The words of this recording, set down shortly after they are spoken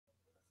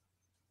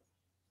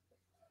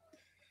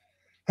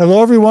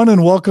Hello, everyone,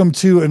 and welcome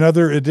to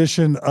another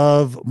edition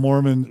of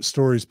Mormon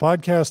Stories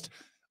podcast.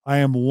 I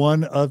am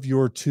one of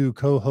your two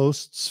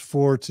co-hosts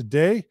for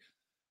today.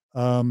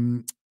 I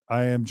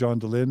am John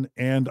DeLynn,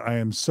 and I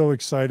am so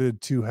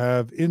excited to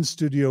have in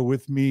studio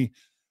with me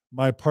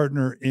my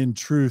partner in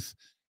truth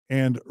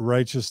and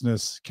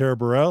righteousness, Carah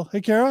Burrell. Hey,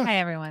 Carah. Hi,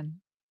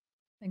 everyone.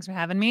 Thanks for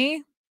having me.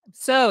 I'm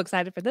so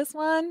excited for this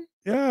one.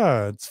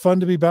 Yeah, it's fun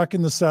to be back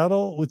in the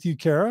saddle with you,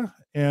 Carah,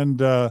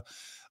 and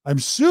I'm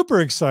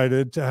super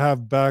excited to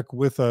have back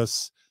with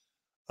us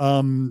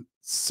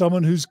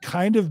someone who's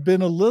kind of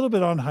been a little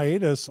bit on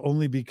hiatus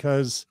only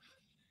because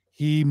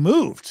he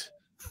moved.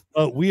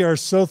 But we are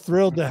so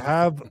thrilled to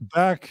have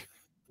back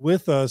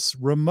with us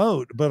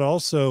remote, but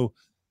also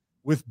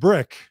with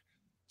brick,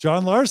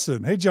 John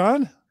Larsen. Hey,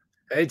 John.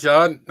 Hey,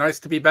 John. Nice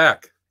to be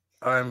back.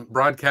 I'm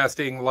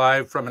broadcasting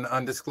live from an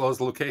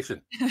undisclosed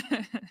location.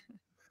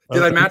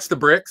 Did I match the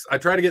bricks? I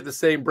try to get the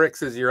same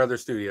bricks as your other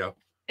studio.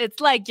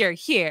 It's like you're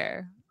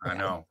here. I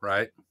know,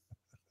 right?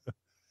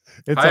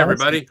 Hi, awesome.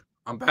 Everybody.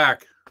 I'm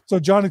back. So,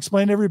 John,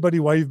 explain to everybody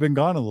why you've been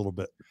gone a little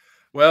bit.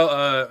 Well,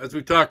 as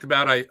we talked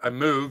about, I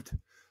moved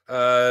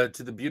to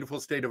the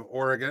beautiful state of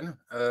Oregon,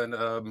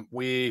 and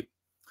we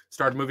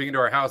started moving into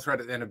our house right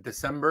at the end of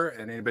December.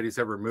 And anybody who's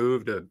ever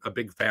moved a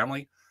big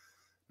family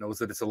knows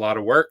that it's a lot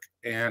of work,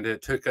 and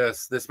it took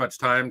us this much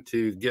time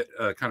to get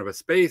kind of a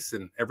space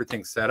and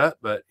everything set up.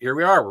 But here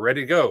we are. We're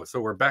ready to go. So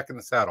we're back in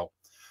the saddle.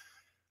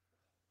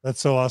 That's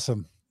so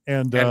awesome.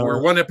 And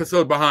we're one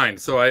episode behind,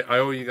 so I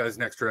owe you guys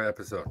an extra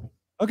episode.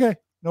 Okay,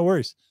 no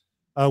worries.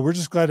 We're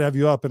just glad to have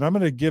you up. And I'm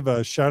going to give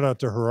a shout out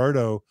to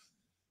Gerardo,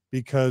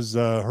 because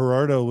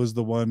Gerardo was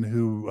the one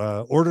who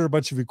ordered a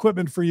bunch of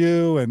equipment for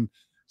you and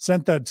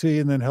sent that to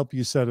you and then helped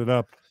you set it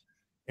up.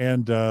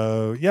 And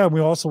yeah, we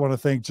also want to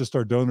thank just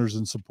our donors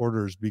and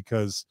supporters,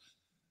 because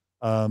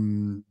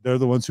they're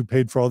the ones who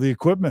paid for all the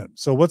equipment.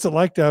 So what's it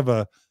like to have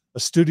a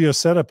studio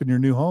setup in your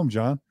new home,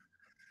 John?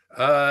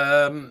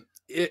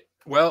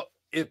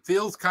 It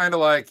feels kind of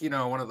like,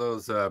 one of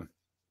those, what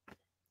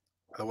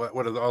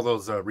are all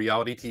those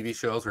reality TV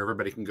shows where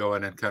everybody can go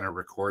in and kind of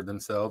record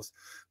themselves.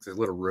 There's a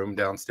little room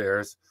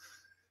downstairs.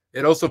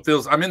 It also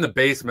feels, I'm in the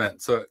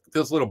basement, so it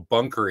feels a little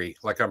bunkery,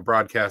 like I'm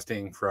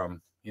broadcasting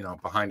from,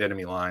 behind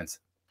enemy lines.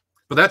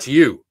 But that's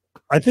you.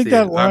 I think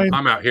that line,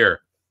 I'm out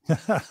here.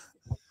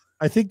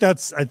 I think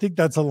that's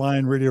a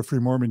line Radio Free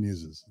Mormon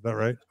uses. Is that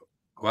right?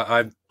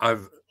 Well,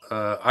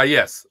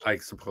 yes, I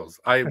suppose.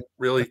 I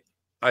really,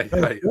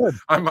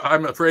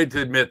 I'm afraid to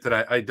admit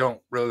that I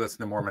don't really listen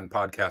to Mormon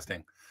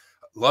podcasting.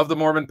 Love the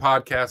Mormon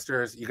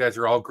podcasters. You guys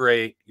are all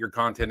great. Your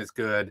content is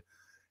good.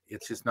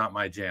 It's just not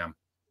my jam.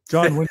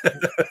 John,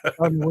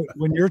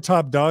 when you're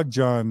top dog,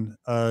 John,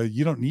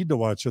 you don't need to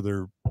watch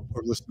other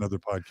or listen to other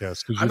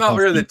podcasts. I'm not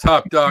really the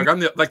top dog.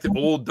 I'm like the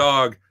old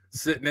dog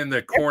sitting in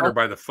the corner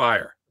by the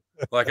fire.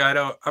 Like I'm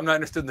not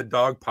interested in the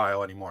dog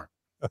pile anymore.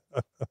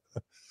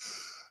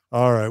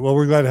 All right. Well,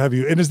 we're glad to have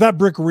you. And is that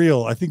brick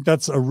real? I think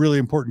that's a really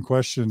important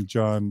question,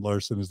 John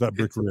Larsen. Is that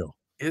brick real?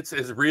 It's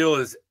as real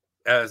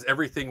as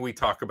everything we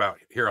talk about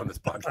here on this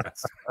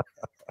podcast.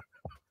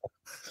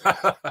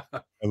 I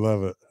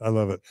love it. I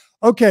love it.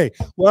 Okay.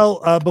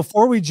 Well,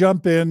 before we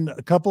jump in,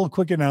 a couple of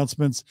quick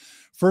announcements.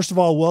 First of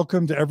all,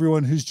 welcome to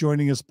everyone who's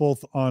joining us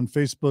both on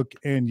Facebook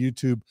and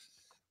YouTube.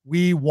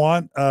 We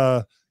want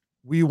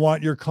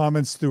your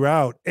comments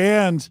throughout.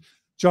 And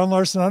John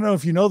Larsen, I don't know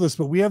if you know this,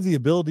 but we have the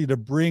ability to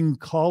bring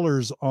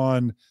callers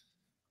on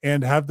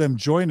and have them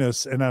join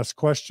us and ask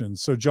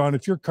questions. So, John,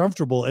 if you're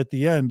comfortable at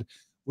the end,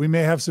 we may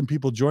have some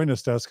people join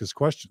us to ask us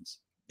questions.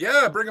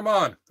 Yeah, bring them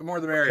on. The more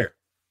the merrier.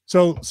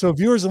 Okay. So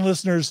viewers and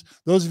listeners,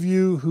 those of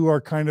you who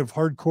are kind of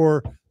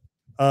hardcore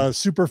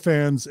super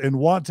fans and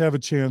want to have a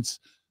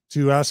chance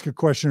to ask a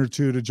question or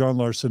two to John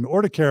Larsen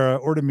or to Carah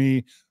or to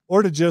me,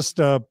 or to just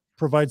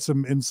provide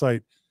some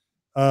insight,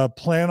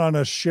 plan on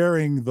us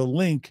sharing the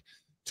link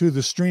to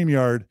the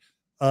StreamYard,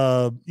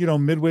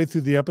 midway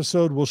through the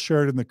episode. We'll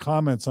share it in the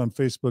comments on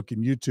Facebook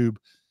and YouTube.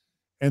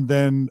 And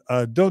then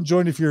don't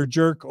join if you're a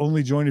jerk,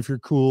 only join if you're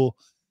cool.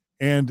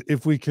 And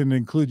if we can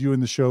include you in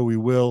the show, we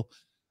will.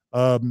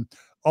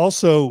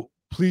 Also,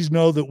 please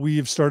know that we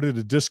have started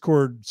a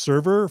Discord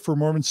server for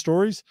Mormon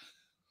Stories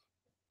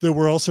that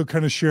we're also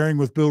kind of sharing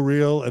with Bill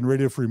Reel and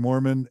Radio Free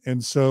Mormon.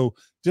 And so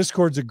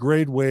Discord's a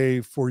great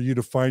way for you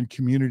to find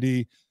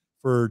community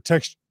for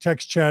text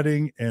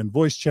chatting and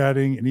voice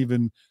chatting and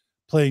even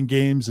playing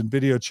games and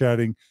video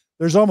chatting.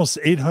 There's almost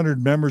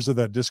 800 members of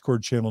that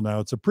Discord channel now.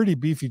 It's a pretty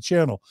beefy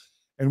channel,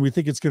 and we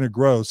think it's going to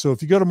grow. So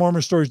if you go to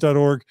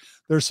MormonStories.org,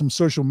 there's some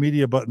social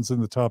media buttons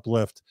in the top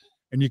left,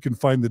 and you can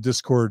find the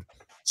Discord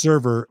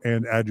server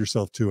and add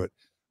yourself to it.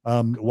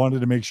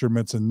 Wanted to make sure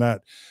mention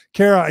that.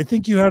 Carah, I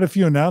think you had a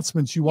few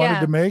announcements you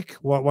wanted to make.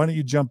 Why don't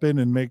you jump in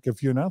and make a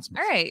few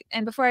announcements? All right.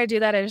 And before I do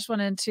that, I just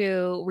wanted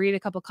to read a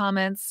couple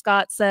comments.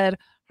 Scott said,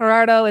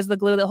 Gerardo is the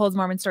glue that holds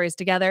Mormon Stories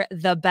together,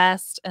 the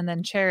best. And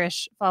then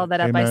Cherish followed that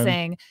up by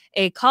saying,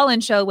 a call-in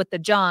show with the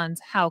Johns,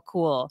 how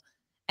cool.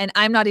 And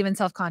I'm not even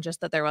self-conscious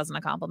that there wasn't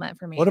a compliment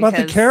for me. What about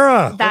the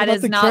Carah? That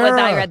is not what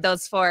I read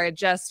those for. It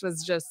just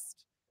was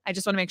I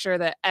just want to make sure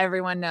that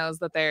everyone knows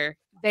that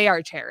they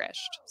are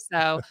cherished.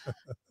 So,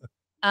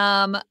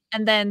 and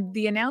then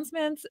the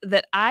announcements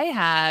that I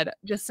had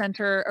just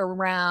center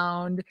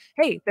around,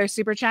 hey, there's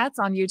super chats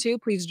on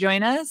YouTube. Please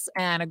join us.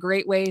 And a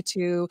great way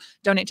to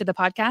donate to the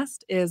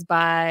podcast is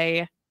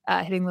by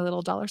hitting the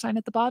little $sign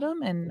at the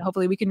bottom, and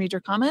hopefully we can read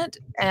your comment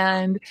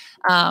and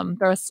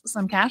throw us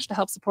some cash to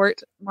help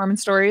support Mormon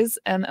Stories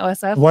and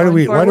OSF. Why do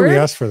we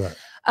ask for that?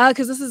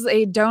 Because this is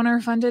a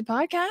donor-funded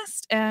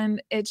podcast,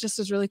 and it just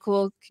is really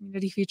cool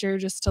community feature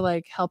just to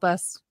like help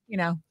us,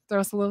 throw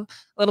us a little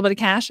bit of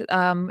cash.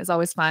 Is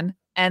always fun.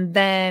 And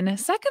then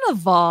second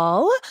of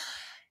all,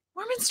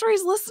 Mormon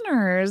Stories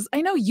listeners,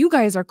 I know you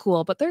guys are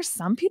cool, but there's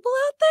some people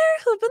out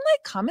there who've been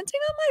like commenting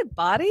on my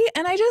body,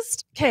 and I'm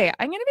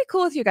gonna be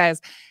cool with you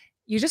guys.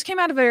 You just came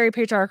out of a very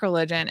patriarchal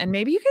religion, and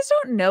maybe you guys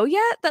don't know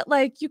yet that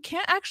like you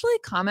can't actually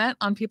comment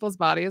on people's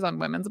bodies, on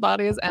women's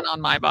bodies, and on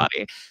my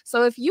body.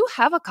 So if you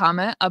have a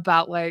comment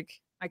about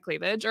like my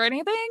cleavage or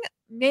anything,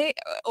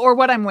 or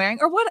what I'm wearing,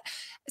 or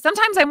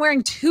sometimes I'm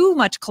wearing too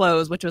much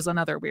clothes, which was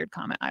another weird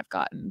comment I've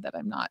gotten, that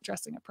I'm not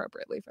dressing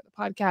appropriately for the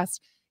podcast.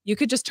 You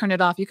could just turn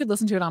it off. You could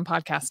listen to it on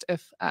podcast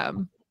if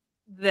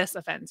this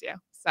offends you.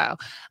 So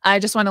I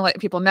just want to let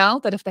people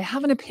know that if they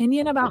have an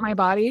opinion about my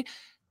body,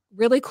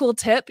 really cool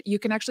tip, you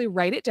can actually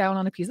write it down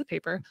on a piece of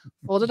paper,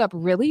 fold it up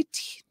really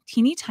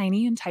teeny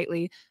tiny and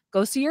tightly,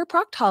 go see your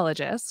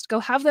proctologist, go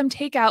have them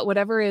take out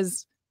whatever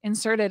is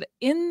inserted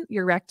in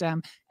your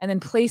rectum, and then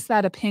place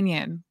that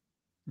opinion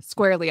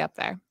squarely up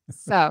there.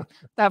 So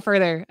without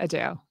further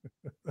ado,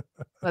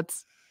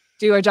 let's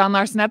do a John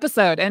Larsen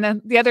episode. And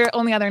then the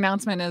only other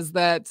announcement is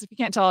that, if you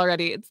can't tell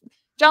already,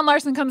 John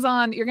Larsen comes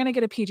on, you're going to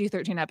get a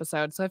PG-13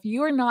 episode. So if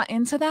you are not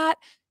into that,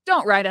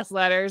 don't write us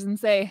letters and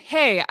say,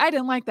 hey, I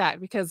didn't like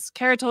that, because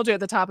Carah told you at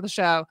the top of the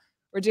show,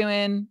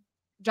 John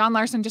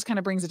Larsen just kind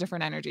of brings a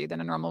different energy than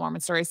a normal Mormon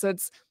story. So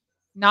it's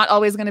not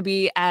always going to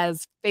be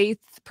as faith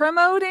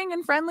promoting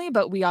and friendly,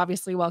 but we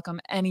obviously welcome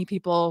any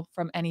people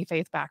from any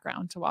faith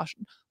background to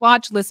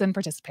watch, listen,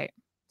 participate.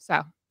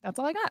 So that's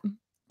all I got.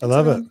 I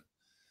love it.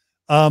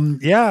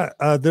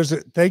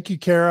 Thank you,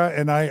 Carah.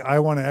 And I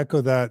want to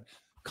echo that.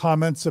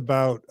 Comments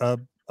about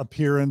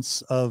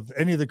appearance of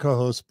any of the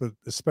co-hosts, but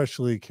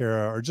especially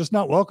Carah, are just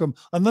not welcome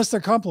unless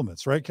they're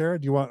compliments, right, Carah?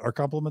 Do you want our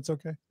compliments?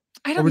 Okay.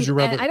 I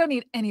don't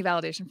need any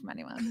validation from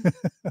anyone.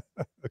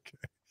 Okay.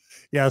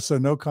 Yeah. So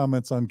no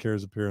comments on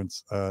Carah's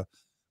appearance.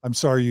 I'm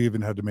sorry you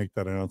even had to make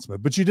that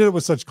announcement, but you did it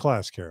with such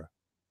class, Carah.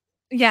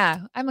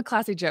 Yeah. I'm a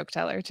classy joke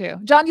teller too.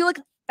 John, you look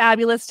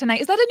fabulous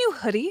tonight. Is that a new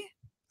hoodie?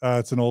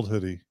 It's an old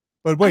hoodie,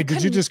 but wait,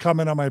 did you just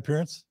comment on my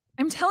appearance?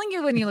 I'm telling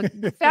you, when you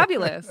look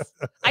fabulous.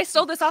 I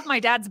stole this off my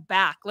dad's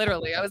back,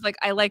 literally. I was like,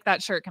 I like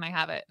that shirt. Can I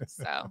have it?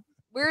 So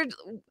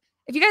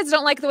if you guys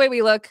don't like the way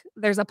we look,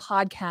 there's a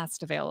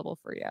podcast available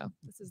for you.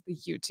 This is the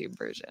YouTube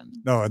version.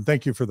 No, and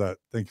thank you for that.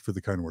 Thank you for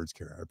the kind words,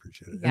 Carah. I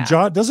appreciate it. Yeah. And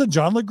John, doesn't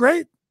John look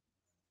great?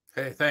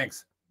 Hey,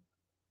 thanks.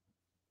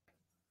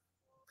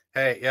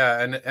 Hey,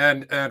 yeah,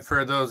 and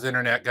for those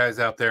internet guys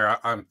out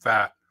there, I'm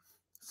fat,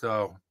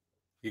 so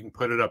you can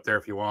put it up there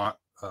if you want.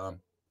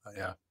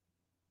 Yeah.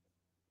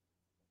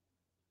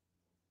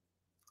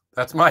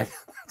 That's my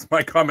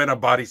comment on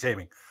body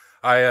shaming.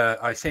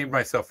 I shamed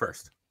myself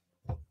first.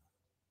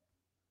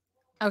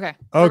 Okay.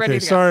 Okay.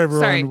 Sorry,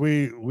 everyone. Sorry.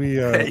 We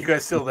hey, you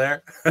guys still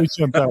there? We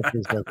jumped out for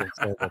a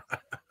second.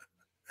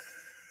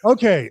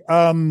 Okay.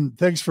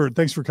 Thanks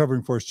for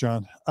covering for us,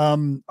 John.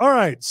 All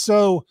right.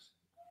 So,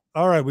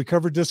 we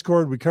covered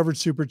Discord. We covered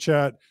Super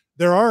Chat.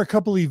 There are a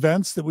couple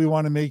events that we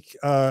want to make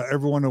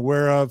everyone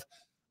aware of.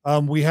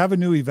 We have a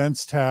new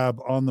events tab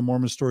on the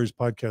Mormon Stories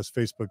podcast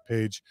Facebook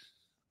page.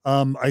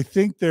 I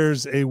think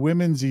there's a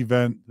women's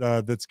event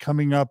that's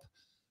coming up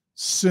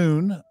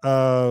soon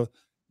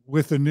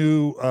with a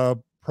new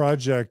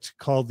project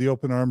called the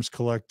Open Arms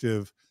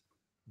Collective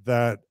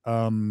that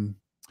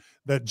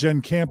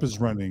Jen Camp is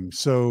running.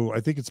 So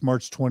I think it's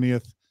March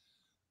 20th.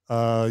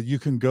 You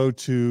can go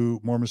to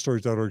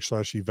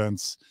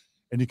mormonstories.org/events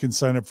and you can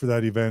sign up for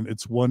that event.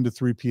 It's 1 to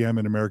 3 p.m.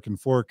 in American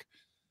Fork.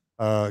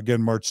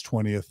 Again, March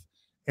 20th.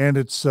 And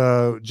it's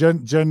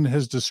Jen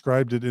has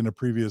described it in a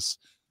previous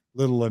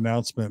little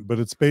announcement, but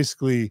it's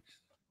basically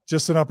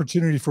just an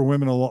opportunity for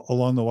women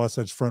along the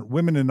Wasatch Front,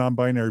 women and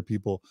non-binary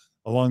people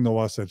along the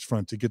Wasatch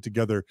Front, to get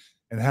together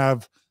and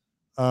have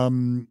a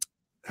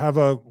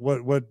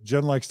what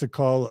Jen likes to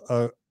call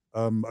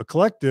a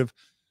collective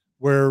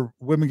where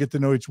women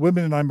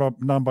and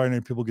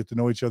non-binary people get to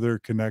know each other,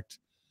 connect,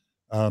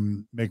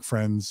 make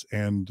friends,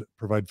 and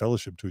provide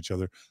fellowship to each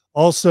other.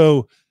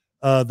 Also,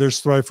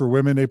 there's Thrive for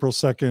Women, April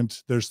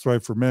 2nd. There's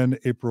Thrive for Men,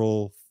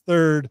 April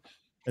 3rd.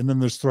 And then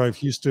there's Thrive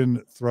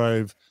Houston,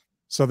 Thrive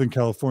Southern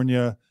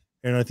California,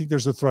 and I think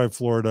there's a Thrive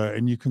Florida.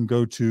 And you can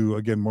go to,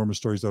 again,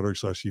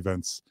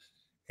 mormonstories.org/events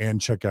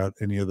and check out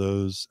any of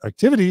those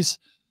activities.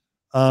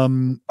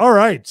 All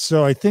right.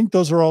 So I think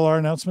those are all our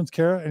announcements.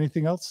 Carah,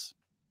 anything else?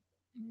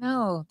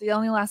 No, the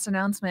only last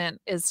announcement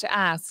is to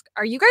ask,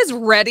 are you guys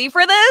ready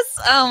for this?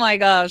 Oh my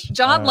gosh.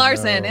 John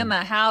Larsen in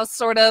the house,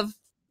 sort of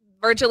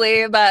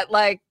virtually, but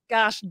like,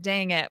 gosh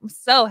dang it. I'm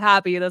so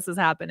happy this is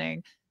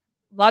happening.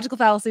 Logical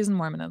fallacies in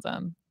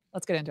Mormonism.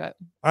 Let's get into it.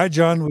 All right,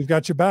 John, we've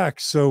got you back.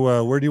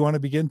 So where do you want to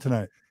begin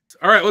tonight?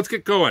 All right, let's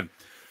get going.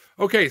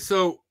 Okay,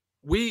 so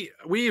we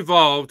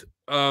evolved,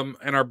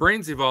 and our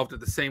brains evolved at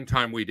the same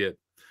time we did.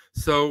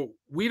 So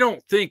we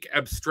don't think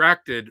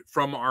abstracted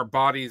from our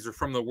bodies or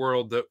from the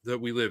world that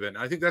we live in.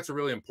 I think that's a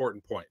really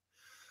important point,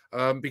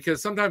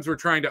 because sometimes we're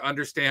trying to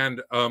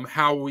understand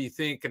how we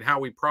think and how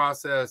we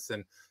process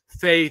and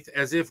faith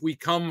as if we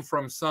come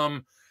from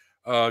some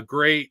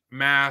great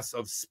mass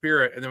of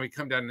spirit, and then we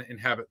come down and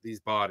inhabit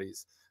these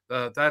bodies.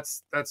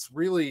 That's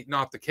really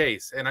not the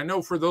case. And I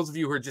know for those of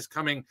you who are just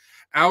coming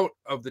out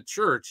of the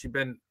church,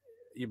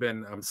 you've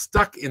been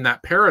stuck in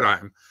that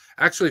paradigm.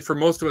 Actually, for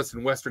most of us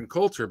in Western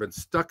culture, been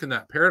stuck in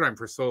that paradigm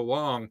for so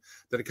long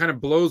that it kind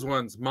of blows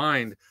one's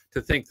mind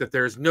to think that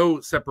there's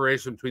no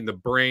separation between the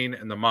brain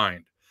and the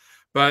mind.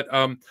 But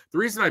the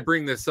reason I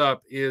bring this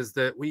up is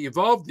that we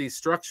evolved these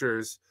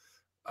structures.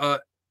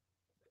 The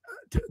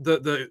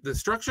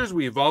structures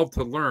we evolved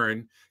to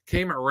learn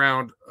came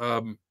around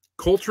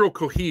cultural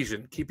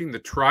cohesion, keeping the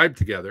tribe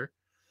together,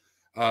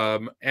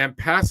 and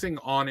passing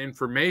on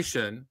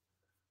information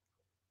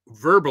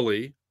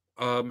verbally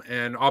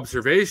and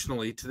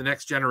observationally to the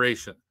next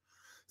generation.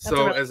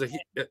 So as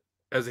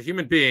a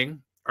human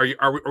being, are you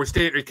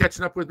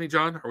catching up with me,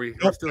 John? Are we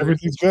yep, still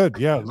everything's good?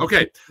 Yeah.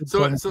 Okay.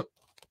 So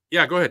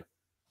yeah, go ahead.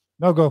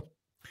 No, go.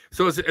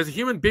 So as a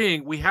human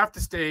being, we have to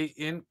stay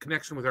in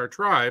connection with our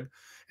tribe,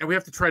 and we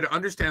have to try to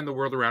understand the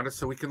world around us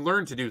so we can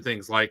learn to do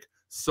things like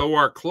sew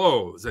our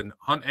clothes and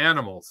hunt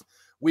animals.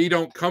 We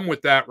don't come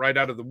with that right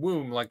out of the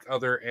womb like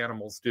other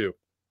animals do.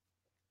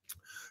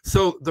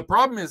 So the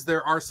problem is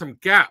there are some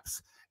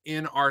gaps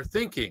in our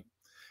thinking,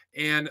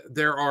 and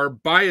there are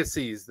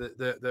biases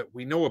that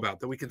we know about,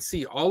 that we can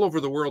see all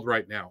over the world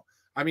right now.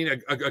 I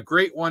mean, a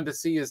great one to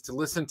see is to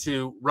listen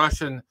to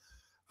Russian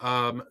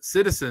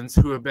citizens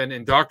who have been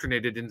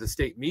indoctrinated into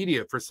state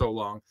media for so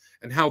long,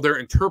 and how they're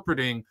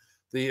interpreting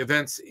the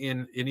events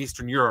in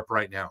Eastern Europe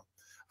right now.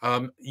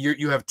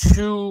 You have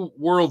two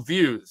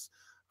worldviews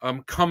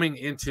coming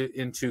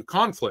into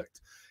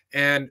conflict.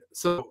 And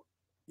so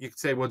you could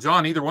say, well,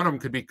 John, either one of them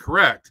could be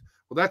correct.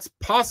 Well, that's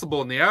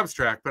possible in the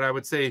abstract, but I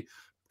would say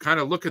kind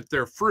of look at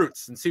their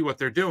fruits and see what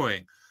they're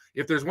doing.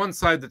 If there's one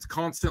side that's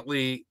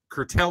constantly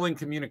curtailing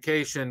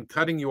communication,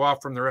 cutting you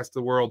off from the rest of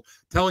the world,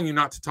 telling you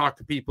not to talk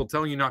to people,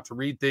 telling you not to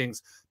read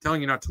things, telling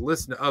you not to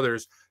listen to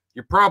others,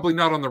 you're probably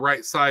not on the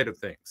right side of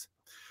things.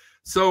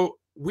 So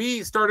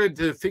we started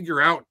to figure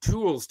out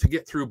tools to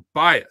get through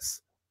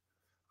bias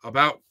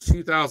about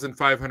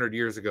 2,500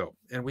 years ago.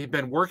 And we've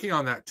been working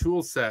on that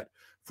tool set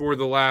for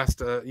the last,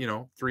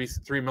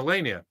 three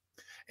millennia.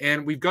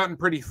 And we've gotten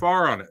pretty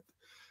far on it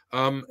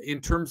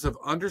in terms of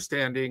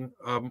understanding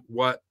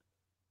what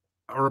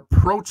are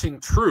approaching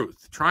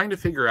truth, trying to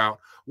figure out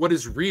what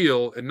is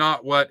real and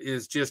not what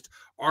is just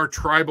our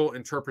tribal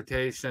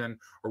interpretation,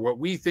 or what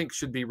we think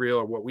should be real,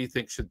 or what we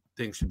think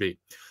things should be.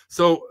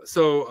 So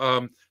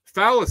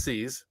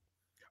fallacies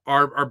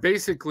are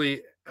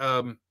basically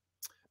the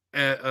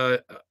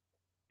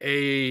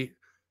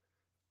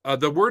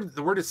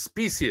word is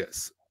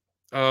specious,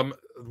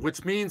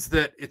 which means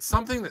that it's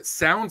something that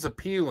sounds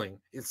appealing,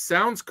 it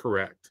sounds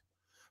correct,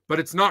 but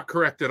it's not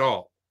correct at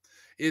all.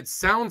 It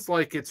sounds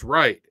like it's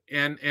right.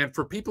 And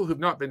for people who've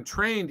not been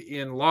trained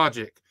in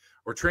logic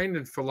or trained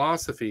in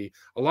philosophy,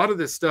 a lot of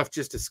this stuff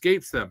just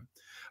escapes them.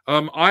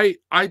 I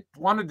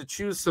wanted to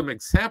choose some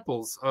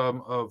examples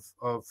of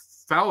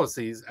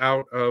fallacies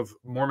out of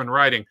Mormon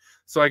writing.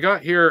 So I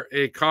got here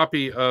a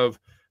copy of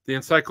the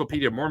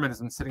Encyclopedia of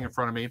Mormonism sitting in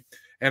front of me,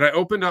 and I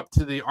opened up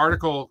to the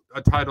article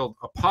titled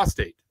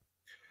Apostate,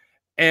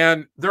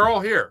 and they're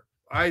all here.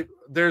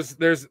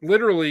 There's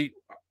literally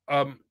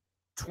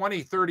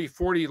 20, 30,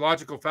 40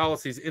 logical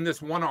fallacies in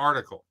this one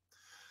article.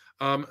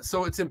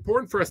 So it's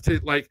important for us to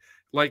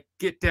like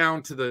get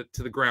down to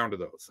the ground of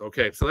those.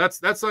 Okay, so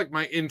that's like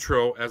my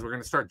intro, as we're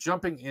going to start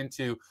jumping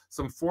into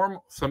some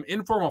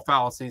informal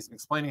fallacies and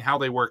explaining how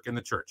they work in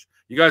the church.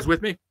 You guys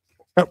with me?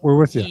 Yep, we're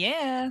with you.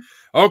 Yeah.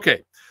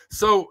 Okay,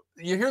 so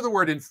you hear the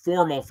word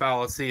informal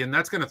fallacy, and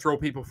that's going to throw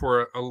people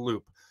for a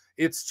loop.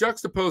 It's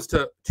juxtaposed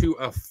to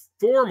a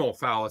formal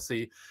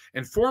fallacy,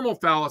 and formal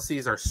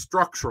fallacies are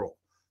structural.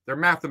 They're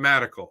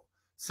mathematical.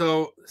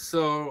 So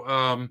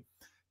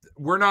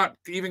we're not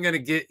even going to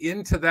get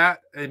into that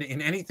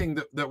in anything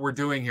that we're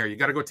doing here. You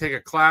got to go take a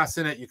class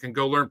in it. You can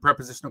go learn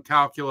prepositional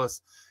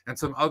calculus and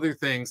some other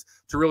things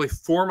to really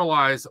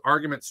formalize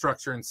argument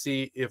structure and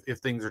see if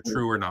things are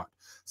true or not.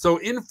 So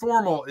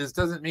informal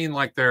doesn't mean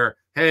like they're,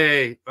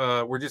 hey,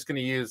 we're just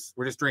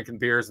drinking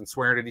beers and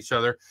swearing at each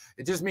other.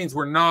 It just means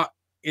we're not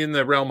in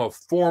the realm of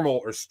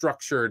formal or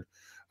structured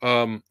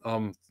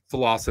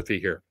philosophy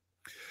here.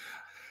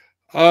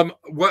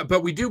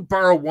 But we do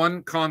borrow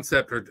one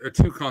concept or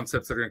two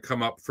concepts that are going to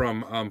come up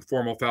from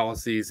formal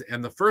fallacies.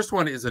 And the first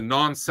one is a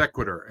non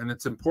sequitur. And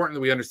it's important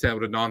that we understand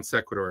what a non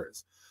sequitur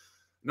is.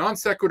 Non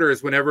sequitur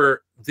is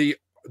whenever the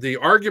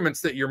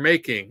arguments that you're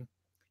making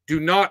do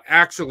not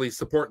actually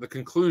support the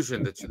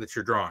conclusion that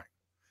you're drawing.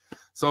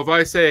 So if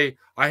I say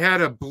I had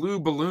a blue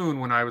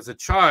balloon when I was a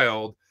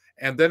child,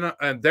 and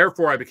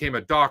therefore I became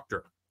a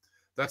doctor,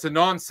 that's a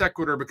non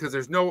sequitur because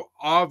there's no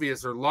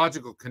obvious or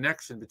logical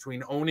connection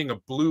between owning a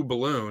blue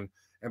balloon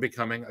and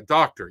becoming a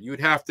doctor. You'd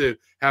have to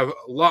have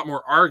a lot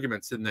more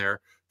arguments in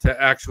there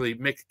to actually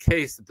make a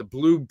case that the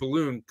blue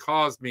balloon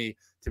caused me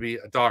to be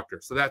a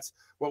doctor. So that's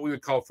what we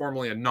would call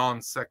formally a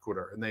non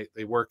sequitur, and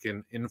they work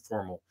in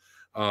informal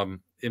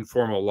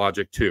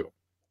logic too.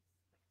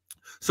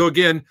 So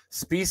again,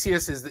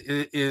 specious is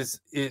the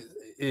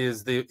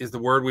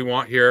word we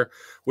want here,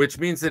 which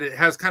means that it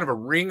has kind of a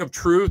ring of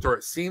truth, or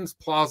it seems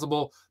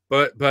plausible,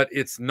 but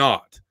it's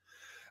not.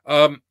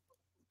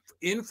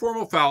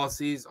 Informal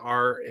fallacies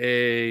are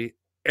a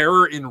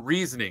error in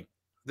reasoning.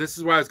 This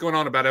is why I was going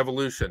on about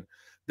evolution.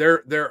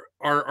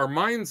 Our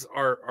minds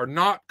are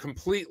not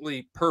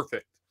completely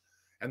perfect,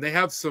 and they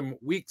have some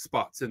weak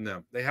spots in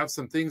them. They have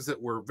some things that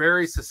we're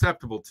very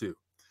susceptible to.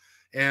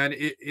 And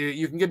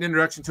you can get an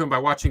introduction to them by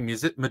watching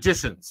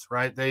magicians,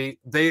 right? They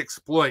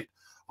exploit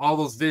all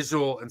those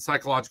visual and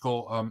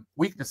psychological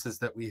weaknesses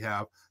that we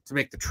have to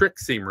make the trick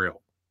seem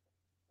real.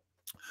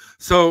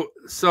 So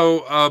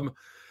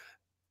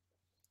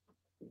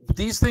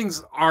these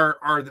things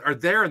are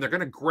there, and they're going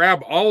to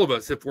grab all of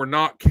us if we're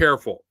not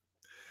careful.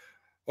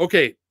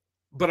 Okay,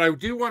 but I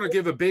do want to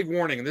give a big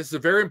warning, and this is a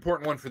very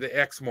important one for the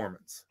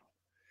ex-Mormons.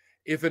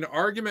 If an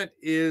argument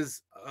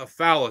is a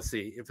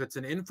fallacy, if it's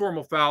an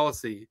informal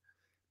fallacy,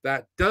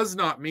 that does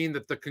not mean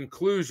that the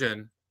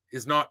conclusion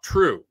is not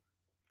true.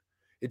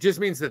 It just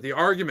means that the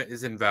argument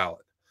is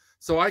invalid.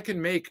 So I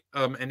can make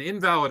an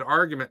invalid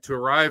argument to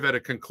arrive at a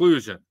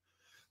conclusion.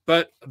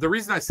 But the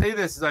reason I say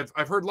this is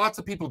I've heard lots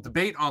of people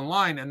debate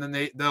online, and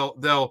then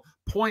they'll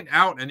point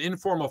out an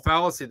informal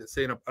fallacy that,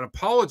 say, an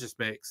apologist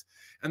makes,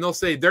 and they'll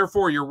say,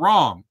 therefore, you're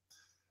wrong.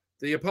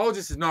 The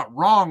apologist is not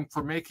wrong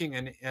for making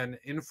an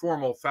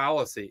informal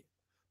fallacy,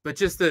 but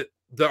just that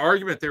the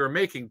argument they were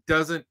making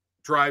doesn't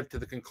drive to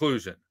the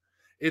conclusion.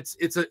 It's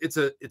a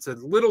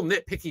little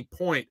nitpicky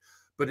point,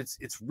 but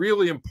it's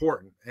really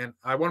important, and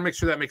I want to make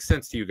sure that makes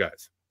sense to you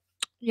guys.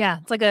 Yeah,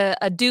 it's like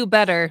a do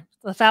better,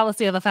 the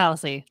fallacy of a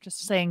fallacy.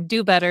 Just saying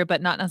do better,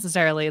 but not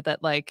necessarily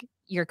that like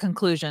your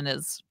conclusion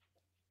is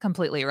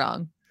completely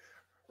wrong.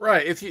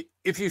 Right.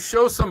 If you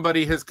show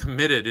somebody has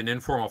committed an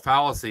informal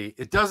fallacy,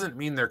 it doesn't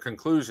mean their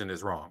conclusion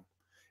is wrong.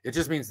 It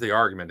just means the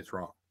argument is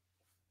wrong.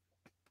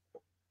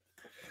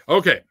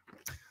 Okay.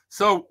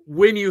 So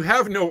when you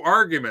have no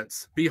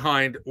arguments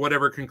behind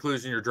whatever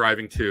conclusion you're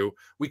driving to,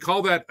 we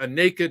call that a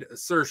naked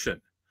assertion.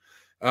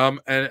 And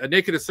a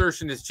naked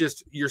assertion is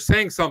just you're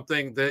saying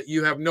something that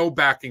you have no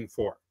backing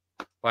for.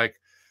 Like,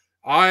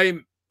 I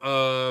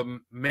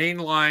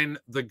mainline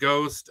the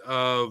ghost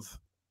of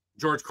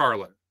George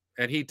Carlin,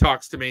 and he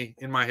talks to me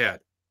in my head.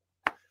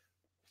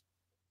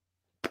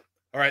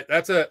 All right,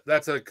 that's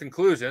a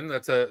conclusion.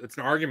 It's an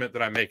argument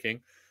that I'm making.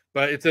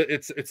 But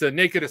it's a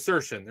naked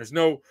assertion.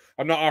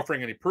 I'm not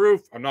offering any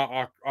proof. I'm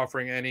not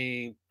offering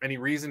any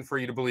reason for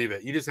you to believe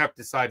it. You just have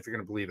to decide if you're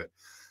going to believe it.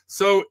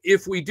 So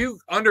if we do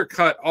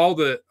undercut all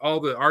the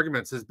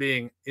arguments as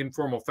being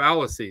informal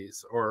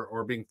fallacies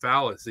or being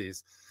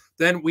fallacies,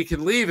 then we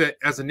can leave it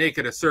as a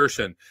naked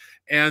assertion.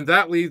 And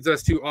that leads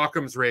us to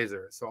Occam's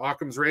razor. So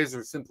Occam's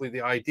razor is simply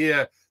the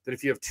idea that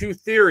if you have two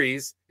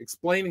theories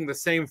explaining the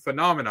same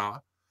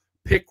phenomena,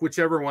 pick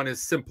whichever one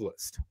is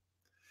simplest.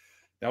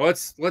 Now,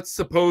 let's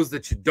suppose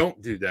that you don't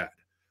do that.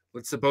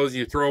 Let's suppose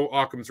you throw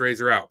Occam's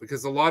razor out,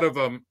 because a lot of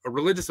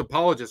religious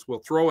apologists will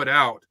throw it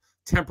out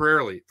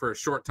temporarily for a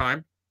short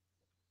time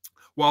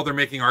while they're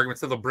making arguments,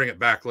 so they'll bring it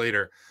back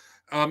later.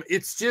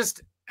 It's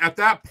just at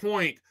that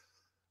point,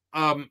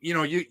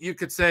 you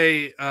could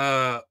say,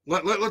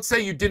 let's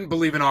say you didn't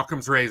believe in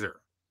Occam's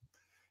razor,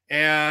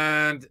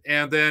 and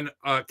then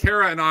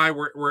Carah and I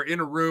were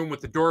in a room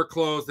with the door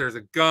closed. There's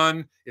a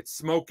gun. It's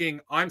smoking.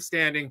 I'm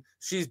standing.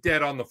 She's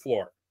dead on the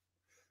floor.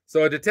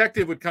 So a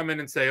detective would come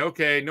in and say,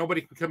 okay, nobody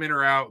can come in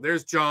or out.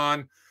 There's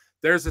John.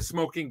 There's a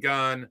smoking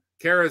gun.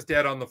 Carah's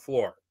dead on the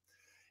floor.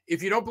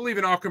 If you don't believe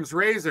in Occam's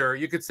razor,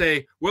 you could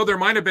say, well, there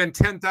might have been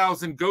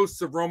 10,000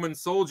 ghosts of Roman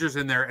soldiers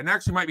in there, and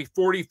actually might be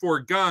 44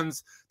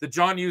 guns that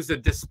John used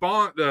a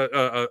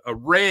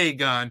ray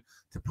gun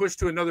to push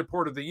to another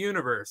port of the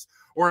universe.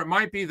 Or it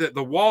might be that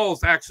the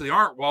walls actually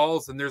aren't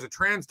walls, and there's a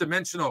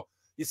transdimensional.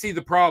 You see,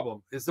 the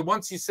problem is that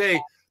once you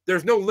say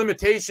there's no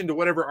limitation to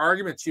whatever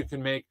arguments you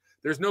can make,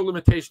 there's no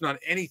limitation on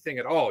anything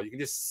at all. You can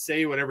just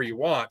say whatever you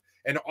want,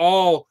 and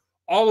all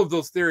of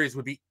those theories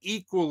would be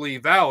equally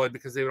valid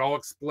because they would all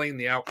explain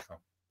the outcome.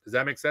 Does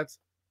that make sense?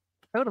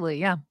 Totally,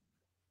 yeah.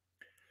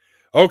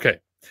 Okay,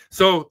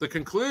 so the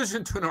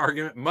conclusion to an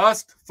argument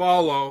must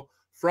follow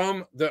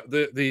from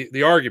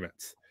the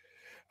arguments.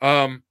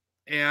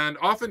 And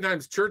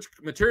oftentimes church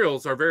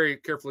materials are very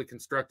carefully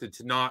constructed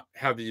to not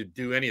have you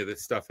do any of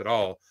this stuff at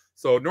all.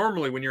 So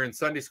normally when you're in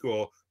Sunday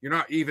school, you're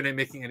not even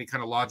making any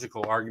kind of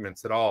logical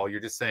arguments at all. You're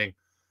just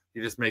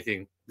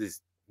making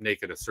these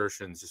naked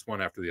assertions, just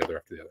one after the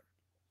other.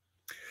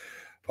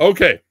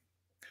 Okay.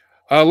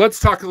 Let's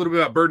talk a little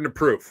bit about burden of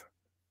proof.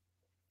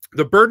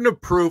 the burden of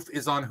proof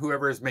is on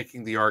whoever is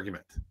making the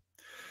argument.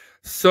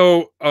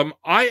 So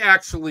I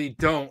actually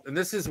don't, and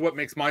this is what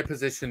makes my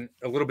position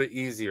a little bit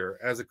easier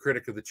as a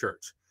critic of the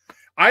church.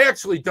 I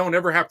actually don't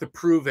ever have to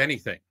prove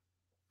anything.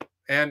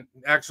 And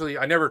actually,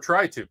 I never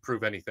try to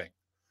prove anything.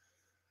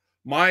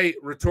 My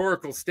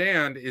rhetorical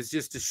stand is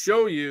just to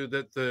show you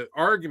that the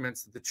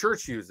arguments that the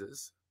church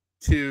uses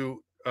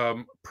to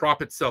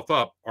prop itself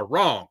up are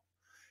wrong,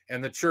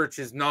 and the church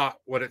is not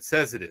what it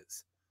says it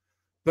is.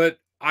 But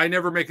I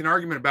never make an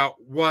argument about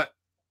what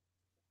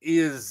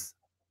is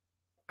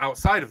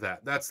outside of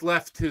that. That's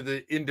left to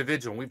the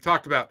individual. We've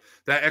talked about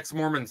that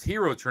ex-Mormon's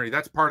hero journey.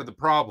 That's part of the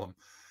problem.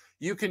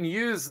 You can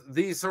use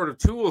these sort of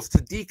tools to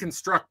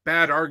deconstruct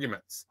bad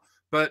arguments,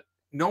 but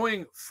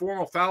knowing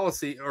formal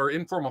fallacy or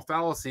informal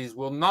fallacies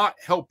will not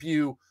help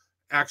you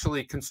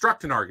actually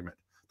construct an argument.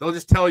 They'll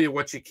just tell you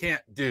what you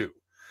can't do.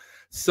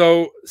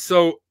 So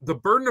the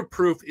burden of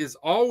proof is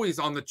always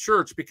on the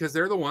church because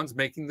they're the ones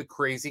making the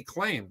crazy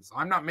claims.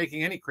 I'm not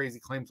making any crazy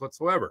claims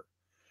whatsoever.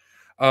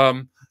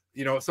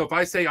 You know, so if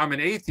I say I'm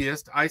an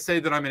atheist, I say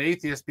that I'm an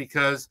atheist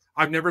because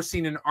I've never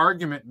seen an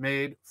argument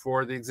made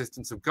for the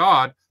existence of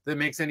God that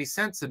makes any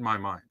sense in my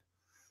mind.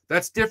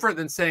 That's different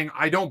than saying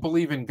I don't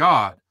believe in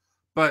God,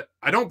 but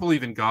I don't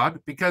believe in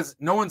God because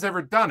no one's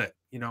ever done it.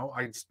 You know,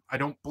 I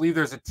don't believe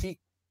there's a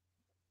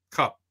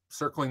teacup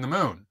circling the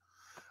moon.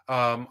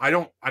 I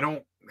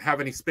don't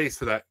have any space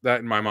for that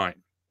in my mind.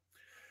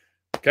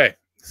 Okay,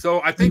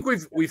 so I think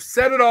we've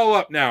set it all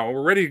up now.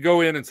 We're ready to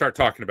go in and start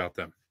talking about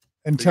them.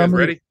 And tell me,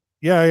 ready?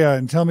 Yeah,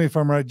 and tell me if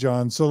I'm right,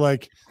 John. So,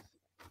 like,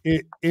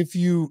 if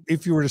you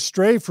were to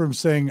stray from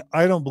saying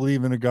I don't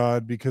believe in a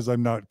God because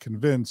I'm not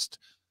convinced,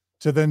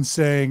 to then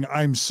saying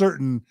I'm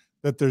certain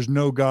that there's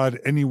no God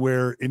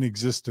anywhere in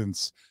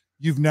existence,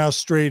 you've now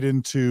strayed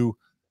into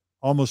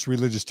almost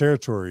religious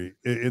territory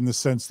in the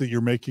sense that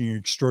you're making an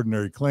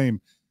extraordinary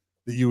claim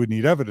that you would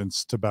need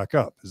evidence to back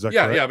up. Is that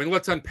correct? Yeah. I mean,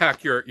 let's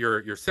unpack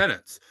your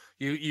sentence.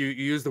 You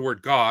use the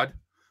word God,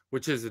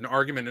 which is an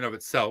argument in of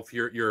itself.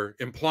 You're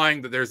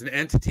implying that there's an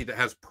entity that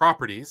has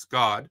properties,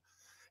 God,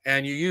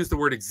 and you use the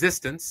word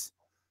existence.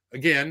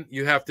 Again,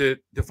 you have to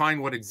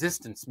define what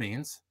existence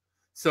means.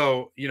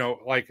 So, you know,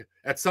 like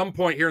at some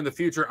point here in the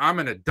future, I'm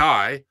going to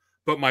die,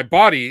 but my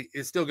body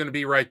is still going to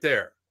be right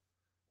there.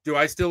 Do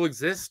I still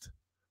exist?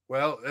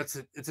 Well, it's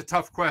a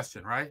tough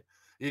question, right?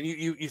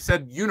 You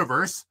said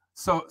universe.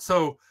 So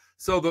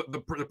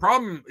the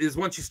problem is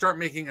once you start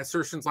making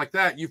assertions like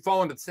that, you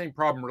fall into the same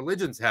problem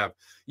religions have.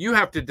 You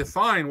have to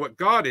define what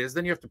God is,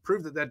 then you have to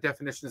prove that that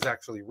definition is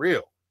actually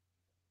real.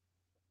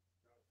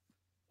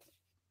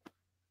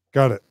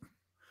 Got it.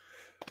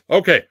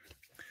 Okay.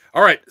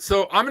 All right.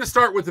 So I'm going to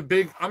start with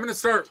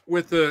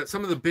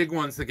some of the big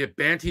ones that get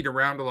bantied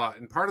around a lot.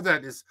 And part of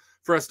that is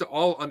for us to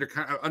all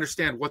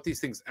understand what these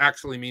things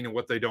actually mean and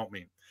what they don't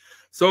mean.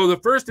 So the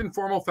first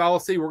informal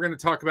fallacy we're going to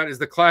talk about is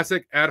the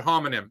classic ad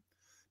hominem.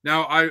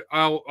 Now,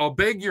 I'll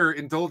beg your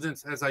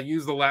indulgence as I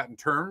use the Latin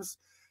terms,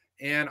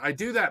 and I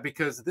do that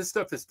because this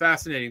stuff is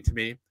fascinating to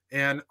me,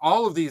 and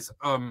all of these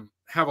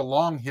have a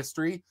long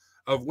history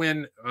of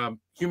when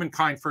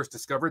humankind first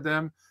discovered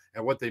them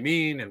and what they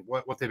mean and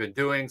what they've been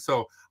doing.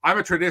 So I'm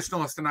a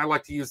traditionalist, and I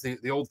like to use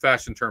the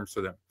old-fashioned terms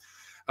for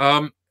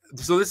them.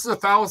 So this is a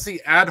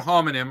fallacy ad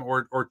hominem,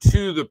 or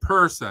to the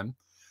person,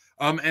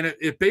 and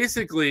it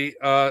basically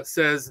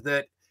says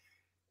that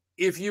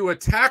if you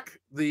attack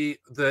the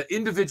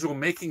individual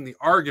making the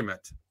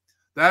argument,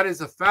 that is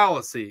a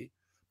fallacy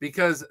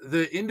because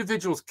the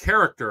individual's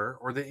character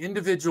or the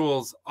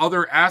individual's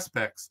other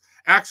aspects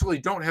actually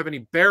don't have any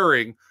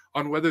bearing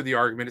on whether the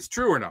argument is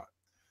true or not.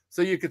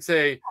 So you could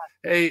say,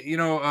 hey, you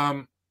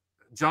know,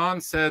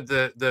 John said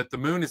that the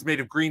moon is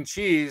made of green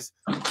cheese,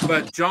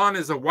 but John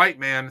is a white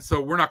man,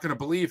 so we're not going to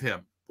believe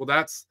him. Well,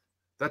 that's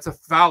a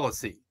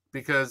fallacy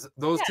because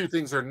those two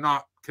things are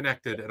not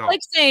connected at all.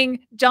 Like saying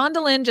John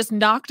DeLynn just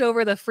knocked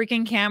over the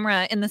freaking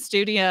camera in the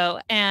studio,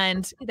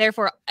 and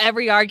therefore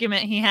every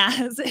argument he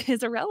has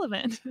is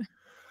irrelevant.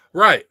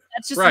 Right.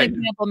 That's just an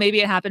example.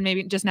 Maybe it happened.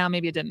 Maybe just now.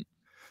 Maybe it didn't.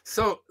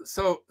 So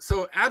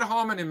ad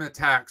hominem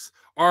attacks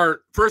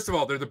are, first of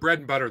all, they're the bread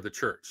and butter of the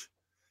church,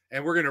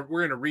 and we're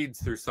gonna read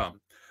through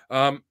some.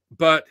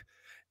 But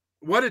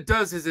what it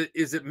does is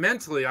it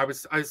mentally, I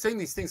was saying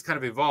these things kind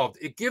of evolved.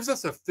 It gives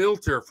us a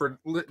filter for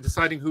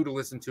deciding who to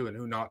listen to and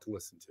who not to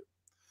listen to.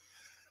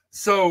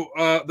 So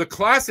the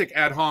classic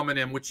ad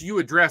hominem, which you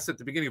address at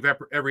the beginning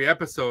of every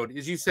episode,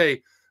 is you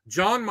say,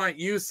 John might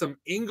use some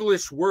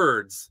English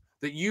words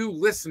that you,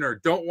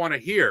 listener, don't want to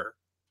hear.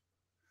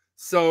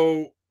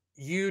 So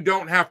you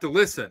don't have to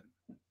listen.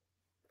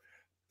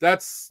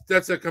 That's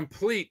a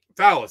complete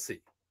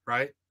fallacy,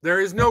 right? There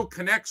is no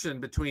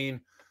connection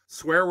between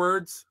swear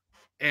words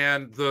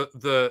and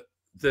the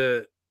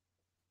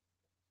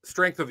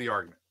strength of the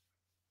argument.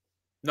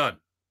 None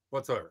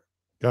whatsoever.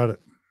 Got it.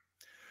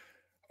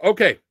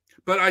 Okay.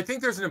 But I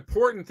think there's an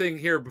important thing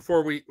here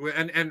before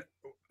and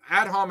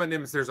ad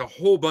hominems, there's a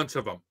whole bunch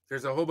of them.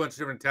 There's a whole bunch of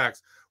different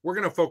attacks. We're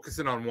going to focus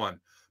in on one.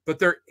 But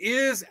there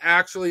is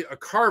actually a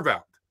carve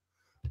out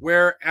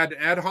where an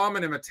ad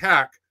hominem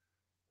attack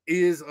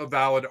is a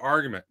valid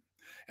argument.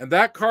 And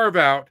that carve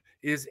out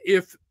is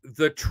if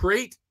the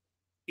trait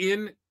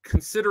in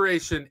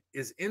consideration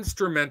is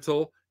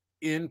instrumental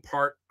in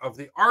part of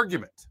the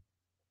argument.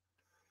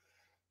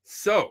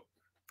 So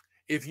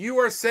if you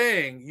are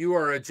saying you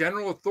are a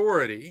general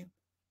authority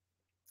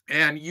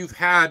and you've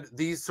had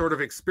these sort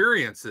of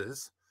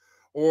experiences,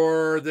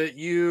 or that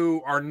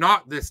you are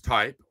not this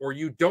type, or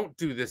you don't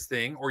do this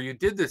thing, or you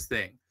did this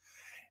thing,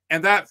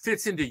 and that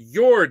fits into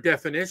your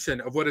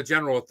definition of what a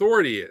general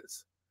authority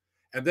is,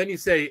 and then you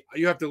say,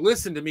 you have to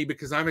listen to me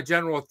because I'm a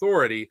general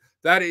authority,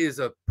 that is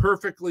a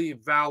perfectly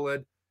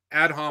valid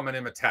ad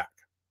hominem attack.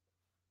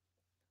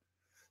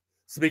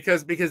 So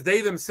because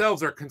they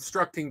themselves are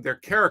constructing their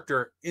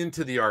character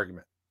into the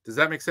argument. Does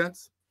that make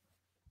sense?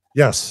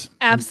 Yes.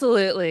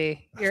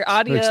 Absolutely. Your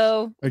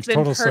audio has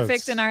been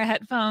perfect sense. in our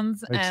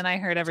headphones, and I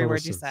heard every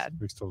word you said.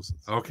 Makes total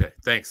sense. Okay,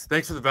 thanks.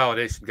 Thanks for the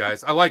validation,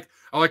 guys. I like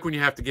when you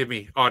have to give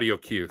me audio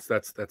cues.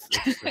 That's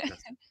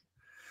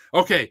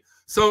okay.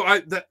 So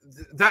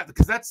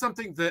because that's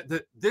something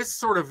that this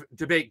sort of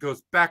debate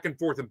goes back and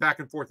forth and back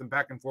and forth and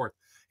back and forth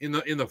in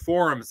the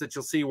forums that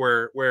you'll see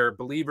where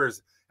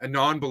believers and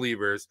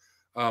non-believers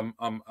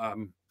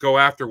go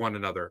after one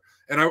another.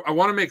 And I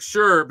want to make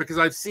sure, because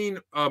I've seen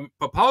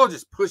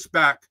apologists push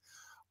back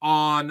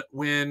on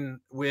when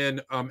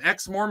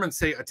ex-Mormons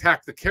say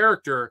attack the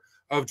character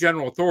of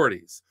general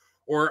authorities,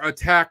 or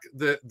attack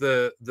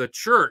the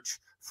church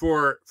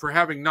for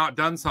having not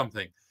done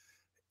something.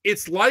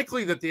 It's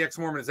likely that the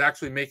ex-Mormon is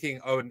actually making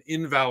an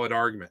invalid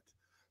argument,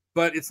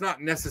 but it's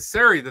not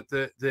necessary that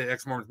the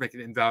ex-Mormon is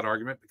making an invalid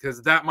argument,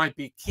 because that might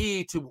be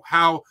key to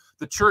how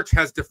the church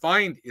has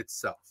defined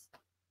itself.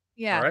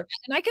 Yeah. Right?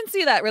 And I can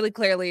see that really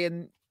clearly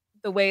in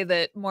the way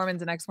that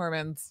Mormons and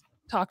ex-Mormons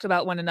talked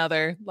about one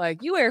another.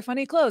 Like, you wear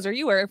funny clothes, or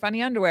you wear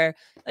funny underwear.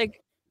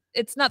 Like,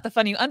 it's not the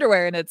funny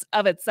underwear in its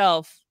of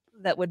itself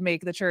that would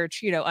make the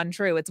church,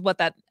 untrue. It's what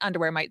that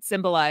underwear might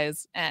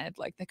symbolize, and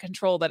like the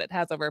control that it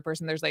has over a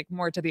person. There's like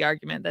more to the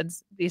argument than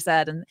be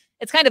said. And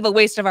it's kind of a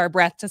waste of our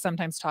breath to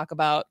sometimes talk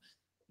about,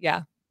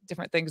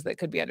 different things that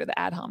could be under the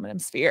ad hominem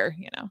sphere,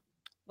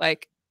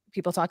 like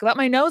people talk about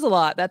my nose a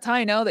lot. That's how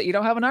I know that you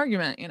don't have an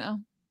argument,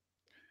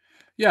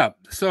 Yeah.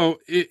 So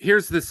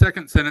here's the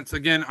second sentence.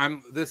 Again,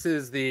 this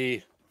is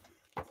the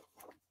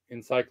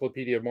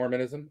Encyclopedia of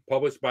Mormonism,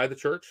 published by the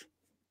church,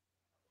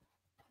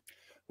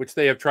 which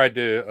they have tried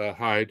to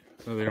hide,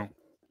 so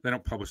they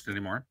don't publish it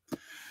anymore.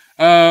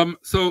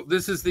 So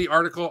this is the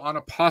article on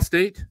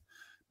apostate.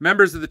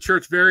 Members of the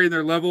church vary in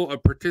their level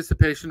of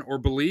participation or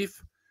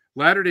belief.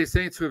 Latter-day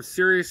Saints who have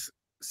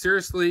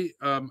seriously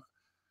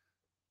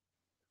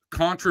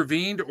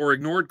contravened or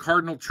ignored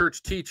cardinal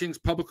church teachings,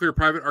 publicly or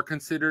private, are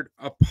considered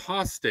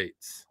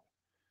apostates.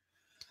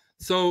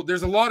 So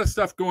there's a lot of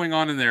stuff going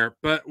on in there,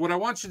 but what I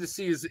want you to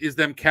see is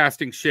them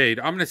casting shade.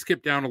 I'm going to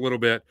skip down a little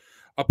bit.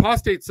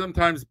 Apostates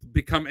sometimes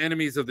become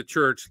enemies of the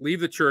church, leave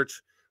the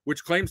church,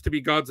 which claims to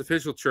be God's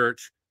official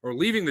church, or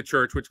leaving the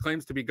church, which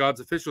claims to be God's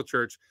official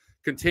church,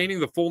 containing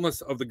the fullness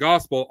of the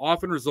gospel,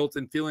 often results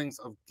in feelings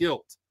of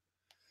guilt.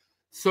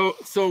 So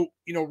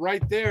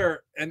right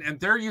there, and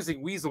they're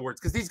using weasel words,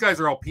 because these guys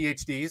are all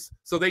PhDs,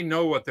 so they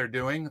know what they're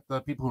doing,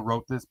 the people who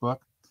wrote this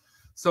book.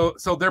 So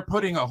they're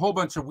putting a whole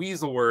bunch of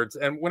weasel words,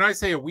 and when I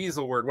say a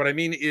weasel word, what I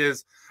mean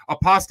is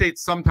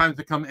apostates sometimes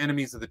become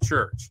enemies of the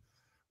church,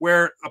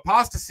 where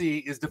apostasy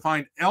is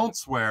defined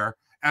elsewhere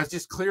as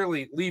just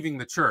clearly leaving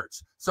the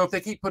church. So if they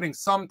keep putting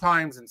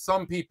sometimes and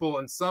some people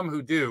and some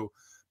who do,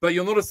 but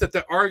you'll notice that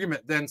the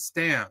argument then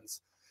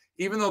stands,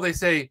 even though they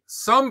say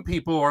some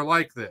people are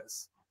like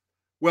this.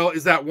 Well,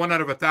 is that 1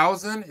 out of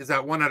 1,000? Is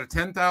that 1 out of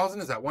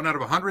 10,000? Is that 1 out of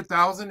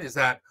 100,000? Is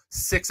that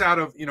 6 out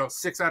of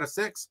 6 out of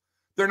 6?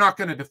 They're not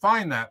going to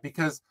define that,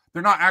 because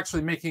they're not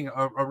actually making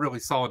a really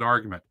solid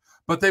argument.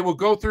 But they will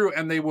go through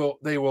and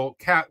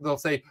they'll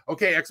say,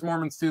 okay,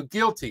 ex-Mormons feel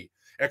guilty.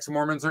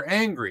 Ex-Mormons are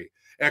angry.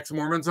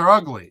 Ex-Mormons are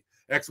ugly.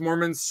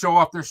 Ex-Mormons show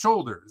off their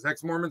shoulders.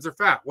 Ex-Mormons are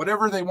fat.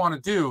 Whatever they want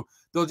to do,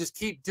 they'll just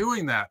keep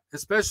doing that,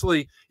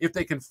 especially if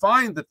they can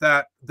find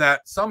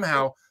that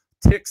somehow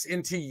ticks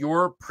into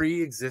your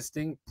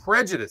pre-existing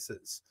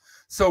prejudices.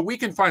 So we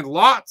can find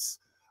lots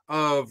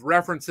of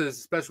references,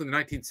 especially in the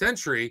 19th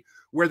century,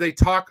 where they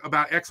talk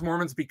about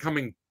ex-Mormons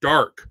becoming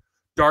dark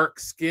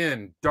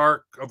skin,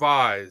 dark of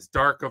eyes,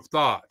 dark of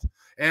thought.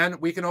 And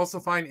we can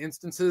also find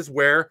instances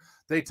where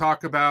they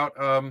talk about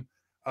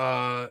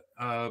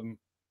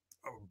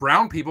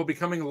brown people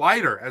becoming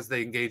lighter as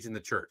they engage in the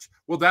church.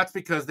 Well, that's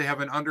because they have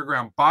an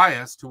underground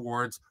bias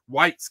towards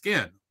white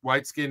skin.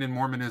 White skin in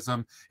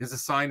Mormonism is a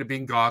sign of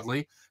being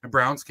godly, and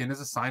brown skin is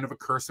a sign of a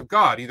curse of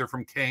God, either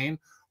from Cain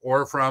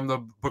or from the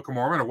Book of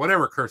Mormon, or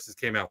whatever curses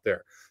came out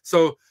there.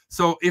 So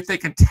if they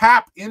can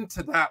tap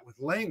into that with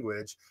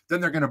language,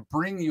 then they're going to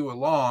bring you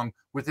along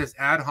with this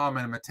ad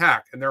hominem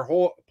attack. And their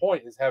whole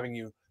point is having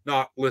you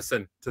not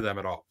listen to them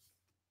at all.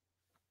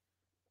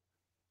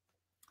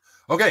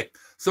 Okay,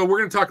 so we're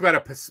going to talk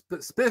about a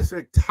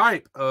specific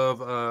type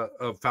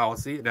of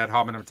fallacy, an ad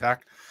hominem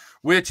attack,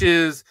 which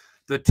is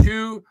the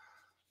tu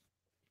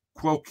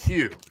quo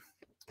q.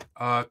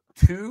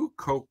 tu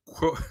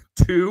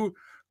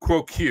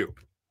quoque,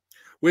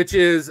 which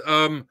is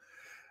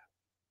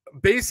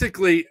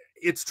basically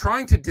it's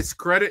trying to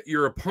discredit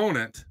your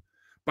opponent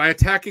by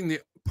attacking the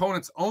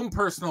opponent's own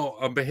personal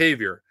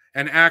behavior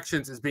and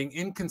actions as being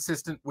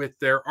inconsistent with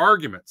their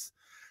arguments,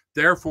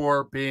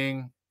 therefore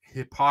being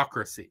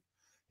hypocrisy.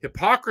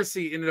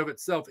 Hypocrisy in and of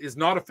itself is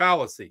not a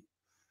fallacy.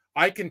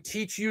 I can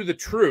teach you the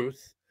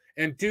truth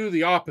and do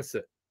the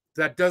opposite.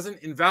 That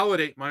doesn't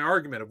invalidate my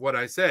argument of what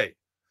I say.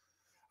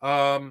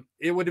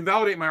 It would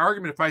invalidate my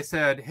argument if I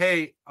said,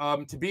 hey,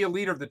 to be a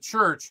leader of the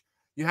church,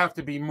 you have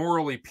to be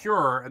morally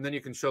pure, and then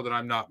you can show that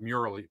I'm not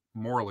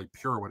morally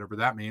pure, whatever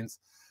that means.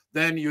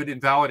 Then you would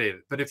invalidate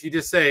it. But if you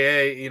just say,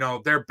 hey, you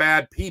know, they're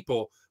bad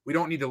people, we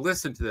don't need to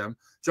listen to them.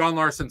 John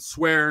Larsen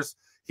swears,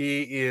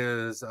 he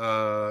is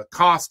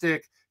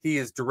caustic, he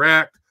is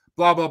direct,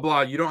 blah, blah,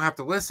 blah. You don't have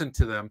to listen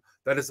to them.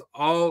 That is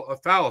all a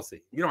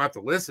fallacy. You don't have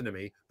to listen to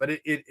me, but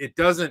it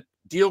doesn't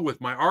deal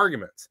with my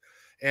arguments.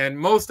 And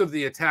most of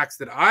the attacks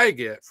that I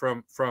get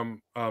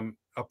from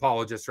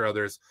apologists or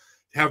others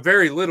have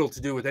very little to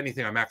do with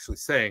anything I'm actually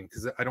saying,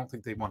 because I don't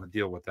think they want to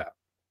deal with that.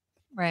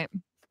 Right.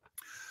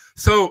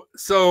 So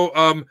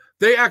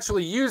they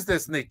actually use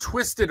this and they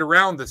twist it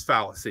around this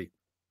fallacy.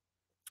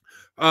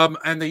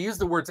 And they use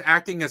the words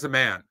acting as a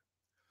man.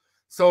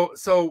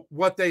 So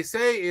what they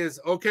say is,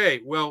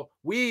 okay, well,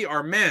 we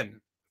are men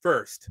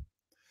first,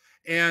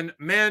 and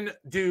men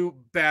do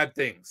bad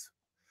things.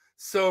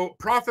 So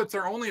prophets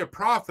are only a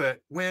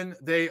prophet when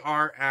they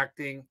are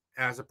acting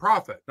as a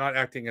prophet, not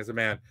acting as a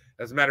man.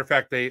 As a matter of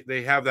fact,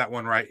 they have that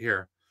one right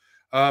here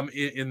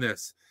in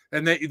this.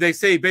 And they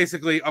say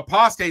basically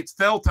apostates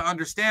fail to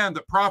understand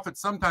that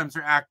prophets sometimes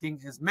are acting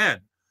as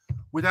men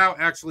without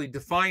actually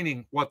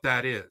defining what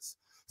that is.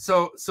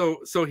 So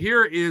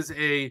here is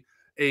a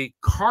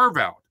carve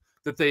out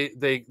that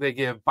they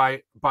give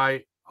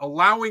by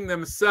allowing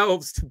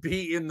themselves to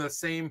be in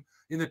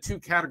the two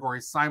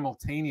categories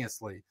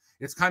simultaneously.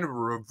 It's kind of a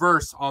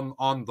reverse on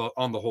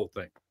the whole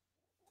thing.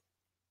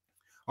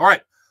 All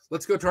right,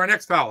 let's go to our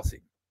next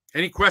fallacy.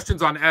 Any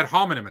questions on ad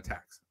hominem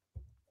attacks?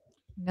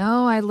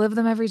 No, I live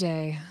them every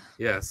day.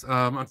 Yes.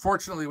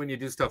 Unfortunately, when you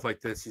do stuff like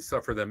this, you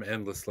suffer them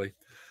endlessly.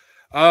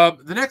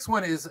 The next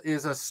one is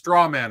a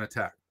straw man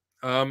attack.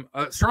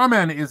 A straw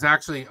man is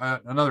actually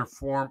another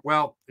form.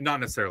 Well,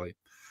 not necessarily.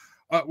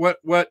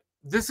 What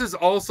this is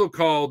also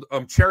called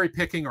cherry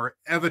picking or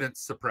evidence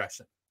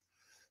suppression.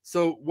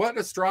 So what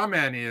a straw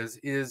man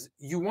is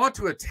you want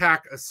to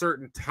attack a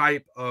certain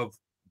type of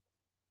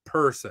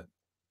person.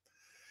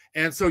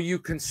 And so you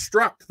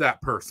construct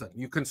that person.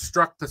 You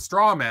construct the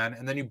straw man,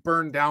 and then you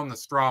burn down the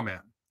straw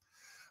man.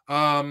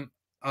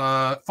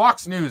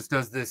 Fox News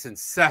does this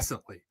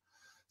incessantly.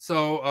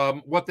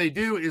 So what they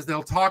do is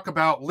they'll talk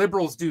about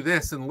liberals do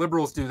this and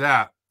liberals do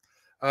that.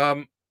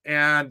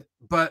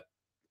 But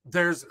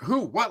there's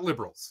what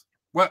liberals?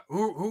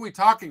 Who are we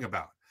talking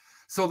about?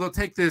 So they'll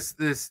take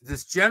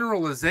this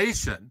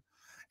generalization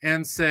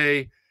and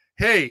say,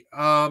 hey,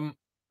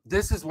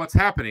 this is what's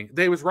happening.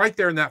 They was right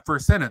there in that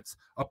first sentence.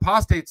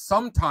 Apostates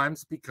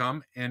sometimes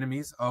become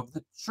enemies of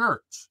the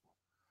church.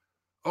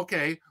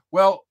 Okay,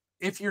 well,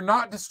 if you're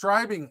not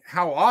describing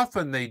how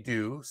often they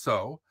do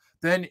so,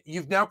 then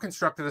you've now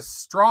constructed a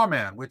straw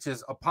man, which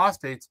is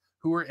apostates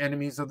who are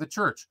enemies of the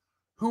church.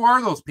 Who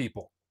are those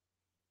people?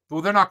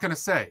 Well, they're not going to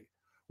say.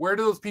 Where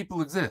do those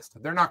people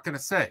exist? They're not going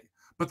to say.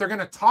 But they're going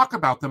to talk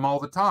about them all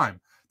the time.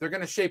 They're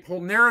going to shape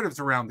whole narratives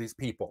around these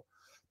people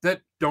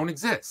that don't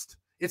exist.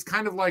 It's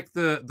kind of like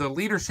the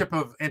leadership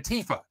of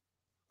Antifa.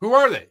 Who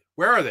are they?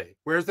 Where are they?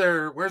 Where's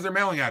their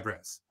mailing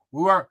address?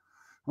 Where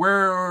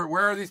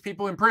are these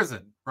people in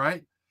prison?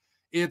 Right?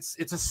 It's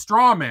a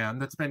straw man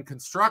that's been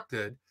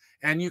constructed,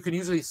 and you can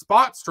usually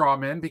spot straw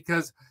men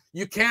because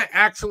you can't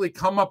actually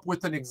come up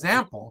with an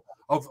example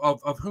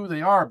of who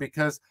they are,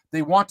 because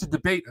they want to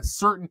debate a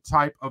certain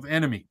type of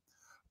enemy.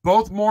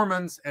 Both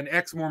Mormons and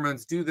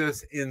ex-Mormons do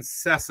this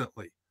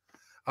incessantly.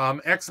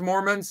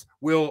 Ex-Mormons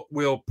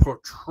will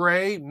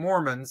portray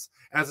Mormons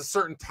as a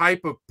certain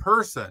type of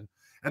person,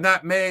 and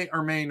that may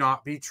or may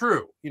not be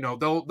true. You know,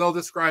 they'll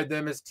describe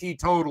them as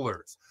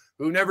teetotalers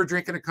who never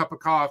drink a cup of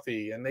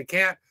coffee, and they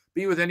can't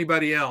be with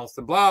anybody else,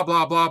 and blah,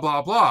 blah, blah,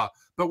 blah, blah.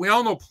 But we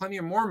all know plenty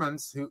of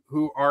Mormons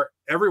who are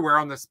everywhere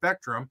on the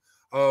spectrum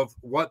of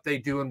what they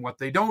do and what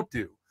they don't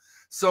do.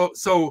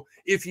 So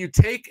if you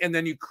take and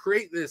then you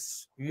create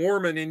this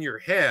Mormon in your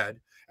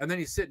head, and then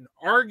you sit and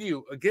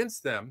argue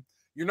against them,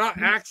 you're not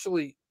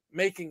actually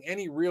making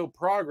any real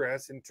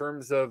progress in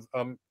terms of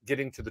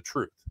getting to the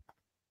truth.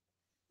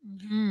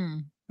 Mm-hmm.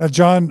 Now,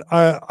 John,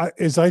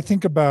 as I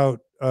think about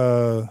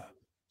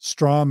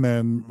straw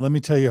men, let me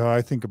tell you how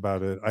I think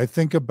about it. I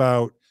think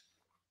about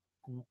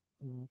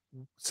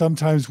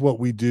sometimes what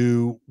we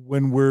do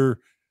when we're,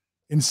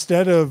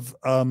 instead of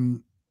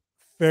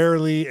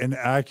fairly and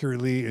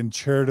accurately and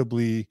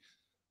charitably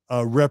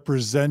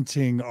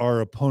representing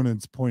our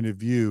opponent's point of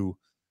view,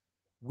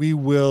 we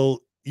will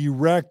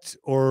erect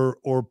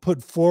or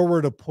put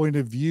forward a point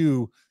of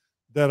view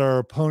that our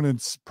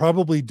opponents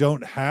probably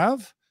don't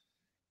have.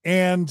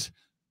 And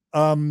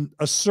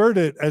assert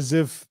it as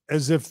if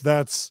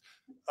that's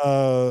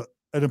an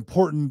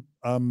important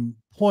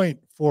point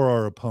for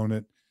our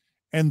opponent,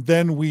 and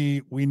then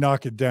we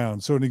knock it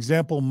down. So an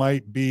example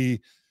might be,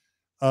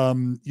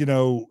 you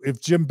know,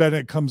 if Jim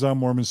Bennett comes on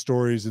Mormon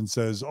Stories and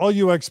says, all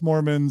you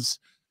ex-Mormons,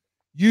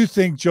 you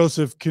think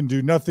Joseph can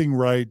do nothing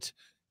right.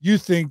 You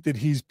think that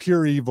he's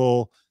pure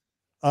evil,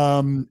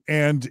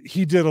 and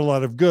he did a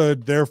lot of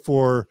good.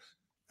 Therefore,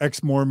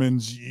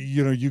 ex-Mormons,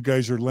 you know, you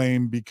guys are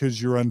lame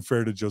because you're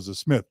unfair to Joseph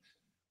Smith.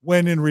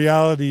 When in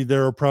reality,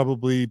 there are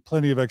probably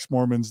plenty of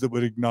ex-Mormons that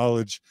would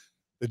acknowledge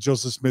that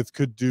Joseph Smith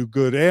could do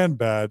good and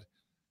bad.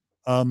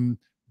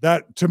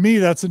 That, to me,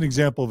 that's an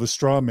example of a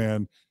straw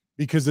man,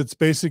 because it's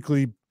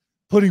basically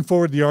putting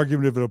forward the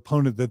argument of an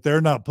opponent that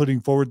they're not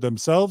putting forward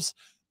themselves.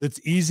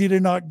 That's easy to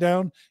knock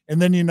down.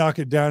 And then you knock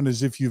it down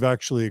as if you've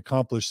actually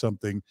accomplished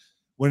something,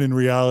 when in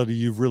reality,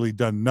 you've really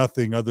done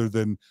nothing other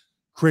than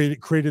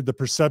created the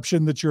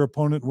perception that your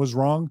opponent was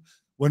wrong,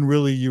 when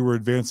really you were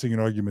advancing an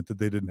argument that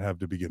they didn't have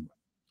to begin with.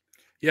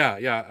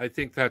 Yeah, I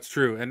think that's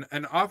true.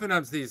 And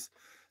oftentimes these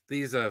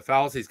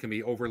fallacies can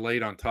be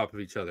overlaid on top of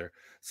each other.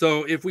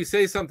 So if we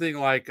say something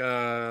like,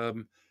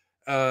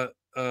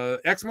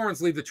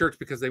 ex-Mormons leave the church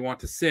because they want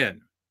to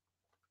sin.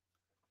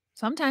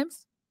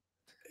 Sometimes.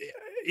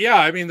 Yeah,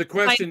 I mean, the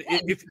question,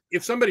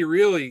 if somebody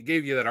really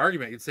gave you that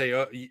argument, you'd say,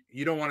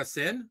 you don't want to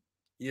sin?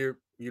 You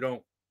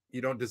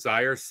don't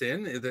desire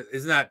sin?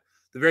 Isn't that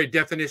the very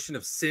definition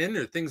of sin,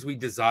 or things we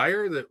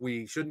desire that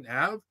we shouldn't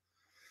have?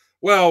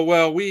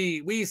 Well,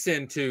 we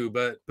sin too,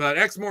 but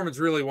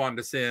ex-Mormons really wanted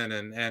to sin,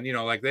 and you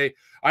know, like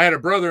I had a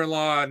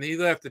brother-in-law and he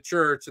left the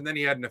church and then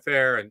he had an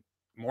affair, and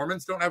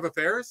Mormons don't have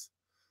affairs?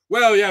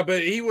 Well, yeah,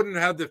 but he wouldn't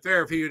have the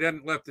affair if he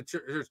hadn't left the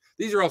church.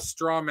 These are all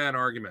straw man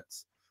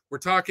arguments. We're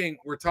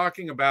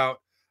talking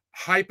about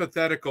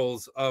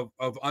hypotheticals of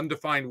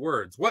undefined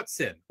words. What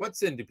sin? What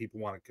sin do people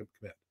want to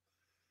commit?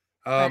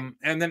 Right.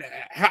 And then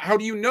how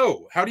do you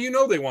know? How do you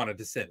know they wanted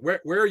to sin?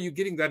 Where are you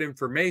getting that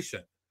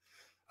information?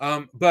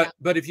 But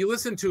if you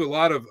listen to a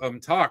lot of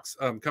talks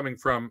coming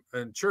from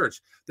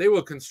church, they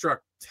will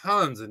construct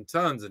tons and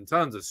tons and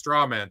tons of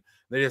straw men.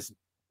 They just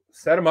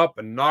set them up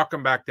and knock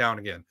them back down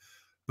again.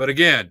 But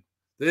again,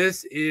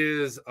 this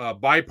is a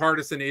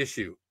bipartisan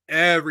issue.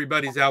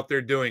 Everybody's out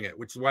there doing it,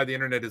 which is why the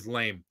internet is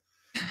lame.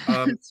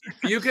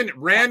 You can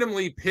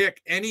randomly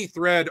pick any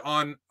thread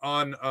on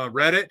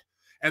Reddit,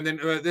 and then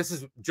this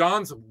is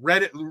John's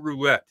Reddit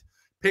roulette.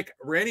 Pick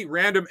any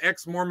random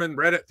ex-Mormon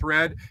Reddit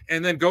thread,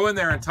 and then go in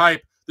there and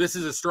type, "This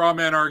is a straw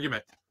man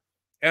argument,"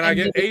 and I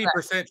get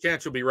 80%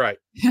 chance you'll be right.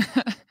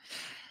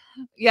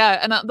 Yeah,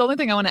 and the only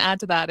thing I want to add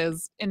to that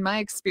is, in my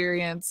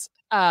experience,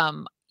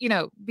 you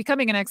know,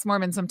 becoming an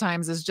ex-Mormon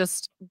sometimes is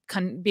just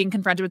being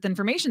confronted with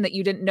information that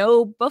you didn't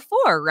know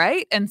before,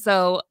 right? And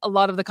so a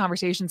lot of the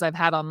conversations I've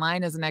had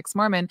online as an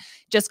ex-Mormon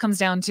just comes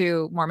down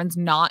to Mormons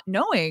not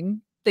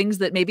knowing things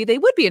that maybe they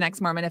would be an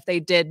ex-Mormon if they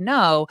did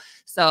know.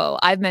 So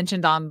I've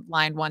mentioned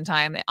online one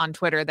time on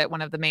Twitter that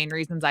one of the main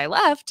reasons I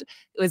left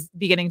was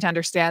beginning to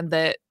understand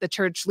that the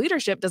church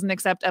leadership doesn't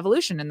accept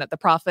evolution, and that the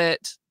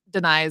prophet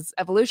denies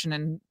evolution.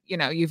 And, you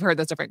know, you've heard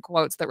those different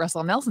quotes that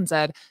Russell Nelson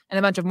said, and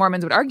a bunch of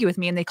Mormons would argue with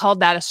me, and they called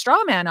that a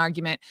straw man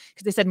argument,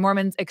 because they said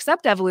Mormons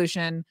accept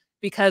evolution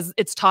because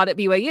it's taught at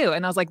BYU.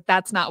 And I was like,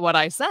 that's not what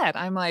I said.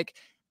 I'm like,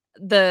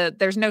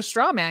 there's no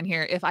straw man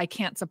here if I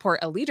can't support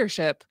a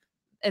leadership.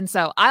 And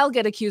so I'll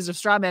get accused of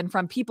straw man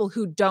from people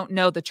who don't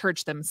know the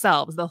church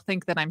themselves. They'll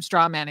think that I'm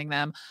straw manning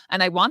them.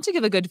 And I want to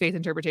give a good faith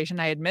interpretation.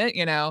 I admit,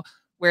 you know,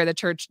 where the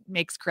church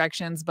makes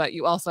corrections, but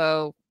you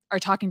also are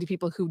talking to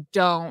people who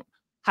don't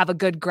have a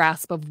good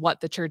grasp of what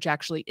the church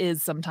actually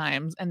is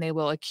sometimes, and they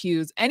will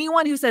accuse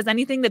anyone who says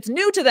anything that's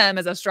new to them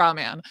as a straw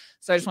man.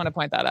 So I just want to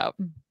point that out.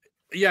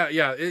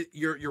 Yeah,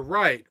 you're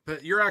right,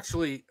 but you're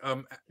actually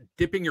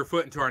dipping your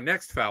foot into our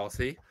next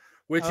fallacy,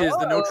 which is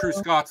the no true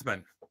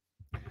Scotsman.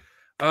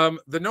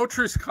 The no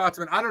true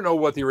Scotsman. I don't know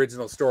what the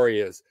original story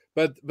is,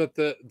 but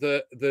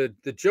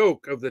the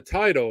joke of the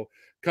title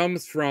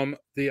comes from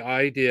the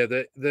idea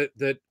that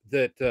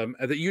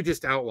you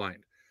just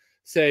outlined.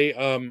 Say,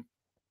 let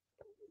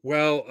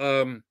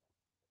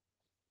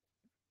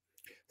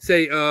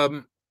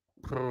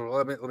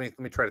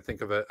me try to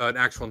think of an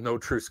actual no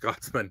true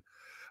Scotsman.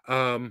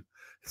 I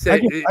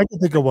can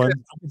think of one.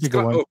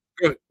 Oh,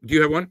 do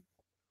you have one?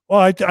 Well,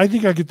 I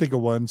think I could think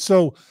of one.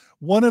 So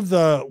one of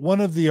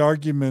the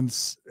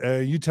arguments,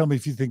 you tell me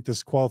if you think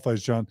this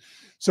qualifies, John.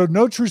 So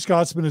no true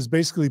Scotsman is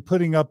basically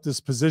putting up this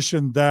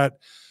position that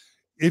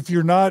if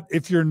you're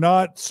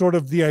not sort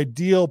of the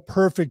ideal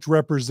perfect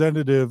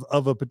representative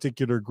of a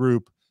particular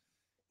group,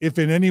 if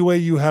in any way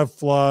you have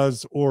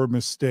flaws or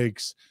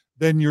mistakes,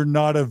 then you're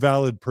not a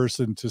valid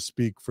person to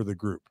speak for the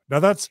group. Now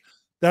that's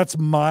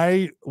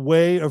my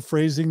way of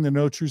phrasing the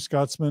no true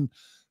Scotsman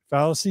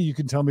fallacy. You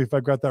can tell me if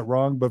I've got that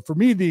wrong, but for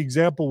me, the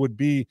example would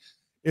be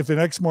if an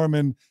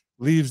ex-Mormon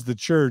leaves the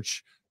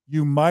church,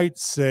 you might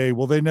say,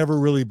 well, they never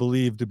really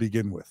believed to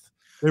begin with.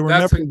 They were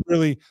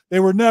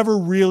never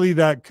really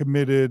that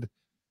committed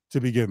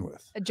to begin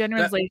with. A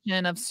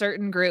generalization of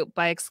certain group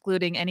by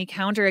excluding any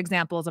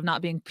counterexamples of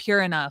not being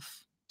pure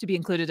enough to be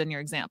included in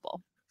your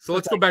example. So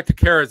let's go back to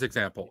Carah's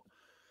example.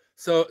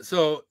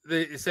 So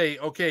they say,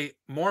 okay,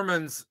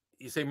 Mormons,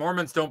 you say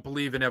Mormons don't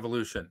believe in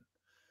evolution,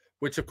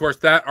 which of course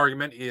that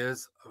argument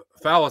is a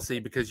fallacy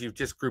because you've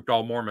just grouped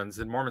all Mormons,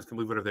 and Mormons can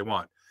believe whatever they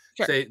want.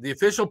 Sure. Say the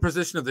official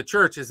position of the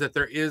church is that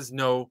there is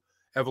no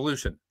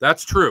evolution.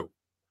 That's true.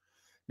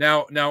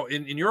 Now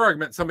in your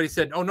argument, somebody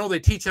said, oh no, they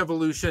teach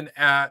evolution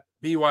at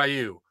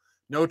BYU.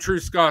 No true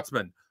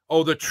Scotsman.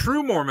 Oh, the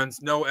true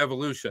Mormons know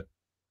evolution.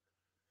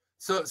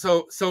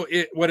 So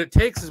what it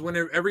takes is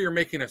whenever you're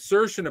making an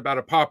assertion about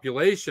a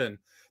population,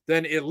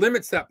 then it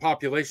limits that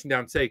population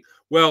down. Say,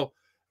 well,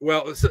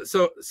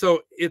 so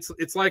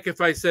it's like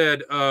if I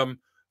said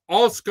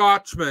all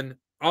Scotsmen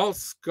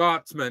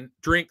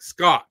drink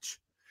Scotch,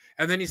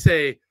 and then you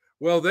say,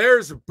 well,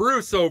 there's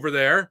Bruce over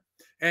there,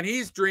 and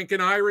he's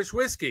drinking Irish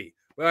whiskey.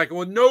 Like,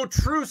 well, no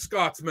true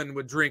Scotsman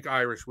would drink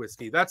Irish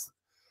whiskey. That's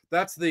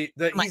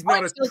he's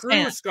not a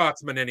true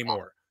Scotsman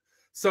anymore.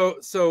 So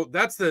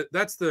that's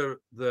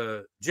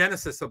the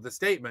genesis of the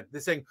statement.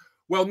 They're saying,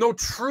 well, no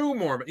true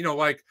Mormon,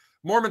 like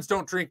Mormons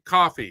don't drink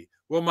coffee.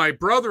 Well, my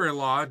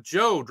brother-in-law,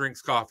 Joe,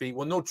 drinks coffee.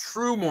 Well, no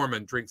true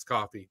Mormon drinks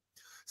coffee.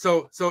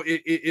 So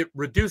it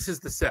reduces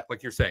the set,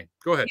 like you're saying.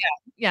 Go ahead.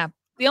 Yeah.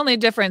 The only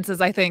difference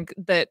is I think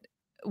that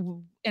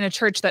in a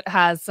church that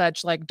has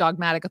such like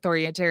dogmatic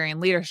authoritarian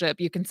leadership,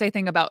 you can say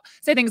things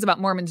about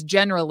Mormons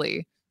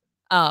generally,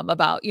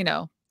 about,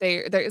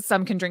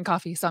 some can drink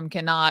coffee, some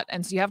cannot.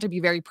 And so you have to be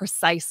very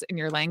precise in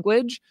your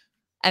language.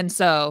 And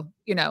so,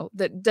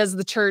 does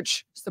the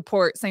church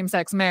support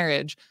same-sex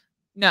marriage?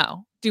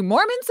 No. Do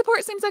Mormons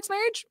support same-sex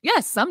marriage?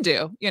 Yes, some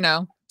do.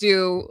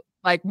 Do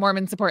like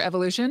Mormons support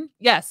evolution?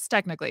 Yes,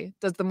 technically.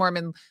 Does the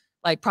Mormon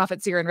like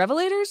prophet, seer, and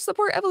revelators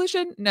support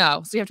evolution?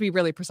 No. So you have to be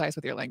really precise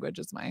with your language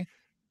is my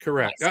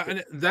correct.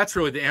 And that's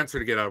really the answer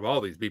to get out of all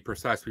these. Be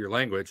precise with your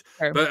language.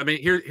 Sure. But I mean,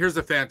 here's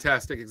a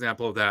fantastic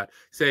example of that.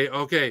 Say,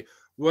 okay,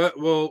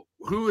 well,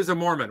 who is a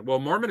Mormon? Well,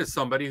 Mormon is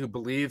somebody who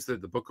believes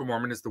that the Book of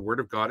Mormon is the word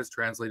of God as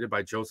translated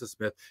by Joseph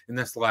Smith in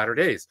this latter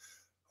days.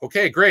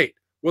 Okay, great.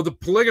 Well, the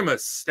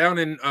polygamists down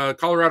in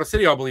Colorado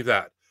City all believe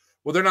that.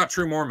 Well, they're not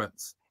true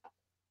Mormons.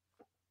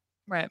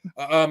 Right.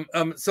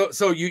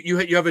 So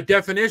you have a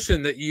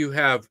definition that you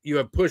have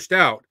pushed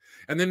out,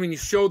 and then when you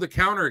show the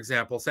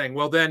counterexample, saying,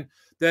 well, then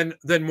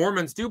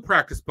Mormons do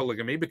practice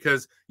polygamy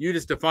because you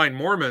just define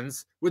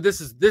Mormons. Well,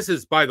 this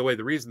is by the way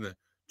the reason the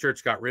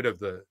church got rid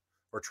of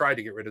tried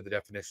to get rid of the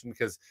definition,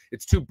 because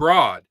it's too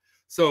broad.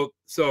 So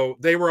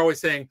they were always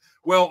saying,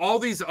 well, all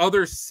these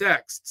other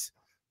sects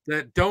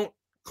that don't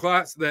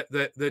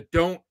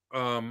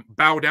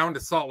bow down to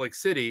Salt Lake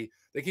City,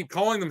 they keep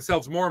calling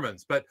themselves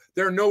Mormons, but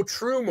there are no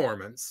true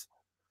Mormons.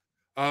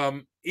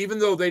 Even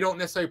though they don't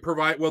necessarily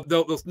provide, well,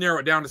 they'll narrow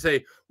it down to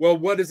say, well,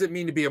 what does it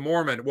mean to be a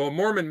Mormon? Well,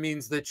 Mormon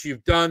means that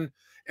you've done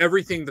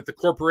everything that the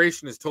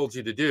corporation has told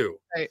you to do.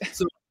 Right.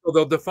 So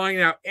they'll define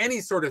out any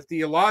sort of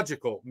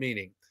theological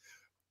meaning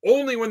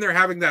only when they're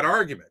having that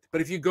argument. But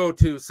if you go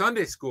to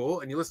Sunday school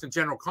and you listen to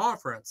General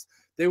Conference,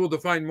 they will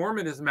define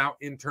Mormonism out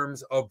in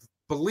terms of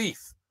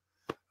belief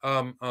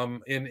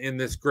in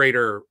this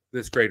greater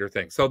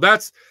thing. So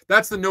that's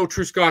the no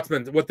true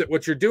Scotsman.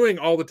 What you're doing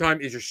all the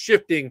time is you're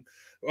shifting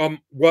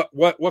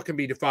what can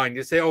be defined.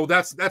 You say, oh,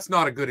 that's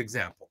not a good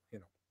example.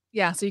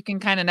 Yeah, so you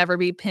can kind of never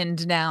be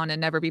pinned down and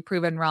never be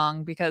proven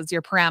wrong because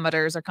your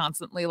parameters are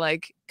constantly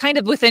like kind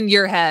of within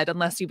your head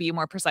unless you be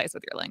more precise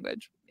with your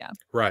language. Yeah.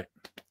 Right.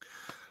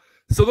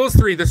 So those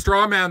three, the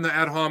straw man, the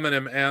ad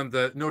hominem, and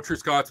the no true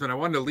Scotsman, I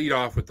wanted to lead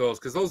off with those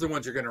because those are the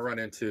ones you're going to run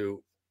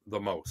into the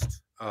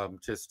most.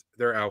 Just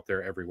they're out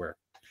there everywhere.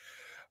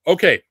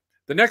 Okay,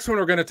 the next one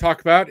we're going to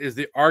talk about is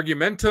the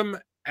argumentum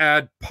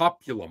ad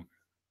populum.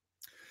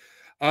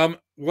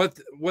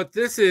 What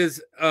this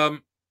is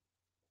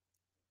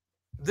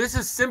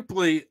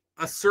simply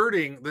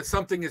asserting that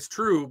something is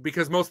true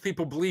because most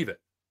people believe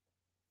it,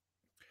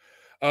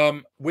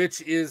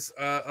 which is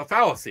a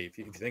fallacy if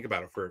you think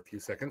about it for a few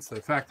seconds.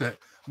 The fact that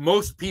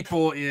most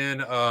people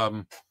in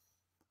in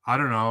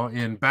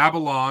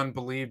Babylon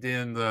believed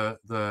in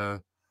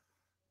the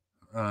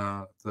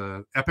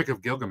Epic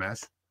of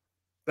Gilgamesh,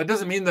 that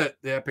doesn't mean that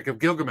the Epic of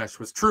Gilgamesh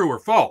was true or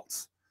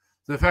false.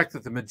 The fact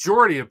that the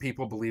majority of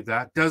people believe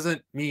that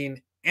doesn't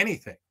mean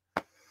anything.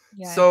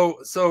 Yeah.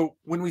 So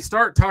when we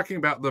start talking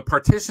about the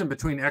partition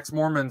between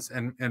ex-Mormons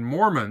and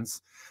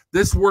Mormons,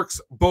 this works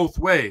both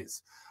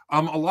ways.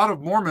 A lot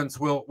of Mormons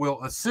will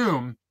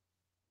assume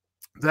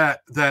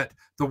that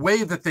the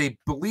way that they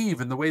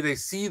believe and the way they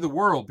see the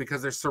world,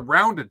 because they're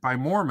surrounded by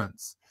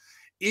Mormons,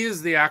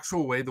 is the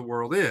actual way the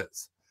world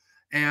is.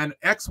 And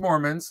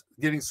ex-Mormons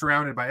getting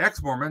surrounded by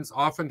ex-Mormons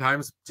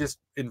oftentimes just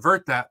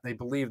invert that. They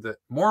believe that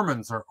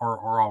Mormons are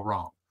all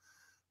wrong.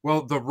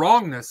 Well, the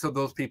wrongness of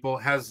those people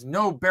has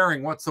no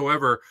bearing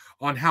whatsoever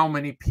on how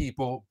many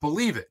people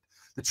believe it.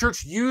 The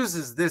church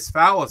uses this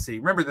fallacy.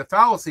 Remember, the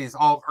fallacies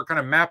all are kind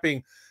of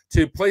mapping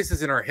to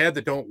places in our head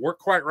that don't work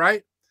quite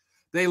right.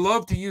 They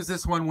love to use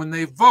this one when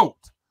they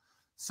vote.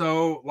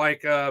 So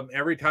like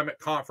every time at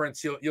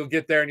conference, you'll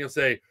get there and you'll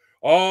say,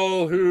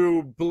 all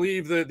who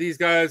believe that these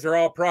guys are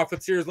all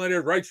prophets, seers,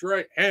 leaders, raise your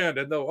right hand,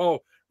 and they'll all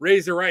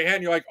raise their right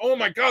hand. You're like, oh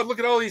my God, look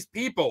at all these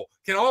people.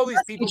 Can all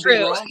these people be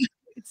wrong?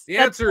 The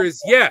answer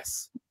is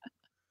yes.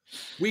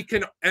 We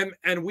can,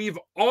 and we've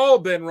all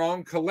been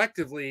wrong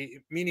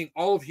collectively, meaning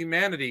all of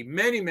humanity,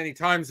 many, many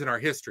times in our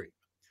history.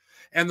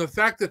 And the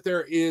fact that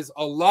there is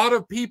a lot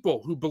of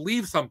people who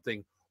believe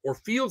something or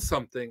feel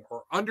something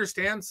or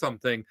understand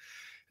something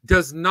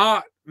does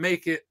not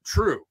make it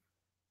true.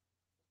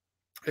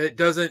 It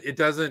doesn't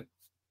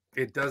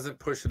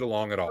push it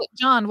along at all.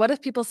 John, what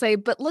if people say,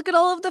 but look at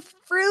all of the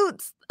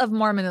fruits of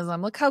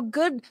Mormonism. Look how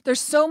good, there's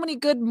so many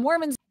good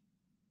Mormons.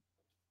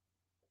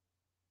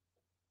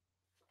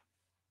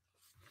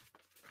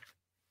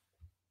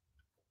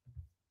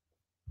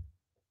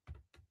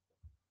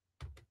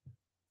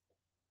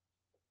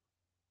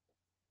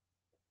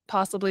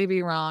 Possibly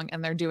be wrong,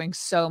 and they're doing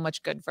so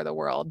much good for the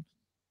world.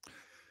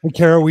 Hey,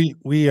 Carah,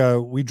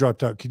 we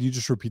dropped out. Can you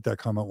just repeat that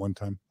comment one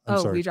time? I'm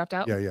sorry. We dropped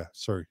out? Yeah.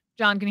 Sorry.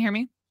 John, can you hear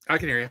me? I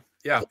can hear you.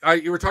 Yeah.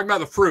 You were talking about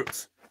the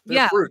fruits.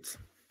 Fruits.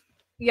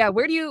 Yeah.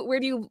 Where do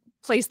you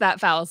place that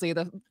fallacy?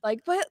 But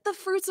the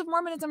fruits of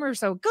Mormonism are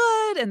so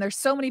good, and there's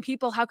so many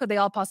people. How could they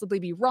all possibly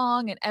be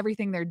wrong? And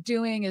everything they're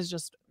doing is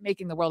just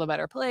making the world a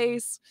better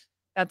place.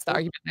 That's the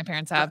argument my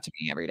parents have to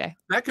me every day.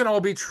 That can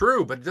all be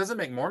true, but it doesn't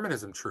make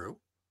Mormonism true.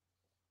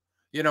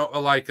 You know,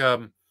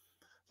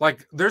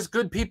 like there's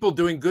good people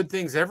doing good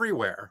things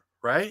everywhere,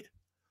 right?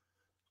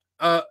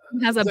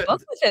 Has a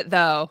book with it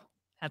though.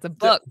 Has a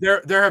book.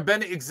 There have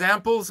been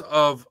examples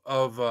of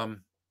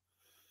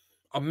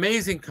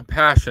amazing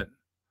compassion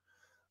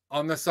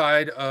on the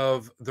side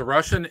of the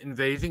Russian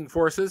invading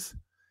forces,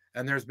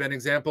 and there's been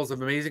examples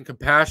of amazing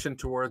compassion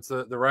towards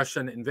the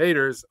Russian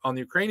invaders on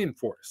the Ukrainian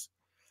force.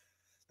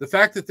 The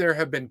fact that there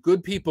have been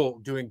good people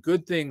doing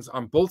good things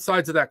on both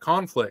sides of that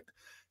conflict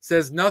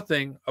says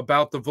nothing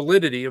about the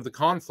validity of the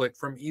conflict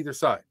from either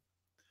side.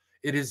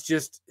 It is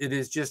just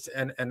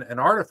an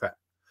artifact.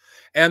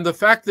 And the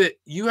fact that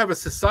you have a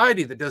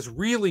society that does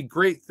really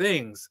great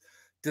things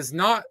does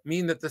not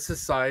mean that the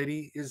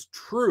society is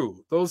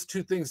true. Those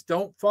two things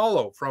don't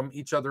follow from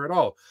each other at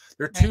all.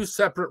 They're two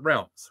separate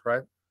realms,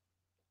 right?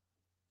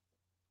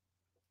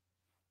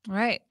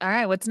 Right. All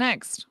right. What's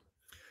next?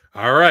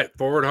 All right.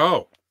 Forward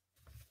ho.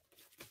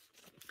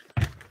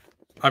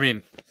 I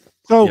mean,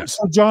 So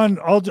John,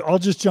 I'll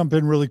just jump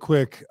in really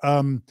quick.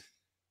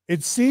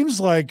 It seems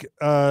like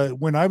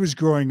when I was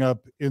growing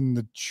up in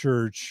the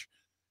church,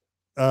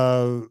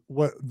 the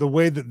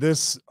way that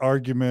this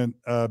argument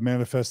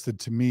manifested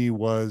to me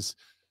was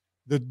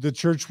the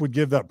church would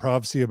give that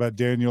prophecy about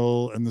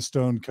Daniel and the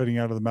stone cutting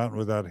out of the mountain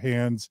without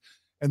hands,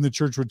 and the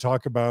church would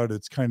talk about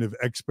its kind of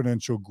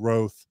exponential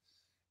growth,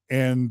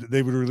 and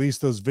they would release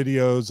those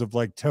videos of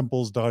like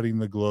temples dotting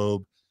the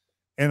globe.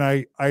 And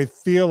I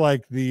feel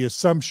like the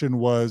assumption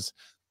was,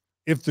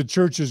 if the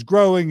church is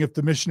growing, if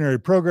the missionary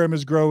program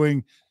is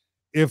growing,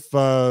 if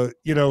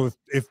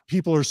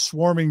people are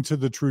swarming to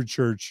the true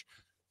church,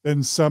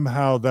 then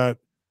somehow that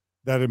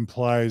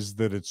implies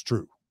that it's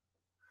true.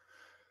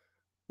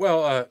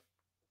 Well,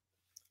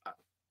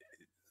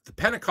 the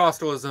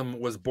Pentecostalism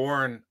was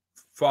born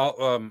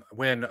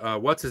when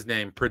what's his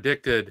name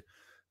predicted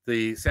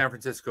the San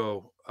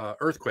Francisco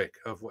earthquake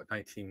of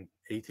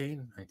 1918,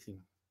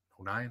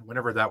 1909,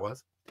 whenever that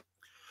was.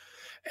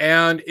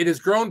 And it has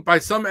grown by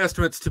some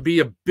estimates to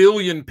be 1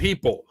 billion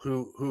people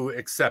who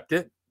accept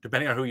it,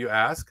 depending on who you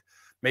ask,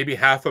 maybe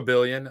 500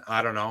 million.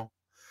 I don't know.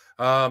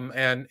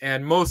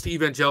 And most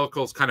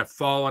evangelicals kind of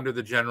fall under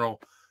the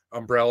general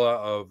umbrella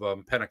of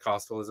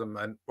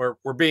Pentecostalism, and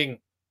we're paying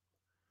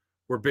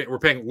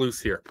loose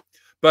here.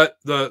 But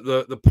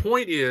the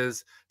point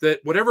is that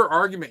whatever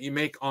argument you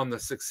make on the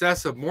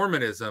success of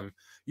Mormonism,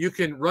 you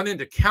can run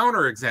into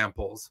counter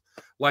examples,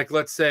 like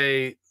let's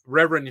say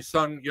Reverend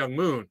Sun Young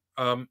Moon,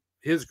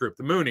 his group,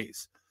 the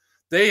Moonies.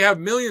 They have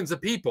millions of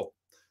people.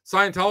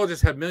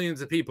 Scientologists have millions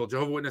of people.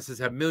 Jehovah's Witnesses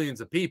have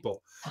millions of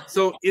people.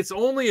 So it's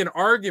only an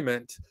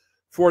argument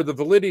for the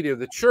validity of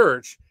the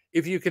church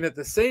if you can at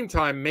the same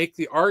time make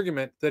the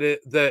argument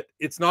that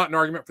it's not an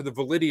argument for the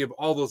validity of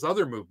all those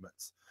other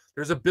movements.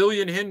 There's 1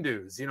 billion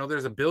Hindus,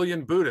 there's 1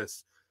 billion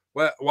Buddhists.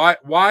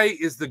 Why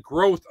is the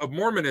growth of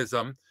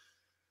Mormonism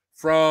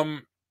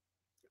from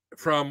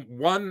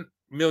 1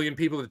 million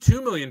people to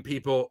 2 million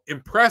people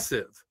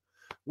impressive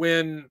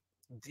when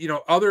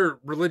other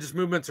religious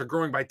movements are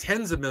growing by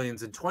tens of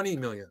millions and 20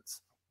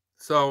 millions?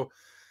 So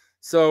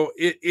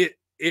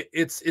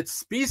it's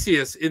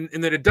specious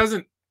in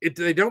that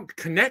they don't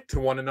connect to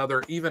one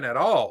another even at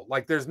all.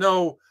 Like there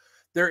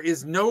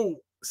is no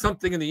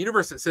something in the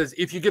universe that says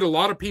if you get a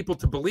lot of people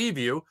to believe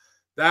you,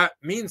 that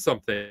means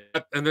something.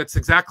 And that's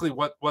exactly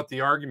what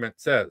the argument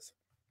says.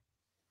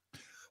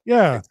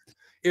 Yeah.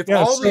 If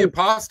the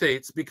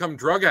apostates become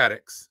drug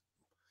addicts,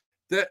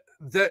 that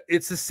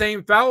it's the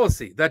same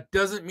fallacy. That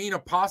doesn't mean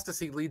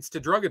apostasy leads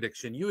to drug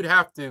addiction. You would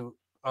have to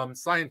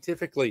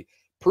scientifically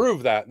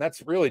prove that, and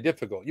that's really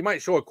difficult. You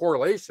might show a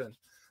correlation,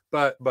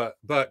 but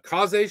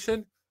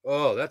causation,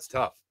 oh, that's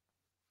tough.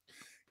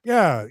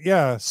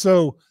 Yeah.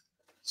 So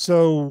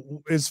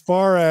as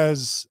far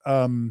as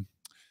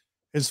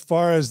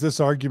this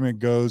argument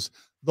goes,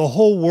 the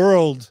whole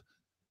world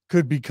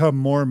could become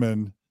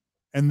Mormon,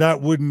 and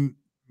that wouldn't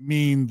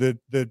mean that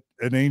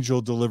an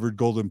angel delivered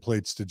golden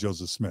plates to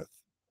Joseph Smith.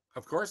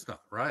 Of course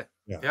not. Right.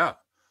 Yeah. Yeah.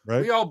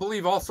 Right. We all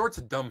believe all sorts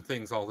of dumb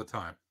things all the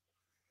time.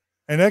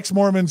 And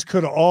ex-Mormons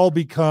could all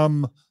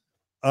become,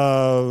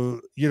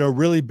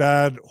 really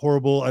bad,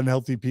 horrible,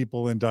 unhealthy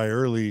people and die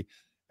early.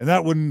 And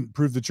that wouldn't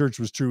prove the church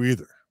was true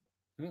either.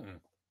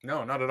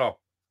 No, not at all.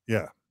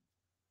 Yeah.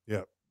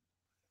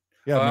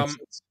 Makes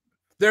sense.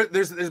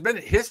 There's been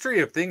a history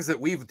of things that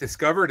we've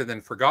discovered and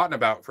then forgotten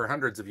about for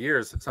hundreds of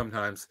years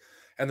sometimes.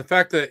 And the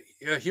fact that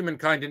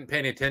humankind didn't pay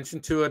any attention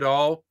to it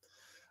all.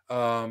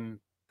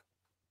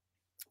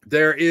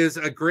 There is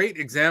a great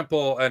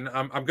example, and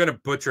I'm going to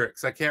butcher it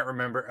because I can't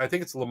remember. I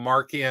think it's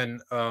Lamarckian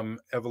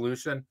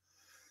evolution.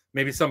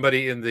 Maybe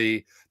somebody in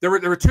there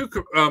were two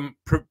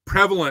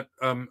prevalent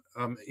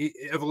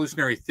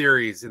evolutionary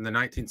theories in the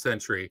 19th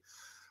century.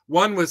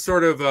 One was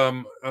sort of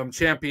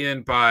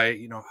championed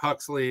by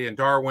Huxley and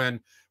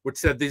Darwin, which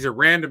said these are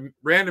random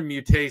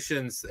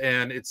mutations,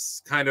 and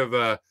it's kind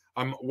of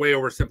I'm way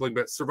oversimplifying,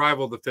 but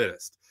survival of the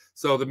fittest.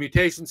 So the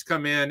mutations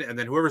come in, and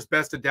then whoever's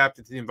best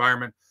adapted to the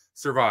environment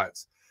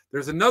survives.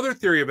 There's another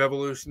theory of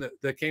evolution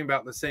that came about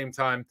at the same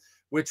time,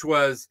 which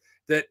was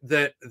that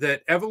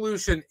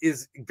evolution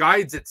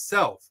guides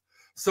itself.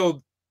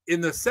 So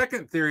in the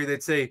second theory,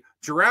 they'd say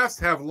giraffes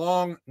have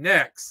long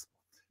necks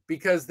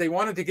because they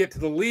wanted to get to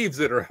the leaves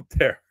that are up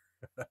there.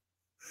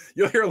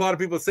 You'll hear a lot of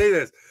people say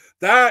this.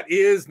 That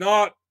is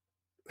not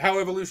how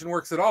evolution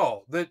works at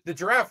all. The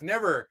giraffe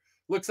never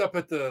looks up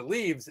at the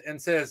leaves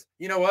and says,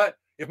 you know what?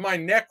 If my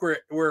neck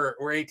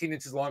were 18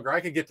 inches longer,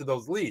 I could get to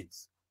those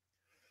leaves.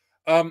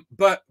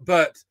 But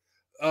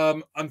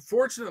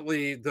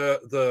unfortunately,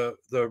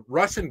 the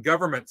Russian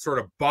government sort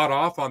of bought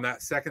off on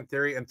that second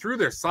theory and threw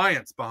their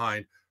science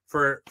behind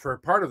for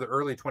part of the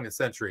early 20th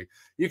century.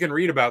 You can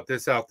read about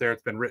this out there.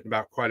 It's been written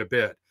about quite a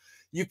bit.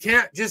 You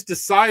can't just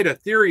decide a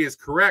theory is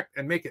correct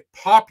and make it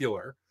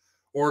popular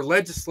or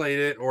legislate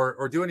it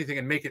or do anything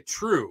and make it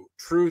true.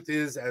 Truth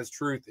is as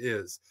truth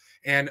is.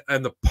 And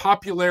the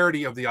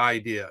popularity of the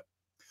idea.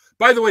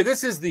 By the way,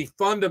 this is the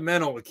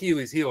fundamental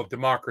Achilles heel of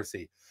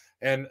democracy.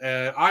 And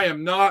I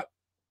am not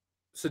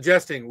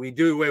suggesting we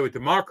do away with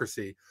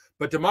democracy,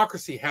 but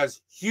democracy has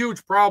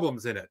huge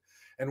problems in it.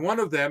 And one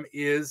of them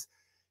is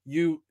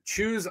you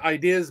choose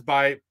ideas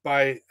by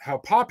how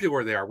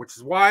popular they are, which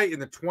is why in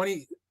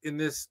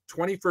this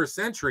 21st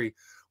century,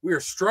 we are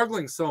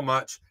struggling so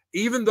much,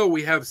 even though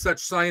we have such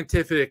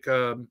scientific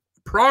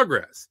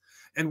progress.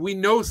 And we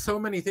know so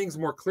many things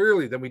more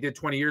clearly than we did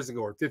 20 years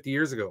ago or 50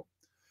 years ago.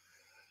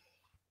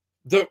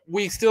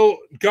 We still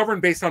govern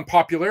based on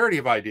popularity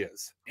of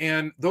ideas,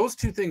 and those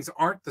two things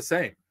aren't the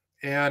same.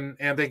 And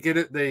they get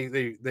it.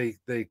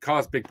 They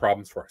cause big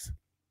problems for us.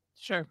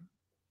 Sure.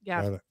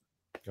 Yeah. Got it.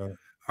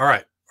 All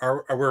right.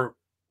 We're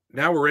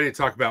ready to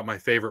talk about my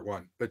favorite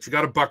one, but you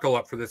got to buckle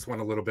up for this one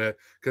a little bit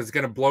because it's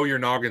going to blow your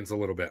noggins a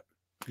little bit.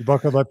 You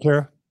buckled up,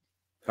 Carah?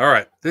 All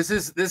right. This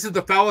is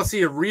the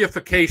fallacy of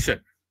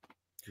reification.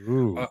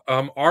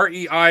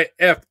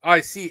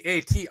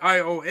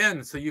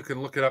 REIFICATION. So you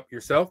can look it up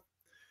yourself.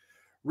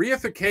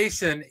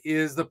 Reification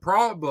is the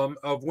problem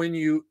of when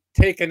you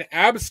take an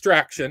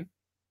abstraction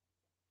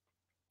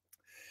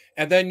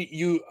and then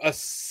you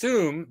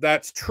assume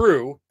that's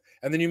true,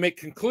 and then you make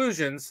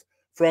conclusions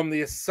from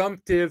the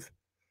assumptive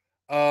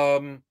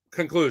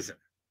conclusion.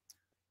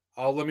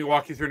 Let me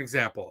walk you through an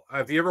example.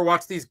 Have you ever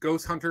watched these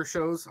ghost hunter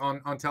shows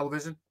on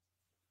television?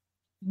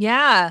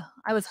 Yeah,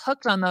 I was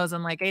hooked on those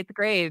in like 8th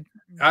grade.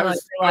 I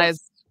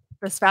realized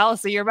this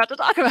fallacy you're about to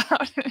talk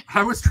about.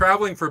 I was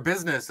traveling for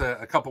business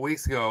a couple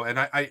weeks ago, and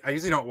I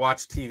usually don't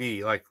watch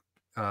TV,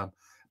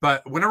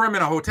 but whenever I'm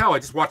in a hotel, I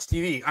just watch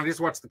TV. I just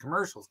watch the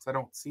commercials because I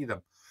don't see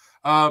them.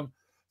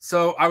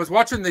 So I was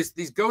watching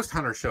these ghost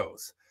hunter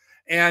shows,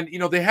 and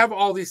they have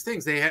all these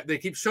things. They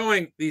keep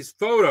showing these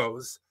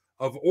photos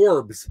of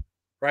orbs,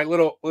 right?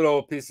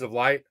 Little pieces of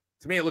light.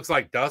 To me, it looks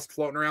like dust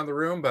floating around the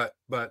room, but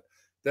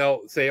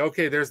they'll say,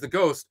 okay, there's the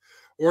ghost,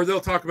 or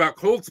they'll talk about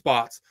cold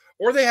spots,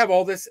 or they have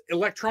all this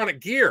electronic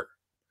gear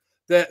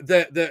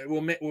that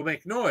will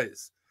make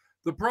noise.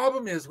 The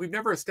problem is we've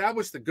never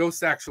established that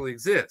ghosts actually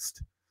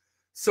exist.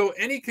 So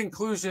any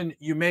conclusion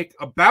you make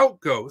about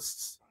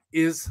ghosts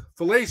is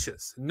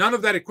fallacious. None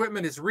of that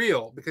equipment is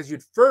real because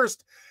you'd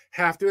first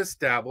have to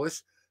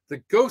establish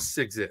that ghosts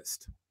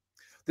exist.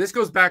 This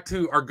goes back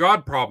to our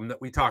God problem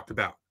that we talked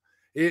about.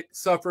 It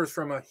suffers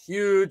from a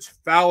huge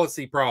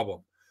fallacy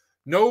problem.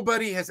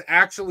 Nobody has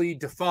actually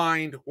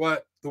defined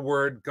what the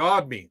word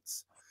God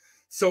means.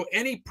 So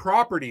any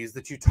properties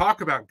that you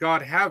talk about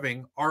God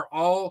having are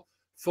all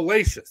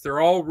fallacious.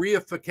 They're all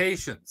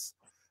reifications.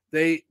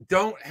 They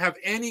don't have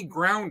any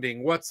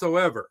grounding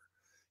whatsoever.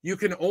 You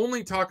can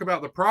only talk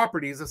about the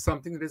properties of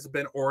something that has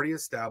been already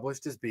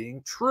established as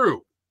being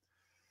true.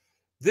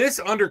 This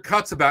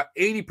undercuts about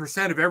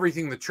 80% of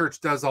everything the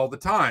church does all the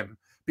time,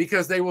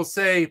 because they will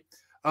say,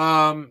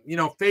 you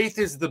know, faith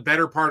is the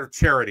better part of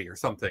charity or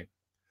something.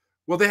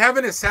 Well, they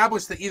haven't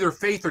established that either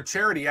faith or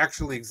charity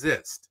actually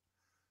exist.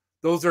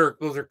 Those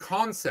are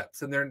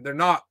concepts, and they're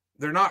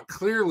not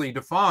clearly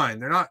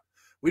defined.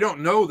 We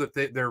don't know that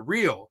they're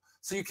real.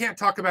 So you can't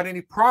talk about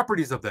any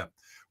properties of them.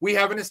 We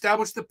haven't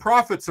established that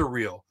prophets are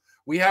real.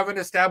 We haven't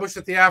established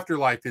that the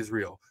afterlife is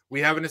real. We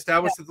haven't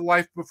established that the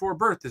life before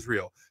birth is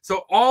real.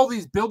 So all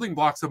these building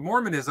blocks of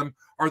Mormonism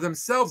are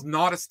themselves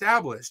not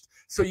established.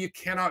 So you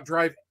cannot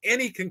drive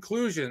any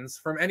conclusions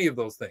from any of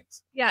those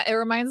things. Yeah, it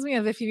reminds me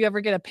of if you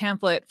ever get a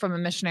pamphlet from a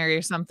missionary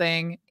or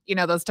something, you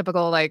know, those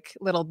typical like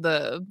little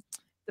the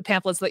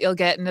pamphlets that you'll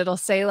get, and it'll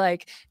say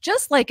like,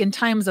 just like in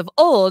times of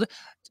old,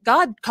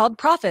 God called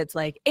prophets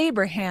like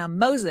Abraham,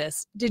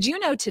 Moses. Did you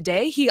know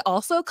today he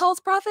also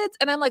calls prophets?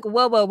 And I'm like,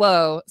 whoa, whoa,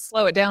 whoa,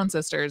 slow it down,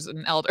 sisters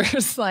and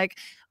elders. Like,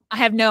 I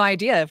have no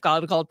idea if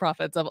God called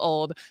prophets of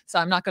old. So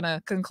I'm not going to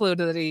conclude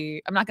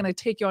that I'm not going to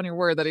take you on your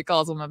word that he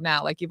calls them of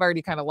now. Like, you've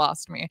already kind of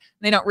lost me. And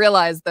they don't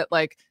realize that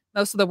like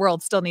most of the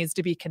world still needs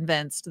to be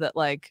convinced that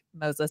like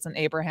Moses and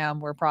Abraham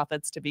were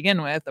prophets to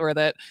begin with, or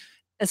that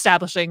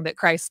establishing that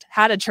Christ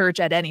had a church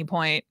at any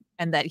point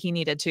and that he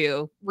needed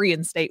to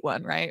reinstate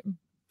one, right?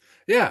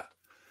 Yeah.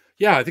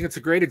 Yeah, I think it's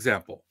a great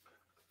example.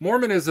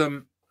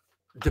 Mormonism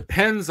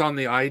depends on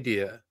the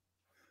idea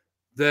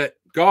that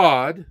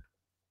God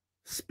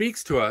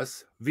speaks to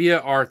us via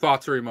our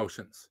thoughts or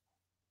emotions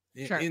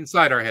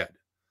inside our head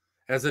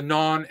as a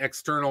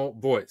non-external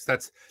voice.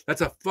 That's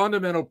a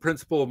fundamental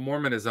principle of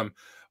Mormonism.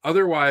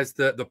 Otherwise,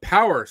 the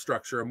power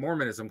structure of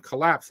Mormonism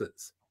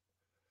collapses.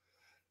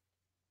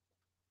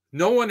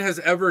 No one has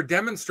ever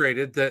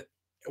demonstrated that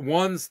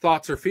one's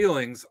thoughts or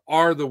feelings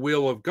are the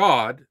will of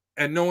God,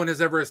 and no one has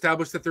ever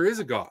established that there is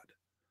a God.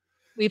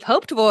 We've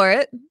hoped for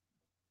it.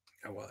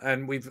 Well,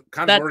 and we've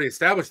kind of already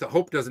established that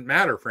hope doesn't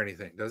matter for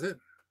anything, does it?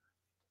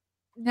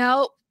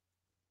 No.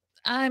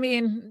 I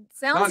mean,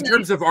 sounds not in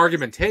terms of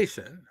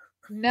argumentation.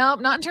 No,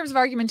 not in terms of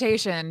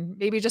argumentation.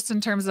 Maybe just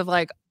in terms of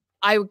like,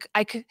 I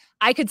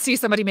could see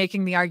somebody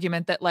making the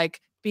argument that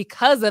like,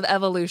 because of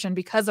evolution,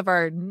 because of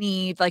our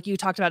need, like you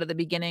talked about at the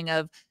beginning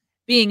of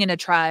being in a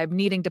tribe,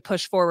 needing to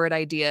push forward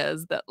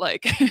ideas that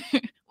like,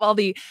 while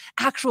the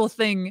actual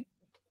thing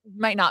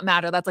might not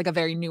matter, that's like a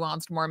very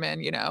nuanced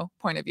Mormon, you know,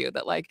 point of view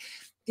that like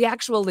the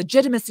actual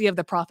legitimacy of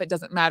the prophet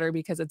doesn't matter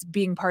because it's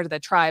being part of the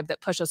tribe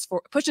that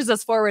pushes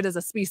us forward as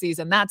a species.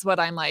 And that's what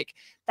I'm like,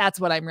 that's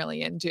what I'm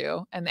really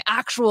into. And the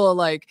actual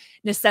like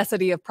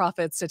necessity of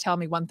prophets to tell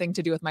me one thing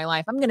to do with my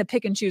life, I'm going to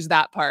pick and choose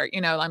that part.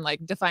 You know, I'm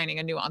like defining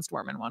a nuanced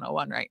Mormon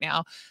 101 right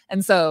now.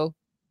 And so,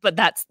 but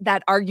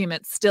that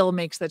argument still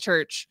makes the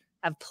church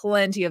have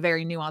plenty of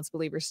very nuanced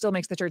believers, still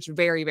makes the church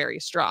very, very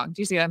strong.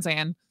 Do you see what I'm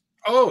saying?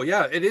 Oh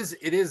yeah, it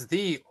is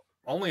the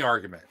only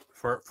argument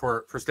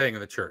for staying in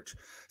the church,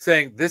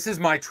 saying this is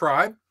my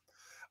tribe.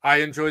 I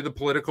enjoy the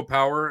political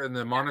power and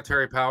the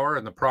monetary power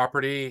and the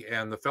property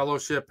and the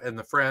fellowship and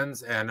the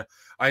friends, and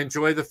I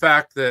enjoy the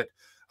fact that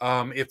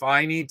if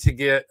I need to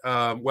get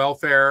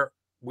welfare,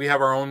 we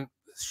have our own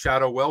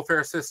shadow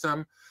welfare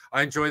system.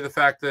 I enjoy the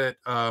fact that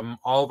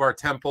all of our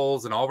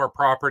temples and all of our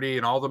property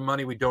and all the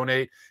money we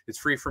donate is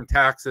free from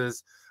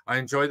taxes. I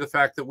enjoy the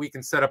fact that we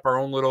can set up our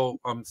own little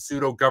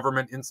pseudo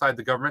government inside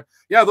the government.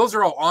 Yeah, those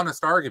are all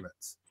honest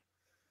arguments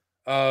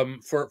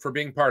for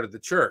being part of the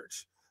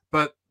church.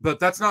 But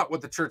that's not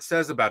what the church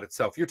says about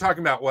itself. You're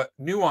talking about what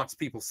nuanced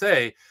people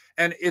say,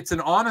 and it's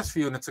an honest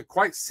view, and it's a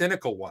quite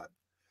cynical one.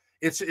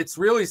 It's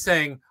really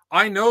saying,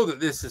 I know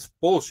that this is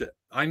bullshit.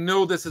 I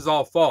know this is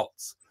all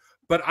false,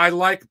 but I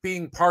like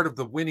being part of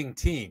the winning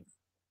team.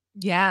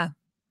 Yeah.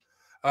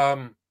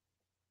 Yeah.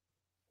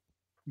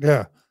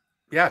 Yeah,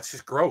 it's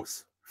just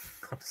gross.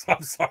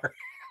 I'm sorry.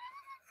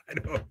 I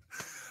know.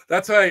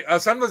 That's why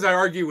sometimes I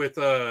argue with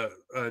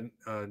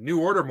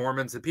New Order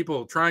Mormons and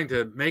people trying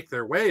to make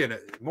their way in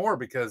it more,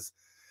 because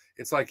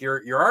it's like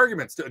your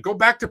arguments go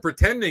back to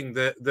pretending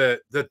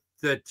that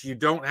you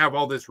don't have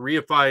all this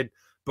reified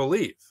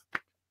belief.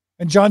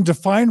 And John,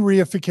 define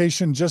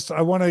reification.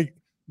 I want to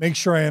make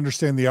sure I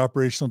understand the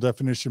operational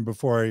definition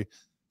before I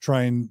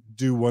try and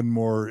do one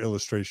more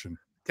illustration.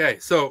 Okay,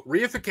 so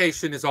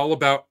reification is all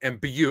about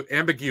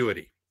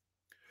ambiguity.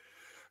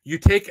 You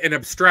take an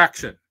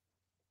abstraction,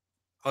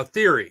 a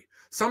theory.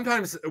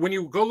 Sometimes when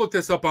you go look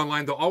this up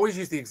online, they'll always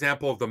use the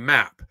example of the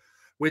map,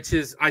 which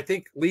is, I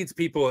think, leads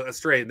people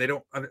astray. And they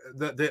don't.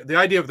 The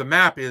idea of the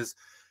map is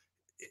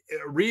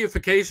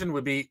reification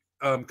would be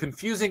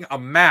confusing a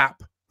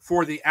map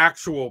for the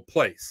actual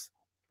place,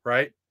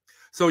 right?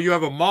 So you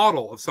have a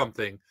model of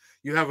something.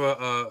 You have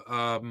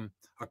a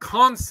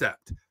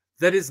concept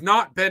that has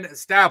not been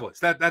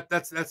established.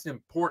 That's an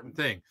important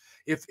thing.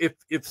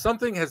 If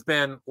something has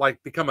been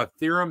like become a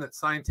theorem that's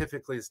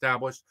scientifically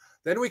established,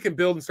 then we can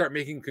build and start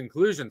making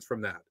conclusions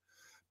from that.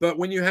 But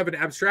when you have an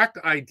abstract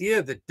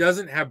idea that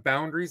doesn't have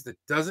boundaries, that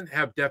doesn't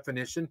have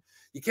definition,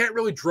 you can't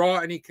really draw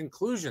any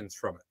conclusions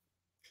from it,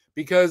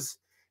 because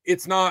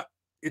it's not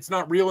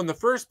real in the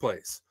first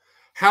place.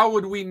 How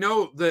would we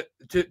know that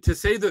to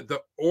say that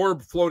the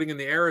orb floating in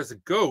the air is a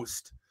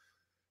ghost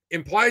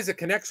implies a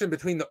connection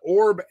between the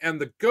orb and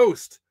the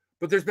ghost,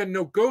 but there's been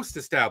no ghost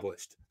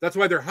established. That's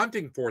why they're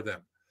hunting for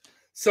them.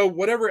 So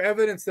whatever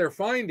evidence they're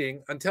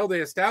finding, until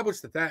they establish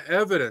that that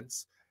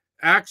evidence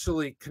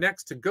actually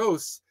connects to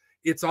ghosts,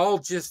 it's all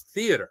just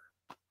theater,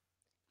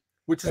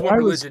 which is what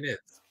religion is.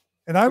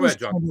 And I was,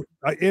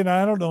 and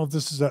I don't know if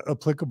this is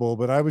applicable,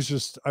 but I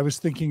was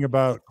thinking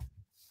about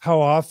how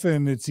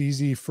often it's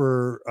easy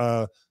for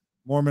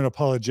Mormon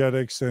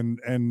apologetics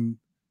and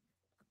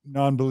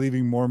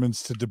non-believing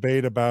Mormons to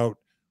debate about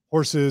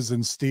horses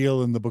and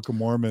steel in the Book of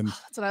Mormon.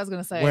 That's what I was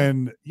going to say.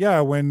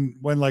 When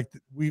like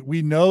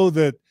we know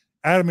that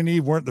Adam and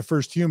Eve weren't the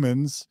first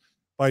humans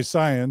by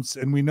science,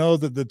 and we know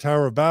that the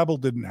Tower of Babel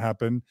didn't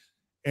happen,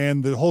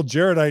 and the whole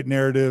Jaredite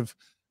narrative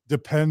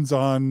depends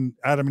on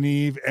Adam and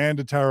Eve and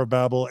a Tower of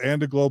Babel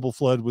and a global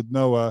flood with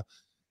Noah.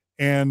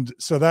 And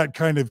so that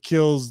kind of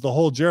kills the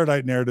whole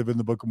Jaredite narrative in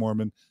the Book of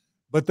Mormon.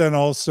 But then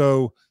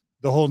also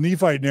the whole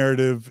Nephite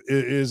narrative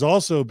is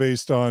also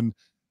based on,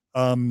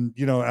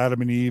 you know,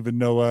 Adam and Eve and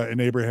Noah and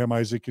Abraham,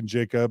 Isaac, and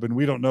Jacob. And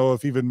we don't know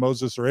if even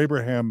Moses or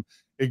Abraham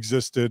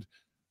existed.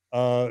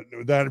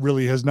 That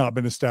really has not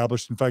been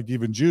established. In fact,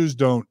 even Jews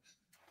don't,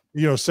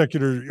 you know,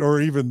 secular or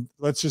even,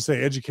 let's just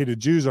say, educated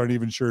Jews aren't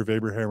even sure if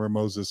Abraham or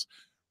Moses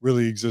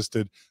really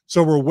existed.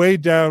 So we're way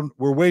down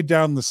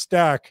the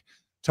stack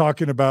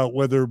talking about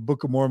whether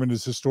Book of Mormon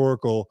is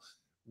historical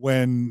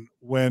when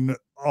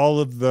all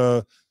of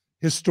the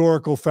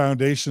historical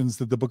foundations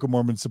that the Book of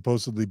Mormon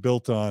supposedly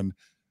built on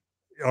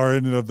are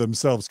in and of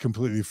themselves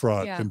completely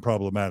fraught and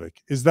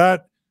problematic. Is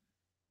that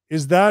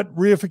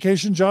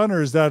reification, John,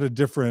 or is that a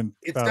different?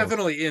 It's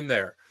definitely in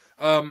there.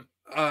 And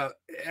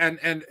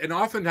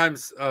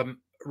oftentimes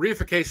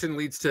reification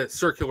leads to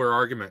circular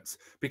arguments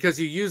because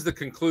you use the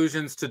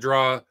conclusions to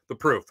draw the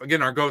proof.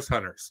 Again, our ghost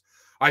hunters.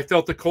 I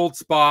felt a cold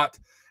spot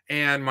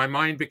and my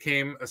mind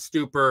became a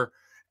stupor.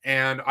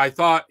 And I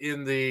thought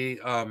in the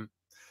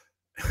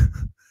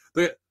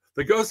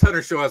the ghost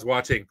hunter show I was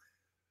watching,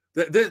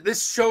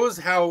 this shows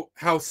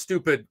how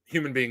stupid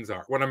human beings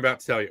are, what I'm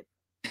about to tell you.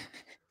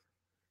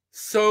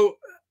 So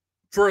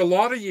for a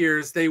lot of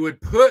years, they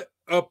would put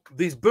up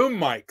these boom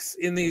mics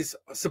in these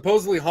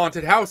supposedly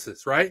haunted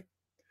houses, right?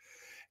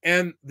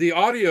 And the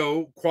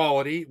audio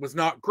quality was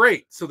not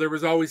great. So there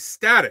was always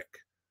static.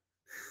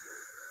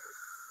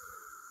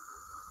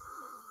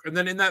 And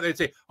then in that, they'd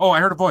say, oh,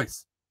 I heard a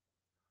voice.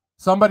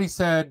 Somebody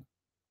said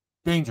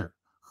danger.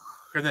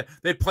 And then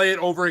they'd play it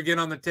over again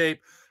on the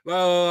tape.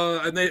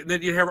 And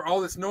then you'd hear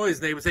all this noise.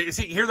 And they would say,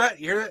 see, you hear that?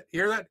 You hear that?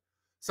 You hear that?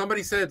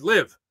 Somebody said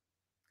live.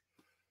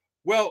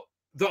 Well,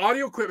 the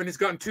audio equipment has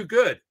gotten too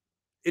good.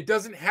 It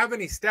doesn't have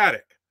any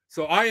static.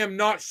 So I am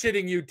not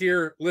shitting you,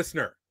 dear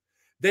listener.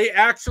 They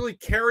actually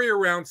carry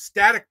around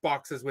static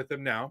boxes with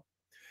them now.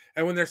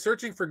 And when they're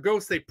searching for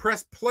ghosts, they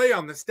press play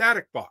on the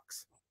static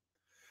box.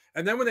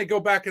 And then when they go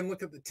back and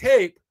look at the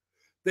tape,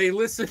 they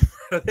listen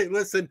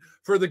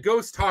for the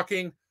ghost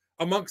talking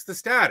amongst the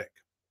static,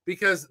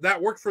 because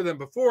that worked for them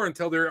before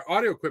until their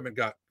audio equipment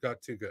got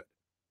too good.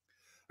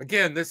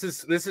 Again, this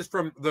is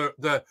from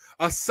the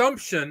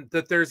assumption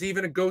that there's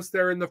even a ghost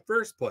there in the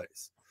first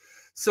place.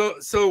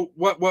 So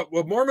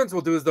what Mormons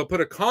will do is they'll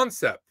put a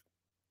concept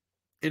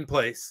in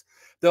place.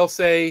 They'll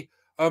say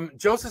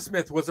Joseph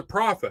Smith was a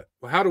prophet.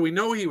 Well, how do we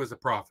know he was a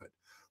prophet?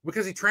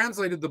 Because he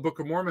translated the Book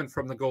of Mormon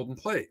from the golden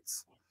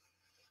plates.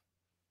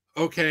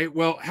 Okay,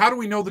 well, how do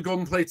we know the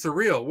golden plates are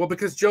real? Well,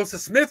 because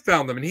Joseph Smith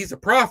found them and he's a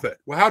prophet.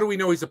 Well, how do we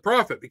know he's a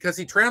prophet? Because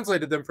he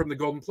translated them from the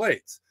golden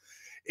plates.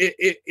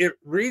 It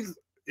leads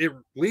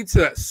to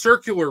that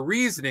circular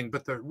reasoning,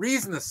 but the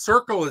reason the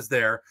circle is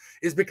there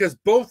is because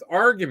both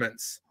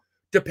arguments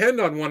depend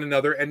on one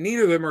another and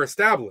neither of them are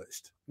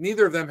established.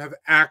 Neither of them have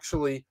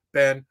actually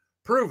been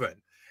proven.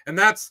 And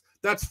that's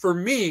for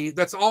me,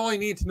 that's all I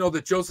need to know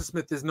that Joseph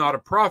Smith is not a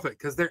prophet,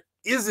 because there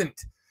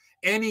isn't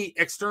any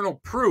external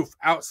proof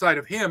outside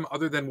of him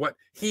other than what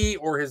he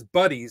or his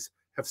buddies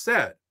have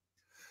said.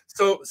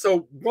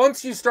 So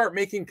once you start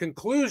making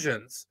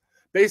conclusions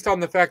based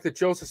on the fact that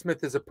Joseph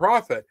Smith is a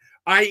prophet,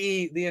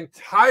 i.e. the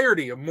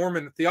entirety of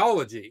Mormon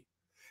theology,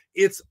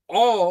 it's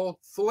all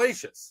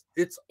fallacious.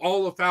 It's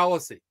all a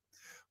fallacy,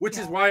 which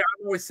is why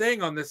I'm always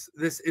saying on this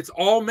it's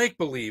all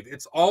make-believe.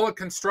 It's all a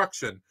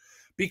construction,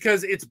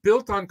 because it's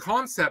built on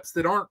concepts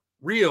that aren't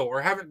real or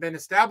haven't been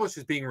established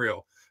as being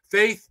real.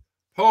 Faith,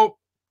 hope,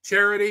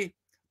 charity,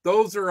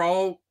 those are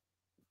all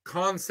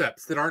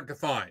concepts that aren't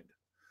defined.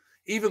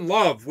 Even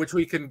love, which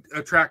we can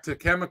attract to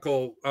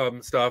chemical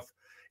stuff,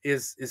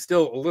 is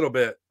still a little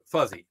bit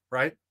fuzzy,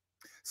 right?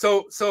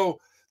 So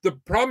the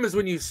problem is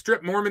when you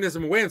strip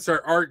Mormonism away and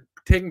start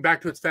taking back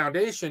to its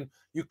foundation,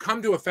 you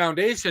come to a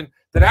foundation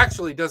that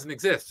actually doesn't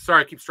exist.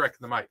 Sorry, I keep striking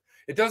the mic.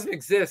 It doesn't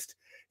exist.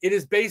 It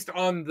is based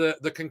on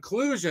the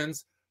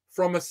conclusions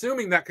from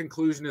assuming that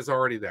conclusion is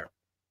already there.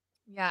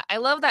 Yeah, I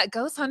love that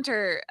ghost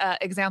hunter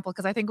example,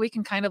 because I think we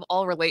can kind of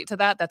all relate to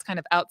that. That's kind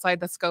of outside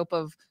the scope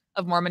of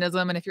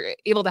Mormonism. And if you're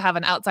able to have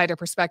an outsider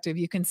perspective,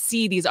 you can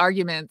see these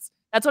arguments.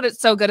 That's what it's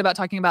so good about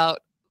talking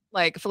about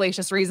like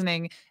fallacious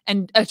reasoning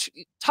and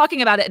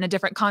talking about it in a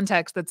different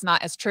context that's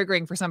not as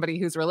triggering for somebody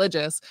who's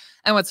religious.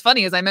 And what's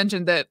funny is I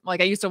mentioned that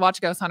like I used to watch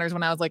Ghost Hunters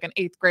when I was like in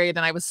 8th grade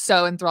and I was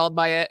so enthralled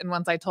by it. And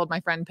once I told my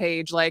friend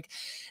Paige, like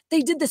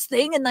they did this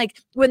thing and like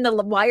when the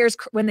wires,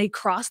 when they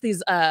cross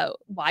these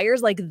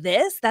wires like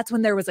this, that's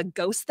when there was a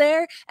ghost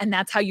there. And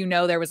that's how you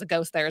know there was a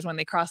ghost there is when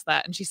they crossed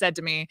that. And she said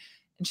to me,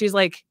 and she's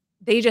like,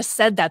 they just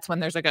said that's when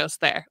there's a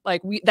ghost there.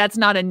 Like that's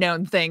not a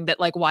known thing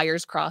that like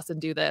wires cross and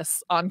do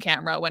this on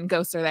camera when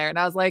ghosts are there. And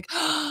I was like,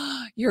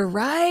 oh, you're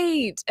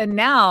right. And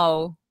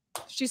now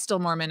she's still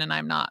Mormon and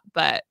I'm not,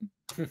 but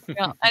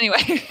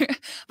anyway,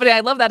 but I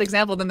love that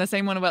example. Then the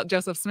same one about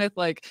Joseph Smith.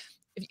 Like,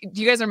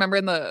 do you guys remember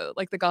in the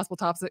like the gospel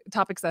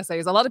topics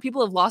essays, a lot of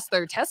people have lost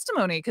their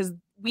testimony because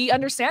we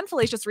understand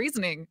fallacious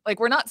reasoning.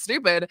 Like we're not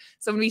stupid.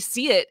 So when we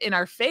see it in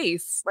our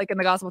face, like in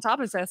the gospel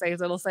topics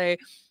essays, it'll say,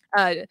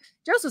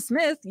 Joseph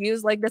Smith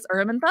used like this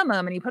Urim and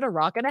Thummim and he put a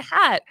rock in a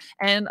hat.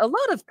 And a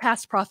lot of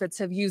past prophets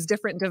have used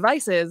different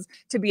devices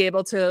to be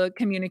able to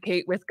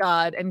communicate with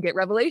God and get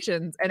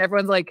revelations. And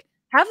everyone's like,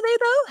 have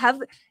they though?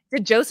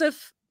 Did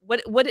Joseph,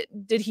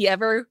 did he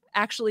ever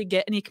actually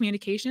get any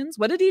communications?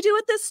 What did he do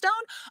with this stone?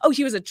 Oh,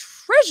 he was a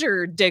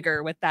treasure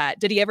digger with that.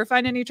 Did he ever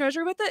find any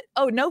treasure with it?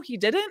 Oh, no, he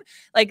didn't.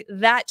 Like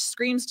that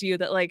screams to you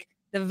that like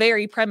the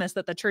very premise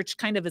that the church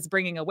kind of is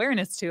bringing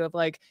awareness to of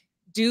like,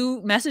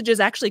 do messages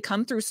actually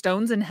come through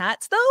stones and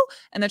hats though?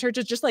 And the church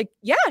is just like,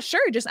 yeah,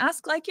 sure. Just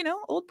ask like, you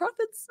know, old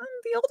prophets in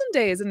the olden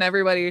days. And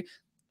everybody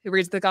who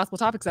reads the gospel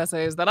topics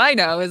essays that I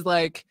know is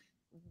like,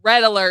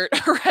 red alert,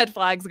 red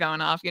flags going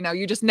off. You know,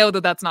 you just know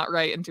that that's not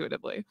right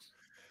intuitively.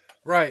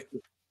 Right.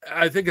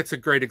 I think it's a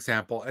great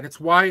example. And it's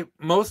why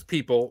most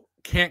people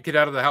can't get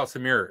out of the house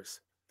of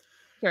mirrors.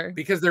 Sure.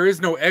 Because there is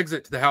no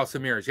exit to the house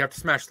of mirrors. You have to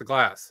smash the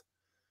glass.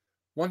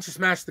 Once you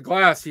smash the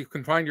glass, you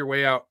can find your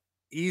way out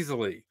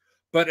easily.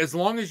 But as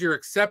long as you're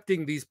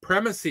accepting these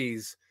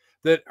premises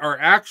that are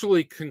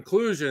actually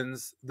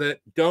conclusions that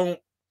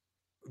don't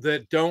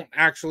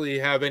actually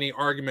have any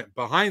argument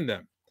behind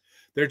them,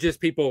 they're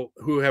just people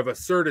who have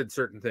asserted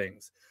certain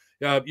things.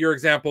 Your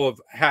example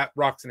of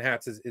rocks and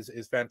hats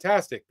is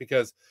fantastic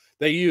because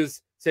they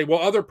say, well,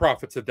 other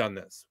prophets have done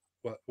this.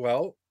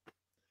 Well,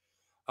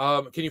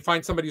 can you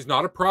find somebody who's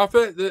not a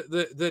prophet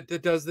that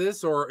does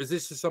this, or is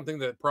this just something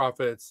that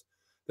prophets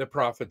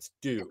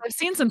do? I've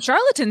seen some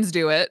charlatans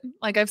do it.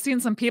 Like I've seen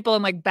some people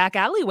in like back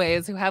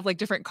alleyways who have like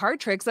different card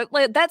tricks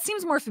that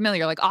seems more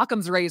familiar. Like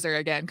Occam's razor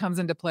again comes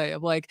into play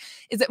of like,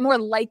 is it more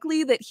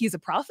likely that he's a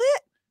prophet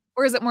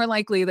or is it more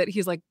likely that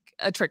he's like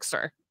a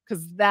trickster?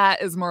 Because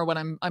that is more what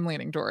I'm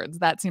leaning towards.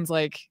 That seems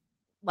like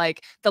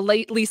the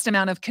least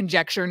amount of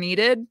conjecture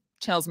needed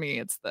tells me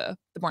it's the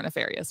more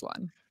nefarious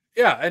one.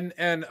 Yeah,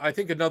 and I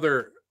think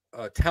another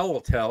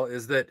telltale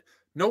is that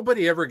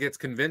nobody ever gets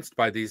convinced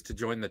by these to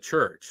join the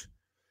church.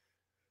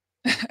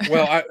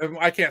 Well,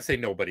 I can't say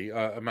nobody.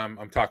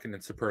 I'm talking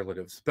in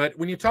superlatives. But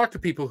when you talk to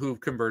people who've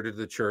converted to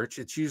the church,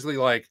 it's usually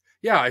like,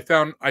 yeah, I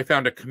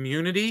found a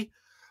community.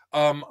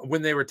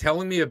 When they were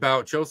telling me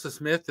about Joseph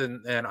Smith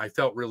and I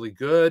felt really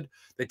good.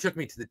 They took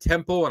me to the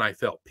temple and I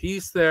felt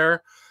peace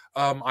there.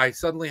 I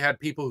suddenly had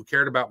people who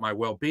cared about my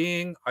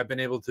well-being. I've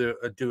been able to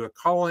do a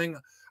calling.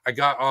 I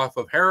got off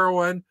of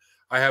heroin.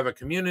 I have a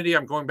community.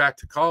 I'm going back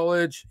to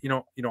college.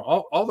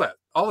 All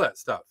that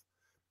stuff.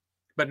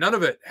 But none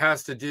of it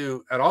has to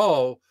do at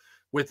all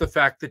with the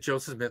fact that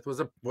Joseph Smith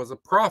was a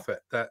prophet.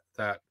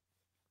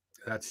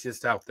 That's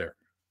just out there.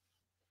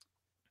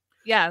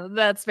 Yeah,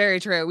 that's very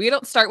true. We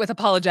don't start with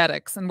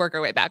apologetics and work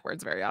our way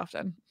backwards very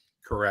often.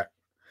 Correct.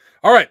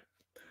 All right.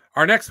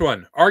 Our next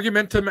one,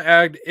 argumentum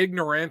ad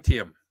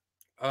ignorantium.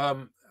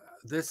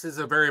 This is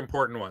a very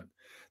important one.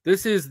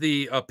 This is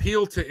the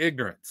appeal to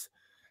ignorance.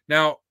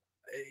 Now,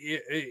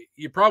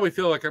 you probably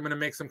feel like I'm going to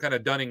make some kind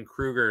of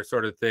Dunning-Kruger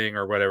sort of thing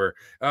or whatever.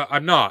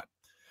 I'm not.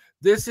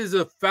 This is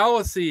a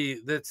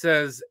fallacy that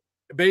says,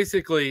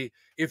 basically,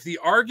 if the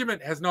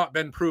argument has not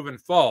been proven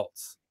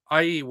false,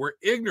 i.e. we're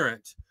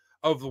ignorant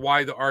of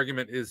why the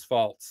argument is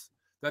false,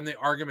 then the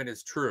argument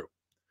is true.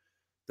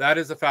 That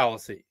is a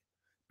fallacy.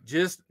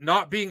 Just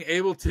not being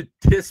able to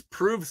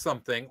disprove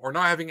something or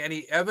not having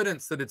any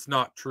evidence that it's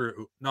not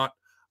true, not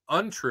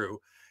untrue,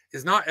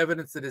 is not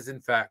evidence that is in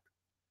fact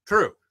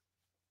true.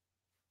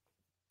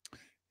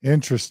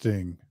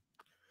 Interesting.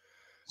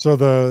 So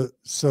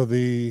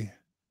the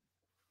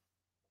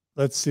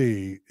let's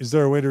see, is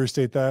there a way to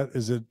restate that?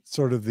 Is it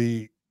sort of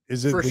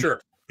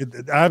sure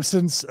the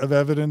absence of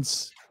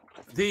evidence?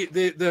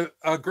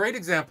 A great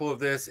example of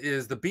this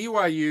is the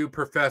BYU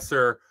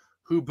professor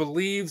who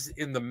believes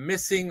in the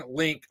missing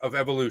link of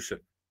evolution.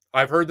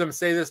 I've heard them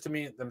say this to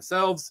me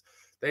themselves.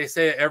 They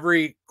say it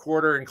every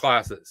quarter in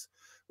classes,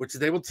 which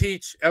they will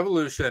teach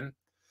evolution.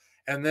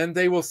 And then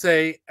they will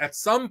say, at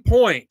some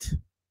point,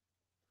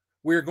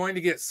 we're going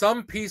to get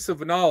some piece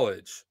of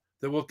knowledge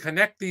that will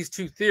connect these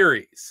two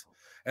theories.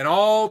 And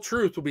all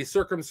truth will be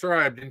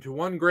circumscribed into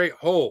one great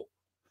whole.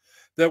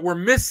 That we're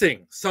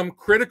missing some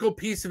critical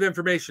piece of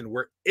information.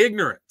 We're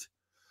ignorant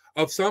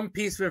of some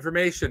piece of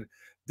information.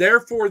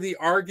 Therefore, the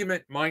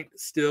argument might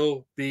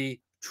still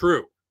be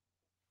true.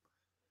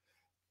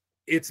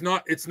 it's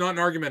not an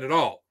argument at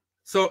all.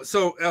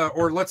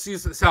 Or let's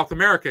use the South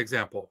America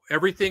example.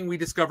 Everything we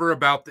discover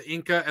about the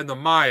Inca and the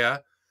Maya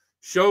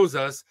shows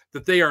us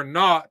that they are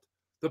not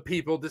the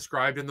people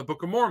described in the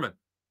Book of Mormon.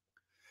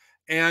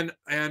 And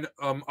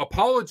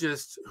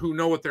apologists who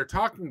know what they're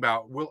talking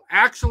about will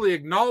actually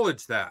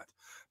acknowledge that,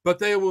 but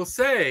they will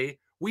say,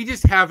 we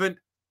just haven't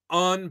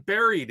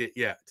unburied it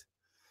yet.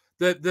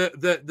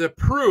 The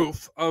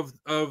proof of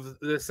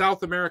the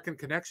South American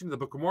connection to the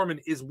Book of Mormon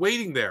is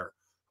waiting there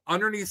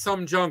underneath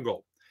some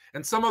jungle.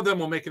 And some of them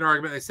will make an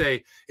argument. They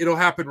say it'll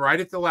happen right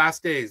at the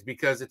last days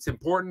because it's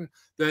important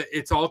that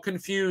it's all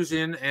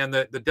confusion and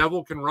that the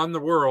devil can run the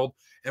world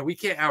and we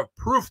can't have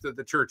proof that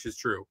the church is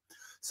true.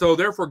 So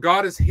therefore,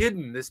 God has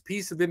hidden this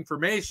piece of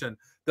information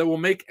that will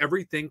make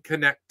everything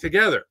connect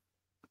together.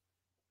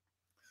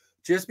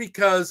 Just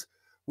because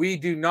we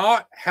do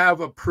not have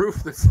a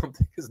proof that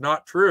something is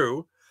not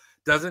true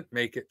doesn't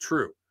make it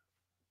true.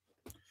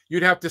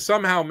 You'd have to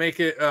somehow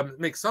make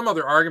some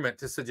other argument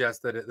to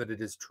suggest that it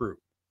is true.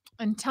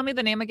 And tell me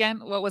the name again.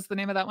 What was the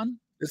name of that one?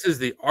 This is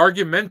the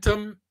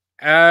argumentum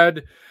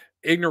ad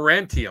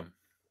ignorantium,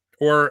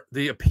 or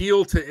the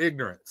appeal to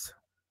ignorance.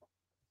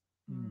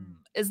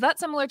 Is that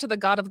similar to the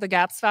God of the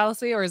Gaps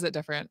fallacy, or is it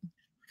different?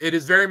 It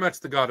is very much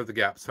the God of the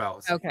Gaps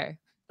fallacy. Okay.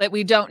 That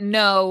we don't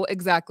know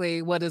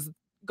exactly what is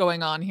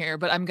going on here,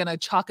 but I'm going to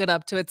chalk it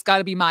up to it's got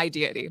to be my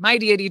deity. My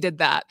deity did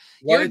that.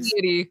 Your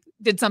deity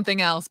did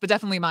something else, but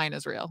definitely mine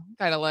is real.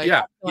 Kind of like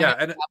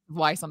and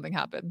why something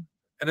happened.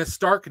 And a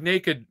stark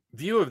naked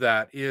view of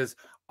that is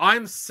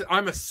I'm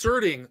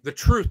asserting the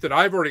truth that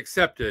I've already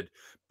accepted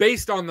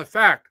based on the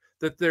fact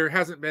that there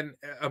hasn't been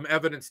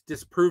evidence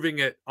disproving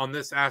it on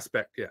this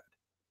aspect yet.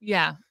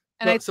 Yeah.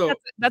 And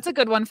that's a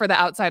good one for the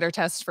outsider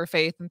test for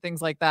faith and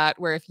things like that,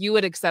 where if you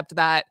would accept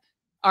that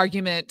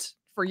argument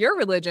for your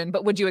religion,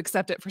 but would you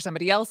accept it for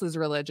somebody else's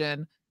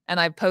religion? And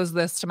I've posed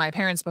this to my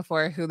parents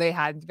before, who they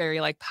had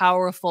very like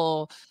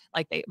powerful,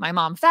 my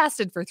mom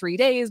fasted for 3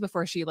 days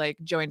before she like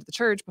joined the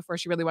church, before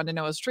she really wanted to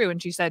know it was true.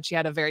 And she said she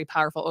had a very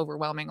powerful,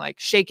 overwhelming, like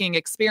shaking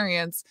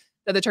experience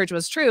that the church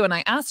was true. And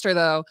I asked her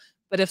though,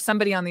 but if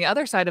somebody on the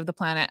other side of the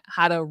planet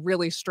had a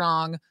really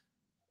strong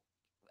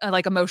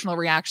like emotional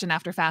reaction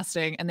after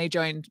fasting and they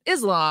joined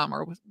Islam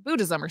or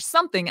Buddhism or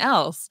something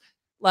else,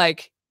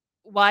 like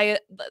why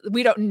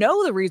we don't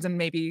know the reason,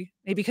 maybe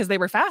because they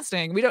were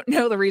fasting. We don't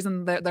know the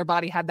reason that their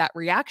body had that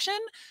reaction,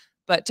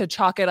 but to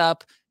chalk it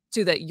up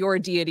to that your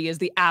deity is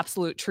the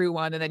absolute true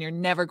one, and then you're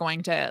never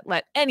going to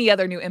let any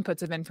other new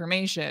inputs of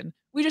information.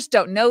 We just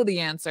don't know the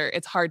answer.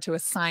 It's hard to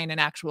assign an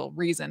actual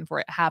reason for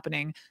it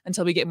happening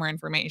until we get more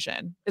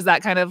information. Is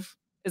that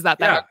that?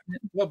 Yeah.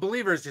 Well,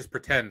 believers just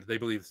pretend they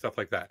believe stuff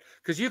like that.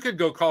 Because you could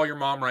go call your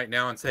mom right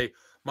now and say,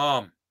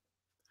 Mom,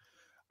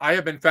 I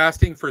have been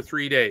fasting for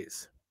 3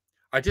 days.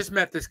 I just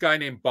met this guy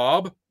named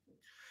Bob,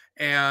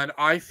 and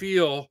I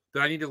feel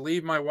that I need to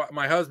leave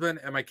my husband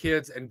and my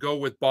kids and go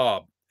with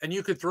Bob. And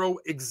you could throw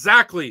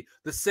exactly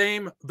the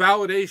same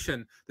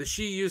validation that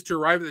she used to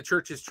arrive at the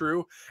church is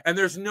true. And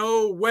there's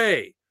no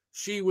way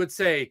she would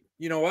say,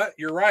 you know what,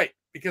 you're right,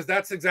 because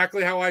that's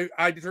exactly how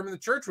I determined the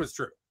church was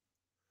true.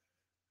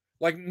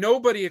 Like,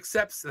 nobody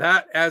accepts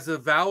that as a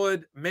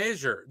valid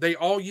measure. They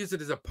all use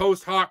it as a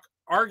post hoc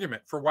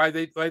argument for why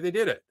they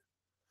did it.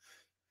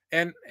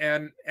 And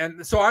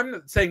so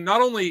I'm saying,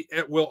 not only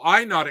will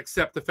I not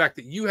accept the fact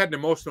that you had an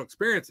emotional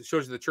experience that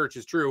shows you the church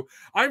is true,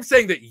 I'm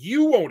saying that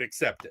you won't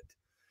accept it.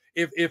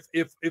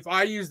 If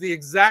I use the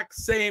exact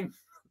same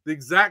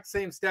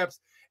steps,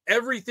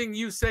 everything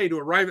you say to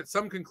arrive at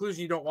some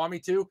conclusion you don't want me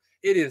to,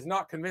 it is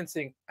not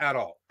convincing at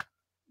all.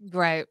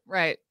 Right.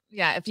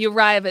 Yeah. If you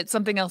arrive at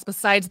something else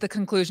besides the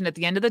conclusion at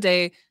the end of the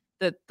day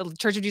that the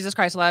Church of Jesus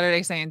Christ of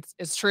Latter-day Saints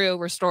is true,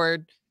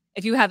 restored.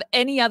 If you have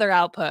any other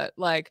output,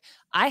 like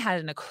I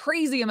had a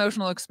crazy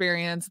emotional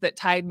experience that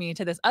tied me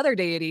to this other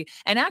deity,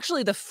 and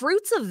actually the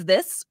fruits of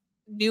this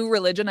new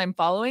religion I'm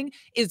following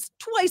is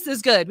twice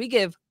as good. We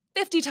give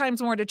 50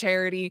 times more to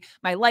charity.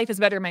 My life is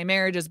better. My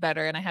marriage is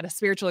better. And I had a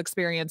spiritual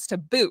experience to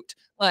boot,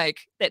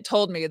 like that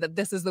told me that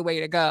this is the way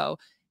to go.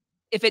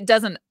 If it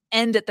doesn't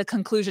end at the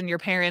conclusion your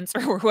parents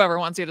or whoever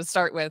wants you to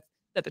start with,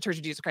 that the Church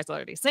of Jesus Christ of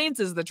Latter-day Saints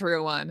is the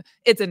true one,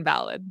 it's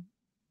invalid.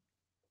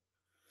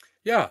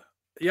 Yeah.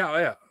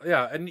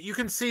 And you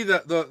can see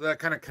that that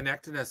kind of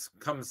connectedness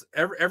comes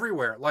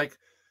everywhere. Like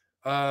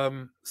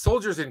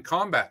soldiers in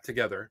combat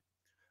together,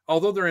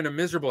 although they're in a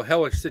miserable,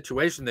 hellish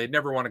situation they'd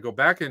never want to go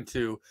back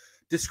into,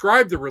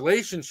 describe the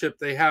relationship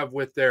they have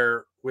with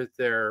their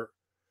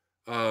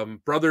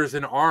brothers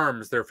in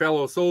arms, their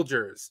fellow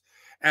soldiers,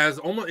 as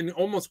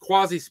almost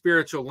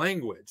quasi-spiritual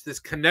language. This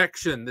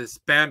connection, this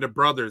band of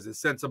brothers, this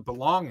sense of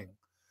belonging,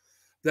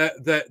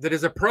 that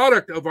is a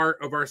product of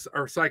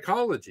our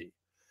psychology.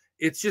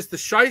 It's just the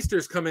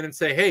shysters come in and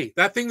say, hey,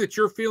 that thing that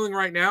you're feeling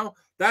right now,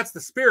 that's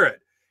the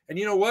spirit. And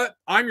you know what?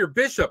 I'm your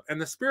bishop, and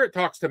the spirit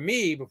talks to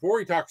me before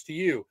he talks to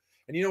you.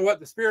 And you know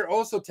what? The spirit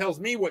also tells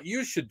me what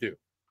you should do.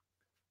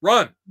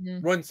 Run.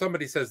 When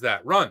somebody says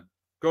that, run.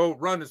 Go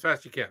run as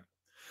fast as you can.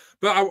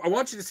 But I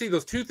want you to see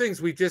those two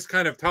things we just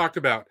kind of talked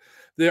about.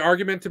 The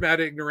argumentum ad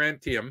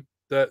ignorantium,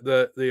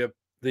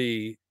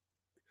 the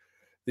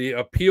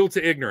appeal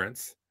to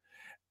ignorance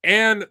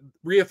and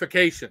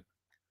reification.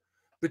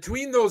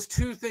 Between those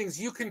two things,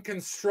 you can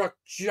construct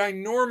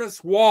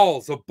ginormous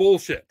walls of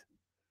bullshit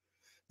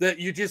that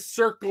you just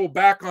circle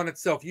back on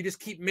itself. You just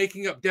keep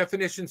making up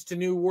definitions to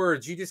new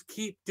words. You just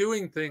keep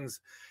doing things,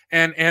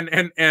 and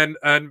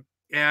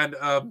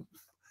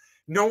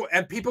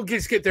people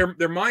just get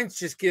their minds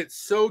just get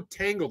so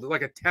tangled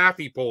like a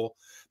taffy pole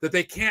that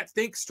they can't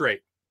think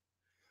straight.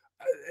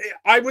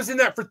 I was in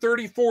that for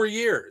 34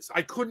 years.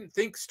 I couldn't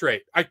think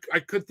straight. I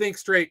could think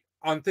straight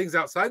on things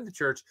outside the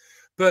church,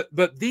 but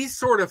these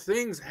sort of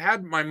things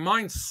had my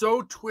mind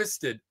so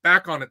twisted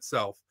back on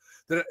itself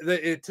that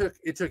it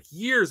took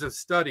years of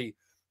study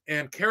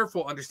and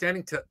careful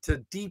understanding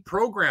to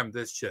deprogram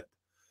this shit.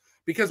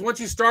 Because once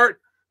you start,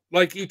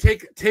 like, you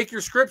take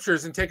your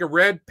scriptures and take a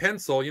red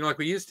pencil, like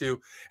we used to,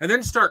 and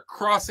then start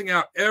crossing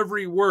out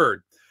every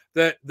word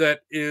that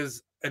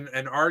is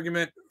an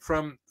argument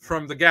from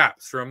the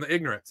gaps, from the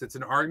ignorance. It's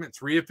an argument, it's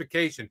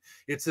reification.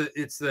 It's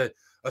the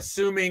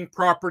assuming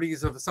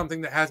properties of something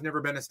that has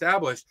never been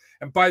established.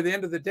 And by the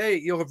end of the day,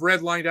 you'll have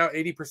redlined out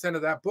 80%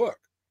 of that book.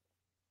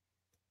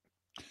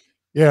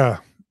 Yeah.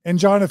 And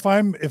John, if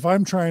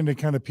I'm trying to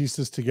kind of piece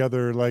this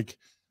together, like,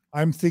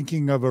 I'm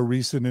thinking of a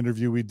recent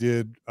interview we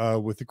did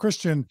with a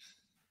Christian,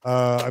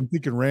 I'm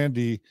thinking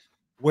Randy,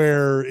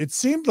 where it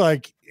seemed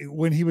like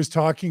when he was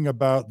talking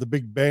about the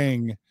Big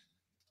Bang,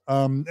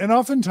 and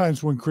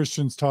oftentimes when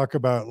Christians talk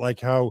about like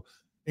how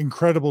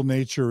incredible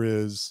nature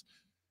is,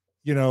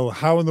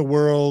 how in the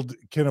world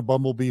can a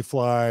bumblebee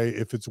fly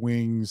if its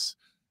wings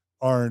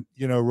aren't,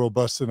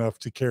 robust enough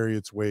to carry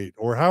its weight?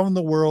 Or how in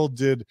the world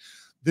did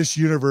this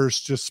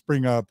universe just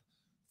spring up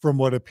from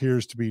what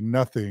appears to be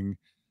nothing?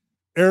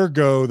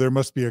 Ergo, there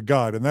must be a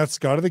God, and that's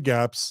God of the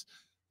gaps.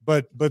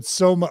 But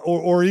so much,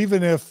 or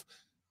even if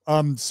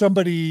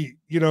somebody,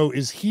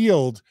 is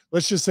healed,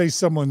 let's just say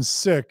someone's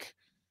sick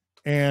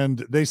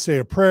and they say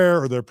a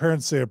prayer, or their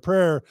parents say a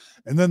prayer,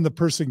 and then the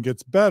person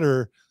gets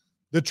better.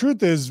 The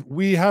truth is,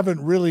 we haven't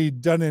really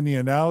done any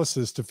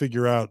analysis to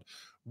figure out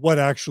what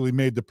actually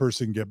made the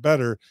person get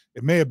better.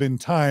 It may have been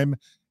time.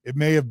 It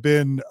may have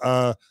been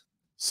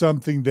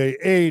something they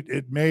ate.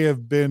 It may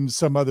have been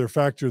some other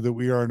factor that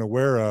we aren't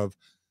aware of.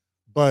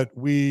 But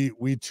we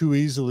too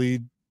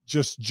easily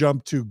just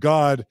jump to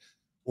God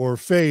or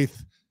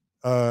faith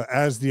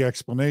as the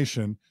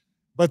explanation.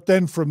 But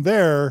then from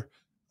there,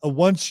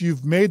 once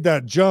you've made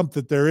that jump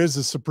that there is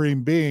a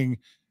supreme being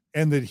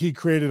and that he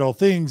created all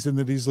things and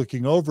that he's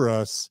looking over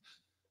us,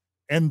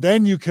 and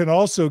then you can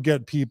also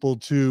get people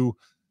to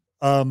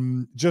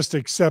just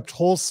accept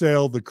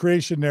wholesale the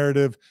creation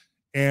narrative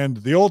and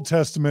the Old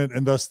Testament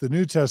and thus the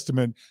New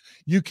Testament,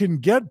 you can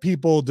get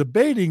people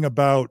debating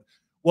about,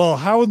 well,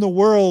 how in the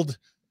world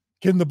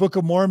can the Book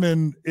of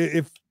Mormon,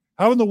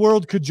 how in the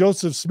world could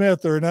Joseph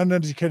Smith or an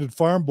uneducated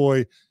farm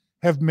boy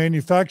have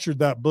manufactured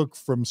that book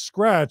from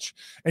scratch?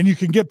 And you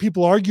can get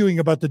people arguing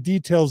about the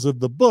details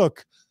of the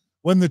book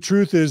when the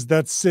truth is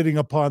that's sitting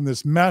upon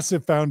this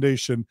massive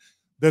foundation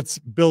that's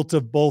built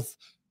of both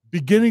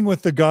beginning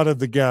with the God of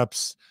the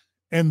gaps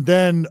and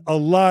then a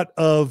lot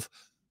of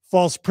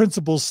false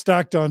principles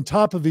stacked on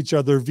top of each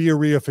other via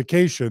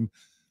reification,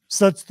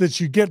 such that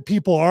you get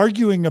people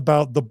arguing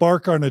about the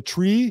bark on a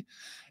tree,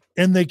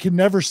 and they can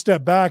never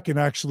step back and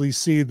actually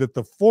see that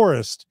the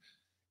forest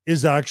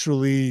is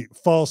actually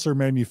false or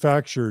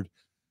manufactured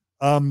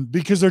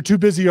because they're too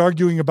busy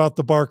arguing about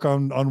the bark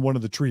on one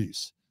of the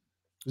trees.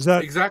 Is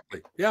that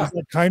exactly? Yeah.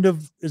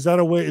 Is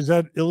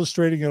that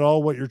illustrating at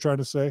all what you're trying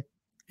to say?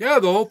 Yeah.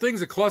 The whole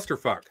thing's a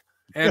clusterfuck,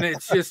 and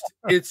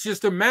it's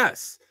just a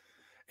mess.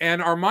 And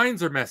our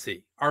minds are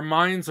messy. Our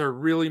minds are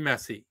really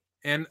messy.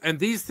 And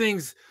these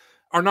things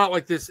are not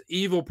like this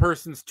evil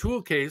person's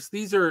tool case.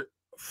 These are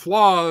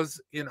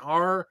flaws in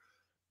our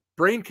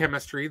brain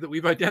chemistry that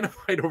we've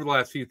identified over the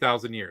last few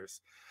thousand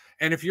years.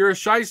 And if you're a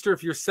shyster,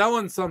 if you're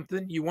selling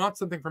something, you want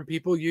something from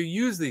people, you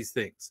use these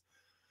things.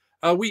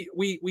 We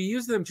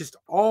use them just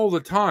all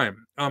the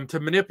time to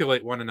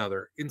manipulate one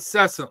another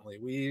incessantly.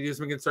 We use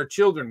them against our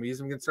children. We use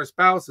them against our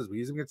spouses. We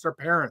use them against our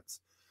parents.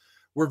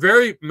 We're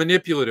very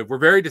manipulative. We're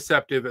very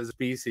deceptive as a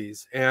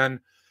species. And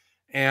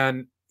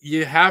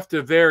you have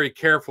to very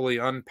carefully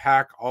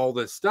unpack all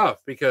this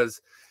stuff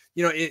because,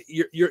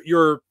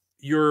 your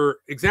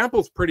example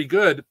is pretty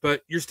good,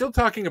 but you're still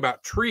talking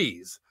about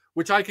trees,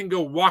 which I can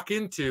go walk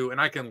into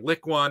and I can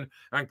lick one and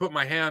I can put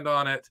my hand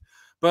on it.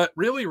 But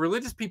really,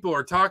 religious people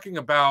are talking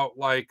about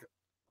like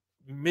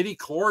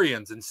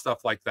midi-chlorians and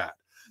stuff like that.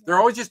 They're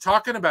always just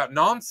talking about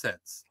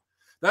nonsense.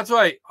 That's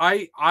why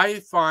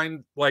I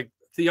find like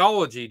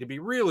theology to be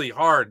really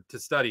hard to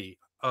study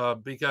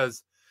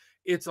because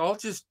it's all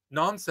just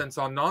nonsense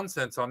on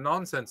nonsense on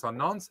nonsense on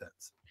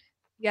nonsense.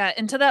 Yeah.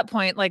 And to that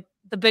point, like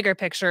the bigger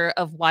picture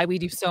of why we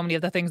do so many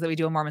of the things that we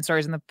do in Mormon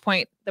Stories. And the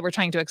point that we're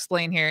trying to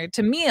explain here,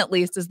 to me at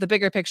least, is the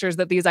bigger picture is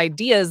that these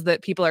ideas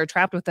that people are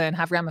trapped within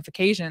have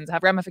ramifications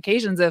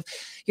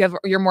if you have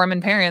your Mormon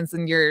parents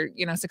and your,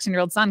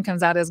 16-year-old son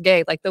comes out as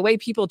gay. Like, the way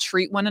people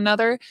treat one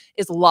another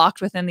is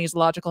locked within these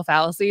logical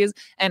fallacies.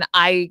 And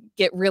I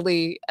get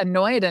really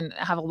annoyed and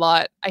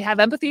I have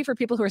empathy for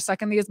people who are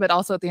stuck in these, but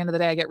also at the end of the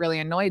day, I get really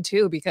annoyed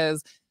too,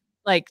 because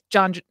like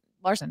John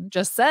Larsen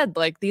just said,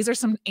 like, these are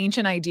some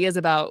ancient ideas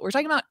we're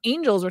talking about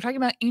angels, we're talking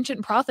about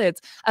ancient prophets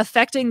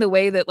affecting the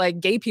way that like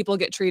gay people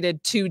get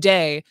treated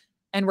today.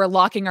 And we're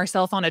locking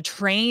ourselves on a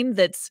train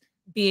that's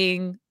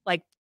being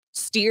like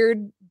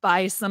steered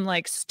by some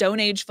like Stone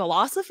Age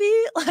philosophy.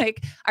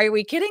 Like, are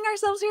we kidding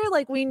ourselves here?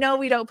 Like, we know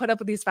we don't put up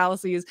with these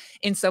fallacies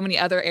in so many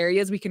other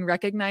areas. We can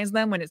recognize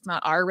them when it's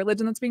not our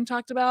religion that's being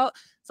talked about.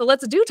 So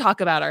let's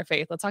talk about our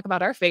faith. Let's talk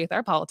about our faith,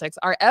 our politics,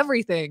 our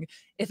everything.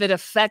 If it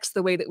affects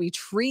the way that we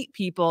treat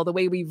people, the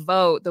way we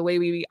vote, the way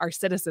we are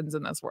citizens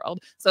in this world.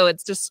 So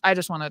I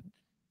just want a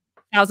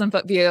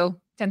 1,000-foot view,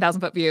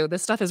 10,000-foot view.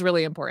 This stuff is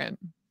really important.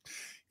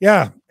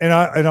 Yeah. And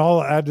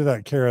I'll add to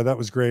that, Carah. That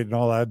was great. And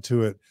I'll add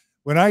to it.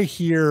 When I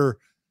hear,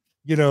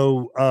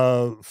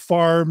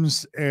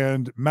 Farms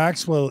and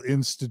Maxwell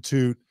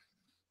Institute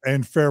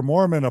and Fair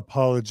Mormon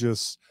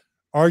apologists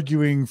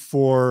arguing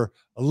for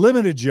a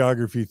limited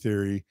geography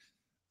theory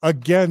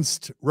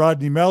against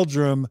Rodney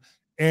Meldrum,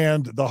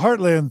 and the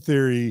Heartland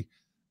theory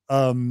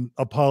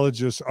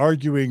apologists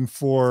arguing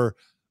for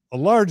a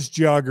large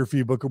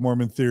geography Book of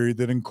Mormon theory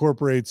that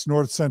incorporates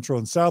North, Central,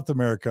 and South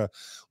America,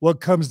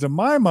 what comes to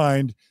my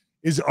mind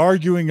is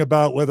arguing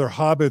about whether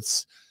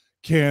hobbits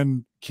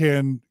can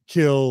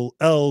kill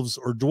elves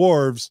or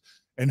dwarves,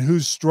 and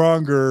who's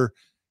stronger,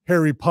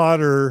 Harry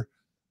Potter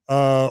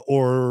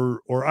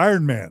or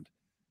Iron Man,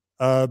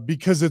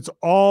 because it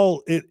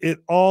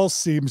all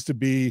seems to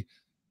be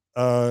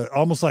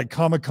almost like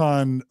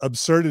Comic-Con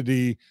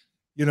absurdity.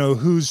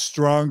 Who's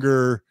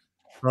stronger,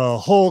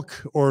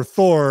 Hulk or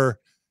Thor,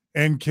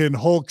 and can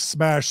Hulk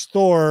smash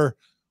Thor,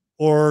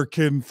 or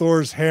can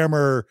Thor's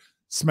hammer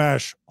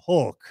smash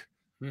Hulk?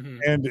 Mm-hmm.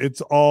 And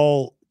it's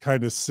all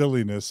kind of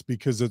silliness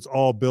because it's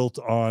all built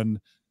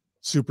on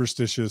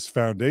superstitious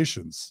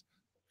foundations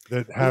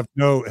that have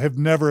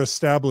never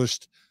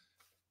established,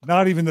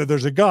 not even that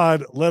there's a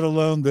God, let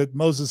alone that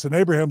Moses and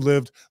Abraham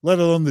lived, let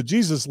alone that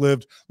Jesus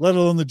lived, let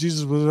alone that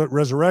Jesus was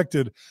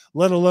resurrected,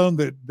 let alone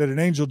that an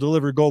angel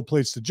delivered gold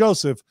plates to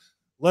Joseph,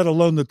 let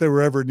alone that there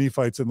were ever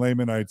Nephites and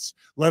Lamanites,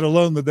 let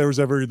alone that there was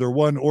ever either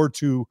one or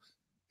two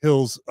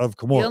hills of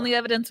Cumorah. The only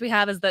evidence we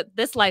have is that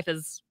this life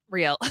is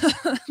real,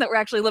 that we're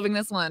actually living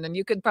this one. And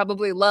you could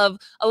probably love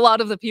a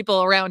lot of the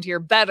people around here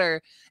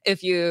better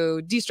if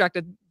you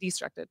deconstructed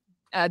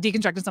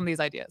some of these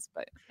ideas.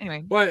 But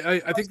anyway. Well,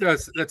 I think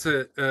that's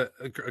a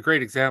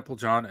great example,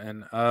 John.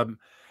 And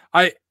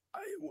I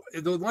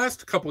the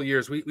last couple of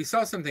years, we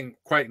saw something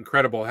quite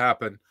incredible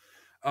happen.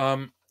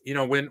 When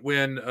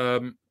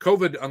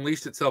COVID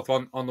unleashed itself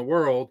on the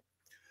world,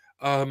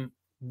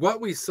 what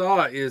we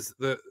saw is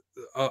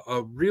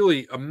a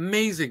really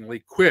amazingly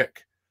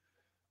quick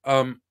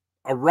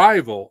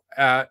arrival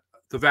at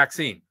the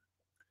vaccine.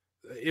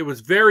 It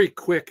was very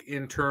quick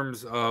in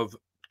terms of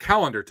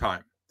calendar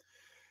time.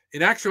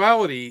 In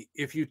actuality,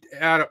 if you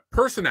add up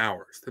person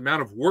hours, the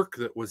amount of work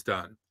that was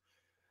done,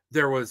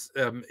 there was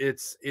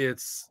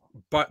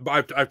but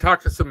I've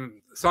talked to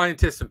some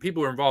scientists and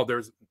people who are involved.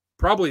 There's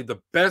probably the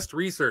best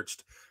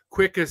researched,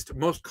 quickest,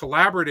 most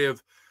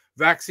collaborative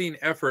vaccine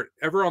effort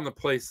ever on the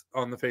face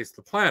of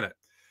the planet.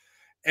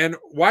 And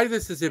why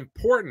this is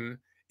important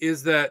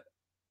is that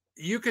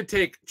you could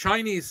take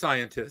Chinese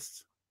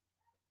scientists,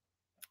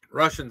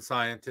 Russian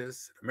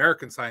scientists,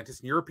 American scientists,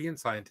 and European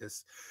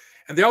scientists,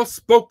 and they all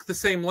spoke the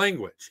same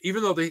language,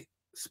 even though they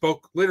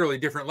spoke literally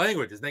different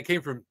languages. They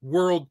came from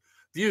world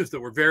views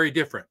that were very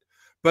different,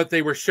 but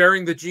they were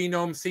sharing the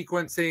genome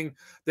sequencing.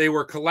 They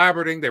were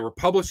collaborating. They were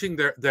publishing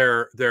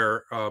their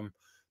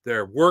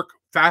work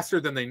faster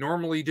than they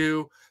normally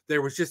do.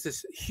 There was just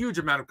this huge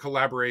amount of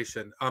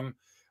collaboration.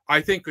 I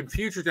think when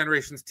future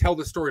generations tell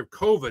the story of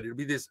COVID, it'll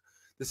be this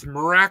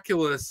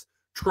miraculous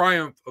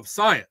triumph of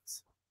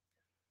science.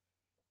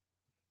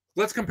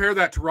 Let's compare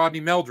that to Rodney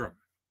Meldrum.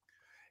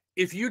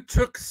 If you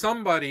took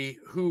somebody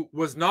who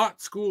was not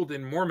schooled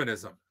in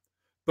Mormonism,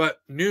 but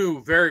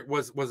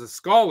was a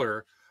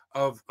scholar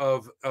of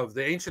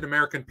the ancient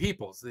American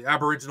peoples, the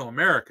Aboriginal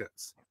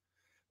Americans,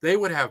 they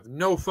would have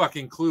no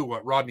fucking clue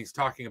what Rodney's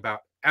talking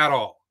about at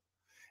all.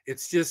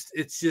 It's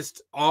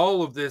just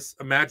all of this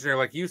imaginary,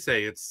 like you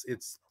say,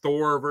 it's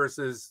Thor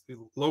versus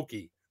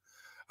Loki.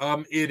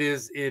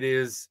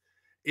 It's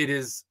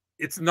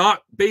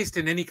not based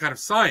in any kind of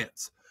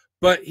science,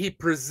 but he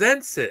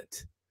presents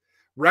it,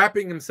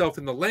 wrapping himself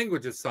in the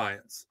language of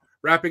science,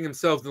 wrapping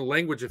himself in the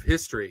language of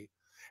history,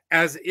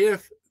 as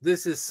if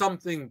this is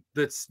something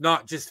that's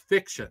not just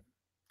fiction.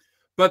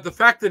 But the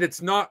fact that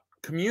it's not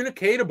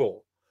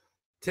communicatable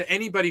to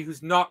anybody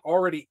who's not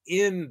already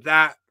in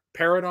that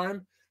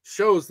paradigm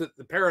shows that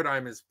the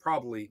paradigm is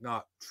probably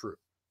not true.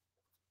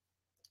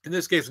 In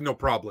this case, no,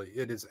 probably.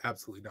 It is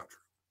absolutely not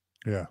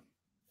true. Yeah.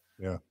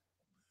 Yeah.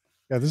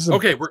 Yeah. This is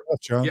okay. We're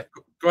John. Yeah,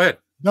 go ahead.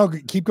 No,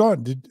 keep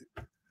going.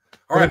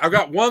 All right. I've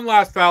got one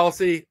last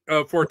fallacy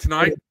for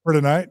tonight. For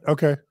tonight.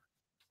 Okay.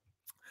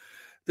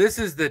 This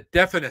is the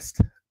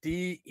definist,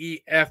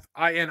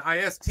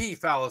 DEFINIST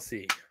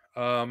fallacy.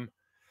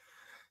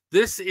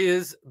 This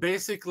is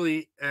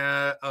basically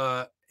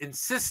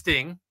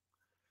insisting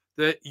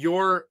that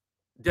your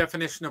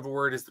definition of a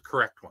word is the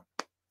correct one.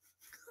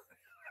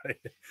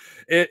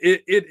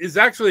 It is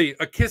actually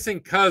a kissing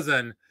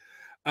cousin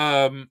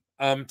to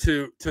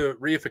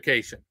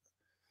reification,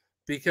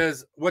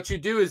 because what you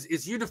do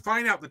is you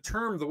define out the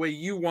term the way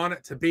you want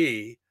it to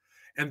be,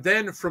 and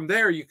then from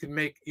there you can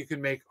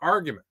make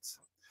arguments.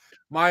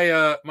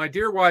 My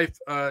dear wife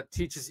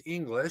teaches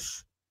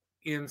English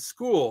in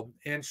school,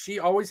 and she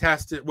always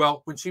has to,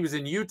 well, when she was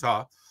in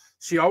Utah,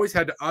 she always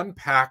had to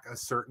unpack a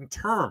certain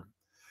term,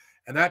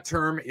 and that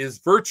term is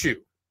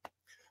virtue,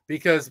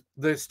 because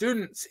the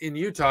students in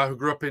Utah who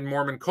grew up in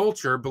Mormon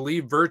culture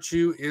believe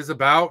virtue is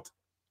about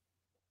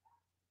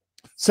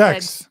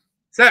sex.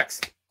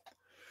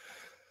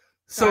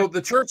 So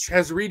the church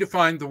has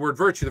redefined the word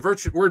virtue.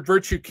 The word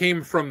virtue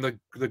came from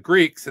the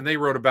Greeks, and they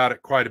wrote about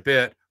it quite a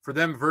bit. For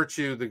them,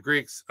 virtue, the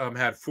Greeks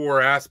had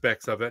 4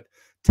 aspects of it: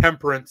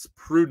 temperance,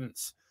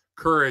 prudence,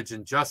 courage,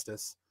 and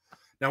justice.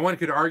 Now, one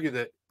could argue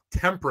that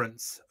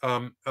temperance,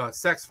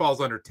 sex falls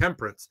under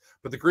temperance,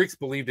 but the Greeks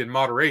believed in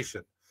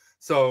moderation.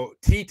 So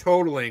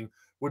teetotaling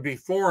would be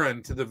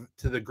foreign to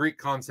the Greek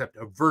concept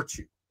of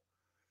virtue.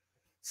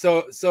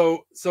 So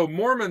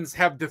Mormons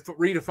have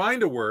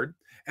redefined a word,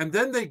 and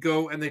then they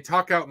go and they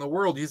talk out in the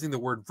world using the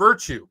word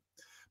virtue,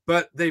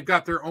 but they've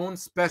got their own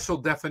special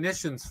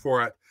definitions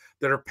for it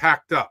that are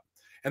packed up.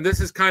 And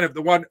this is kind of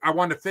the one I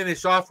want to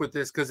finish off with,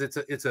 this because it's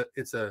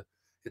a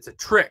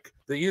trick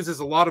that uses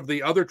a lot of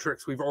the other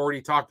tricks we've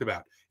already talked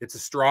about. It's a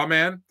straw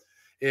man.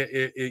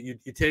 You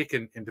take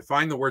and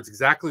define the words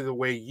exactly the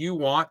way you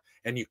want,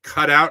 and you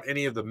cut out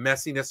any of the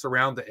messiness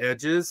around the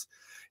edges.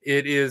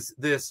 It is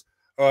this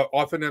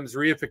oftentimes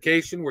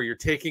reification, where you're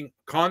taking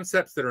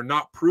concepts that are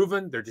not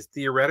proven, they're just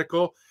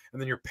theoretical,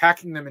 and then you're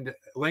packing them into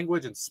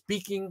language and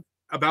speaking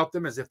about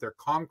them as if they're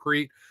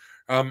concrete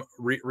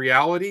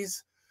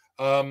realities.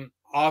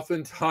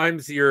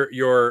 Oftentimes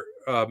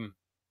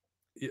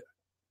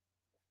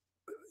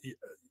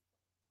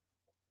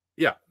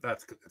yeah,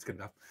 that's good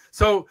enough.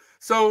 So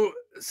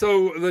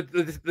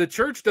the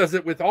church does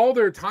it with all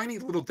their tiny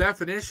little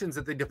definitions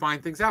that they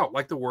define things out,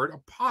 like the word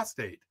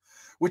apostate,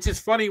 which is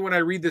funny when I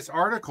read this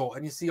article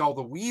and you see all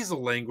the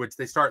weasel language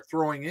they start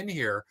throwing in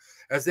here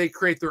as they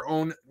create their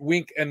own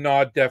wink and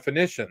nod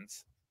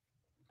definitions.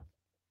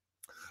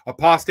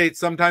 Apostates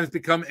sometimes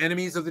become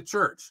enemies of the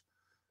church.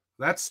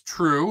 That's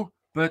true,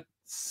 but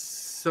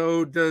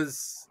so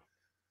does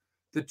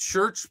the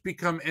church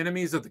become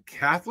enemies of the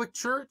Catholic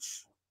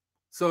Church?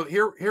 So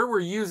here we're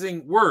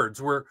using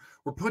words, we're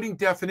putting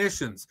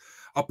definitions.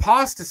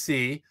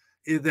 Apostasy,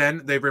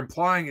 then they're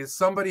implying, is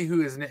somebody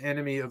who is an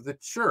enemy of the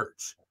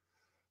church.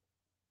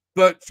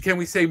 But can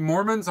we say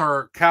Mormons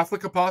are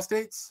Catholic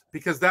apostates?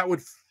 Because that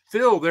would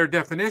fill their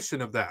definition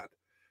of that.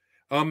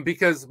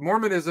 Because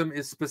Mormonism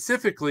is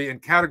specifically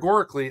and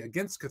categorically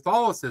against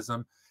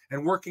Catholicism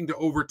and working to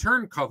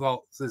overturn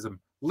Catholicism.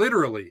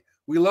 Literally,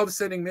 we love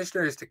sending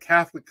missionaries to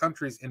Catholic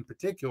countries in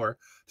particular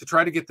to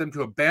try to get them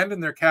to abandon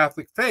their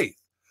Catholic faith.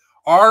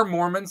 Are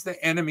Mormons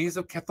the enemies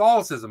of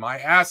Catholicism? I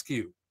ask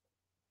you.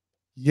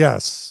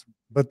 Yes,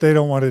 but they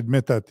don't want to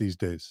admit that these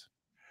days.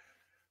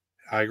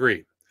 I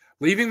agree.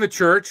 Leaving the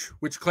church,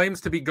 which claims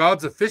to be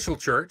God's official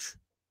church.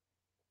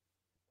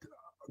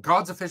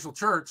 God's official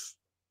church?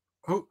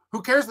 Who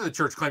cares that the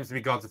church claims to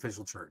be God's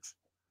official church?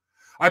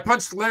 I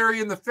punched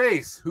Larry in the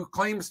face, who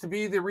claims to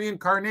be the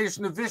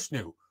reincarnation of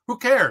Vishnu. Who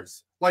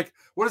cares? Like,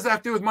 what does that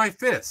have to do with my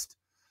fist?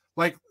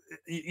 Like,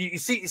 you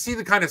see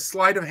the kind of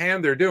sleight of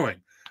hand they're doing.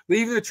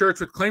 Leaving the church,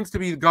 which claims to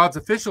be God's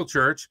official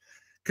church,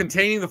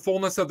 containing the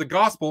fullness of the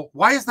gospel.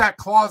 Why is that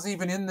clause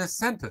even in this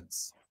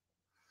sentence?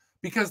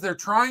 Because they're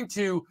trying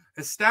to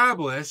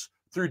establish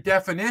through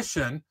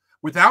definition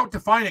without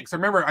defining. Because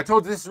remember, I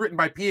told you this is written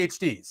by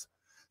PhDs.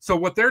 So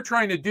what they're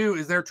trying to do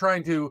is they're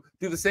trying to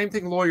do the same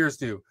thing lawyers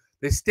do.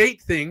 They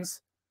state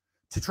things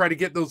to try to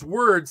get those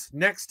words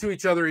next to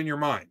each other in your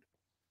mind.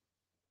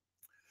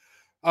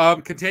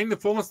 Containing the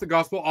fullness of the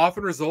gospel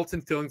often results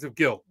in feelings of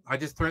guilt. I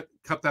just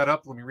cut that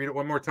up. Let me read it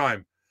one more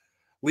time.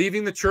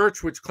 Leaving the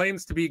church, which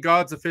claims to be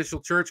God's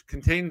official church,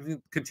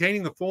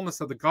 containing the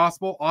fullness of the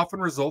gospel often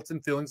results in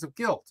feelings of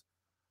guilt.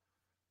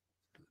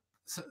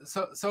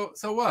 So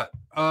what?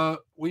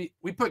 We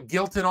put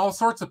guilt in all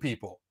sorts of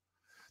people.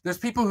 There's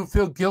people who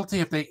feel guilty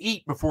if they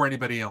eat before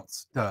anybody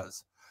else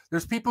does.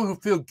 There's people who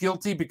feel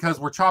guilty because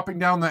we're chopping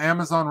down the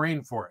Amazon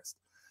rainforest.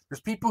 There's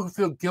people who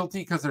feel guilty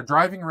because they're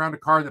driving around a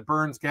car that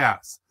burns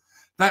gas.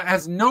 That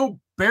has no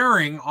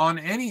bearing on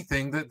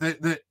anything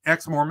that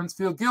ex-Mormons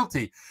feel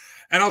guilty.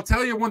 And I'll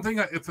tell you one thing,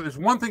 if there's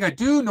one thing I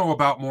do know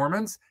about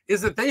Mormons, is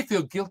that they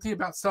feel guilty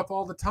about stuff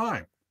all the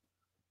time.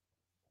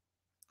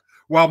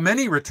 While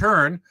many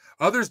return,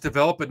 others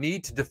develop a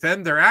need to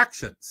defend their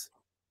actions.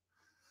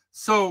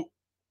 So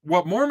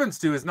what Mormons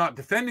do is not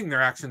defending their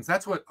actions.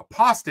 That's what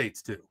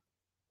apostates do.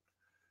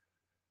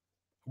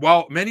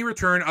 While many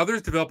return,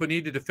 others develop a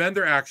need to defend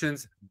their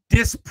actions,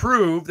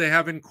 disprove, they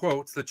have in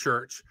quotes, the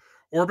church,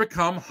 or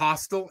become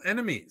hostile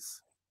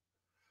enemies.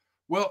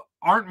 Well,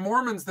 aren't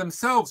Mormons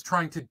themselves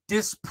trying to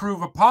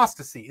disprove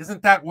apostasy?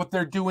 Isn't that what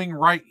they're doing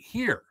right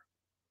here?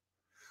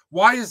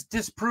 Why is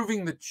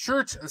disproving the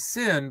church a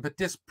sin, but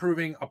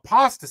disproving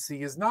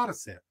apostasy is not a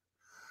sin?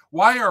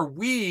 Why are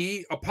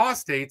we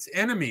apostates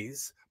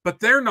enemies, but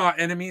they're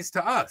not enemies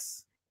to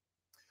us?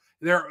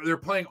 They're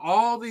playing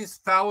all these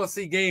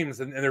fallacy games,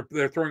 and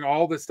they're throwing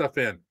all this stuff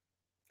in.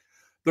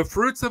 The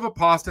fruits of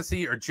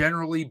apostasy are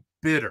generally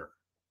bitter.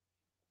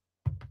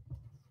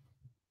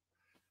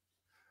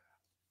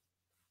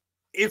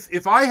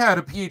 If I had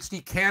a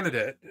PhD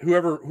candidate,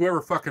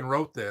 whoever fucking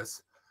wrote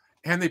this,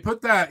 and they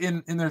put that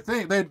in their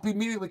thing, they'd be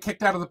immediately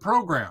kicked out of the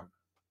program,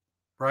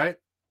 right?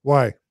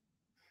 Why?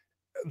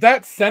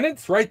 That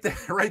sentence right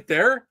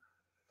there,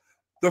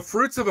 the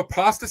fruits of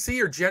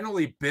apostasy are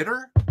generally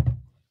bitter.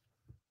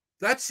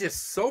 That's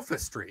just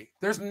sophistry.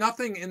 There's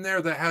nothing in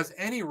there that has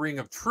any ring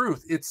of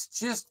truth. It's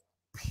just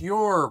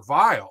pure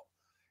vile.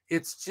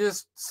 It's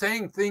just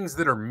saying things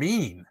that are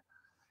mean.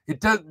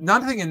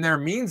 Nothing in there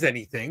means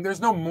anything. There's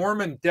no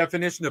Mormon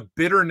definition of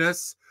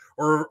bitterness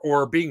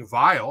or being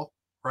vile,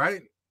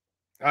 right?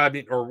 I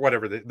mean, or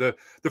whatever. The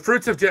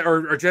fruits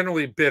are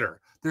generally bitter.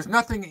 There's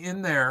nothing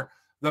in there.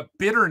 The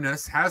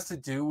bitterness has to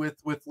do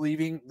with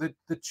leaving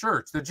the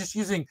church. They're just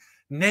using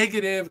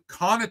negative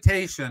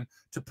connotation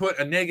to put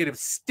a negative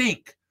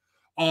stink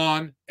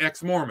on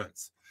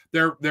ex-Mormons.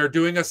 They're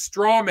doing a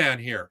straw man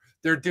here.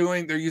 They're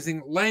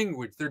using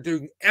language. They're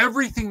doing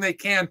everything they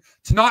can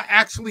to not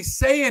actually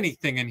say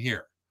anything in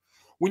here.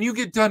 When you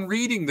get done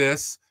reading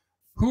this,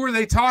 who are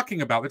they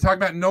talking about? They're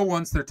talking about no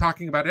one. They're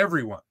talking about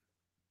everyone.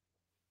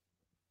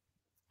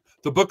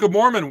 The Book of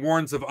Mormon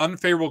warns of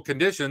unfavorable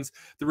conditions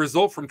that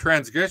result from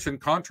transgression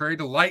contrary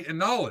to light and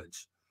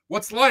knowledge.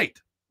 What's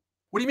light?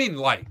 What do you mean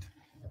light?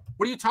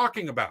 What are you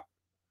talking about?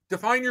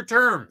 Define your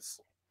terms.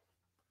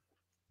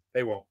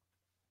 They won't.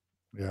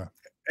 Yeah.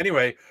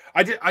 Anyway,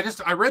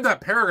 I read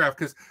that paragraph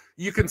because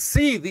you can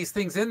see these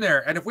things in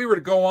there, and if we were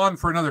to go on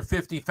for another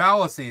 50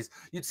 fallacies,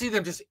 you'd see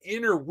them just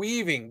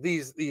interweaving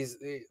these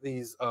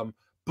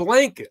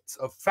blankets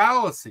of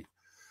fallacy,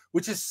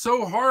 which is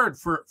so hard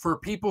for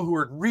people who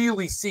are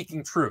really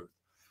seeking truth.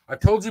 I've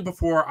told you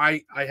before,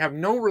 I have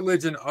no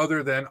religion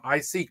other than I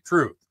seek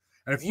truth,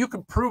 and if you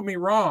can prove me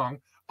wrong,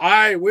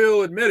 I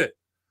will admit it.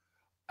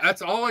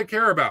 That's all I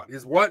care about,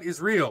 is what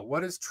is real,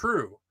 what is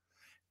true.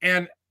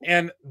 And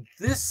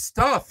this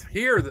stuff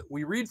here that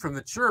we read from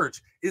the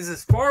church is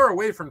as far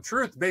away from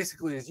truth,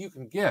 basically, as you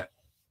can get.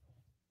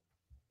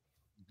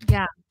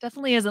 Yeah,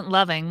 definitely isn't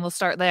loving. We'll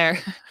start there.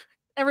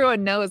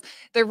 Everyone knows.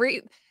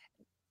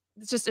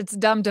 It's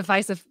dumb,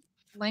 divisive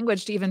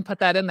language to even put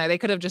that in there. They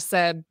could have just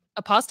said,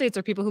 apostates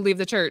are people who leave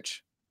the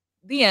church.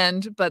 The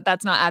end, but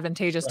that's not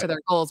advantageous to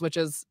their goals, which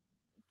is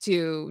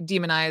to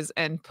demonize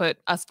and put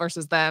us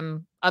versus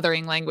them,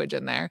 othering language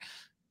in there.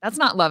 That's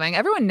not loving.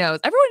 Everyone knows.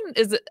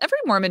 Every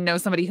Mormon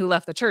knows somebody who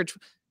left the church.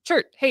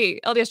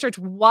 Hey, LDS Church,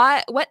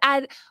 what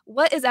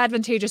is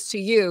advantageous to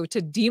you to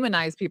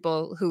demonize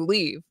people who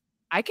leave?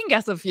 I can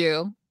guess a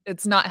few.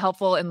 It's not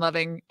helpful and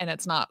loving, and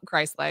it's not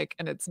Christ-like,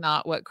 and it's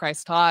not what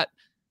Christ taught,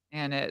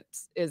 and it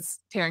is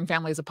tearing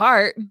families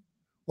apart.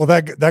 Well,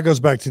 that goes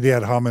back to the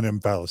ad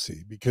hominem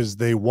fallacy, because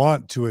they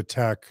want to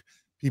attack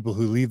people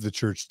who leave the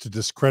church to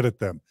discredit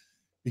them,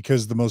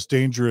 because the most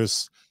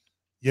dangerous,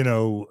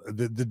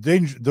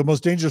 the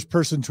most dangerous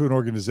person to an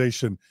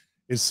organization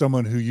is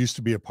someone who used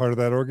to be a part of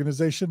that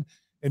organization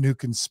and who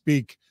can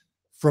speak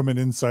from an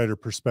insider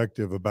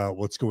perspective about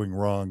what's going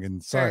wrong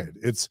inside.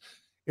 Sure.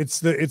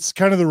 It's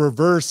kind of the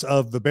reverse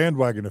of the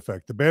bandwagon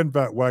effect. The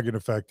bandwagon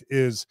effect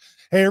is,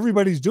 hey,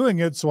 everybody's doing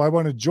it, so I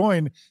want to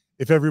join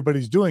if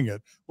everybody's doing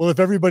it. Well, if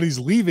everybody's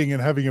leaving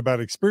and having a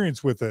bad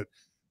experience with it,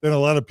 then a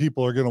lot of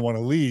people are going to want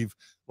to leave,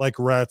 like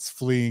rats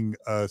fleeing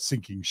a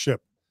sinking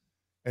ship.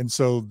 And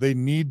so they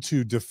need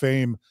to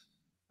defame.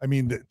 I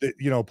mean,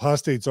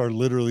 apostates are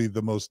literally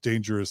the most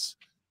dangerous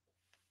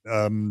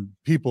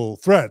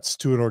threats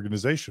to an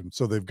organization.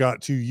 So they've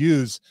got to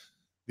use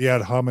the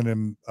ad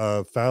hominem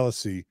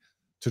fallacy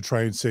to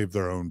try and save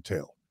their own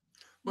tail.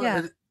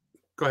 Yeah.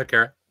 Go ahead,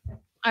 Carah.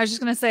 I was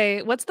just going to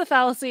say, what's the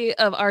fallacy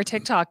of our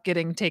TikTok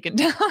getting taken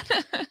down?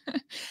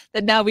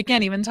 That now we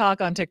can't even talk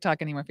on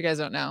TikTok anymore. If you guys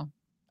don't know,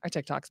 our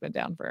TikTok's been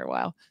down for a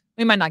while.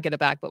 We might not get it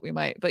back, but we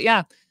might. But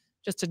yeah,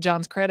 just to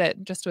John's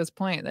credit, just to his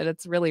point, that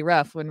it's really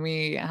rough when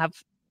we have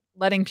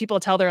letting people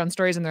tell their own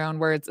stories in their own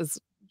words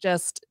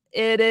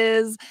it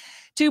is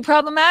too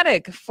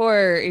problematic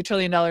for a $1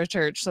 trillion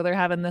church. So they're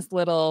having this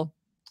little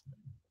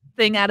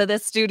thing out of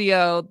this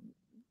studio,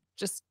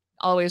 just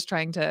always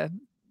trying to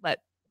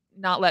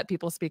not let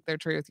people speak their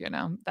truth.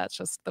 That's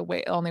just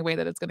the only way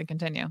that it's going to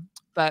continue.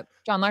 But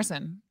John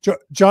Larsen.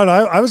 John,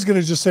 I was going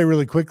to just say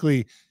really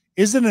quickly,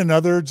 isn't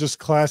another just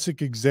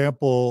classic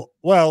example.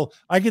 Well,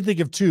 I can think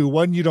of two,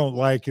 one you don't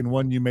like and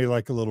one you may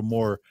like a little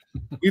more.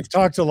 We've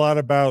talked a lot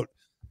about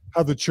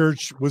how the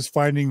church was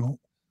finding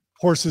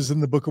horses in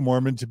the Book of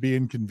Mormon to be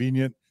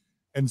inconvenient.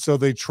 And so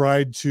they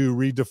tried to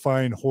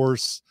redefine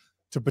horse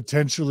to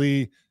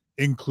potentially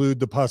include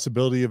the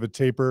possibility of a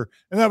taper.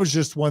 And that was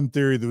just one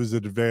theory that was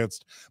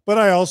advanced. But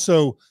I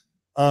also,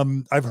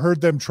 I've heard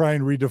them try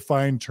and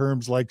redefine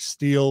terms like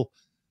steel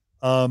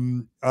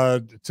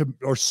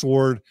or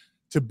sword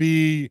to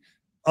be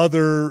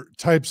other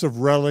types of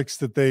relics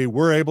that they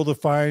were able to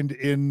find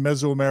in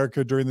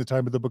Mesoamerica during the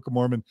time of the Book of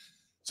Mormon.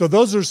 So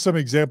those are some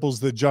examples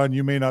that, John,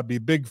 you may not be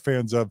big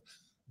fans of.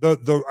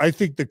 I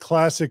think the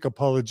classic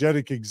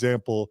apologetic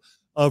example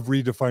of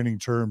redefining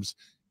terms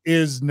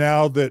is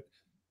now that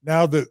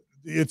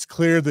it's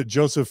clear that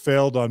Joseph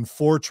failed on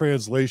four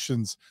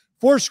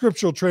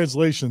scriptural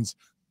translations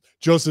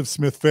Joseph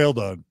Smith failed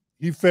on.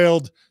 He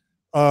failed.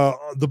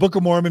 The Book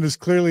of Mormon is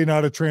clearly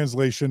not a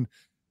translation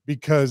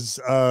because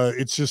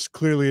it's just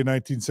clearly a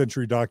 19th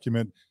century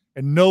document.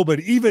 And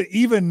nobody,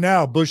 even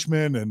now,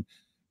 Bushman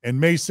and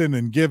Mason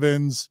and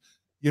Givens,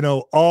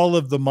 all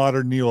of the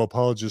modern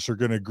neo-apologists are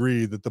going to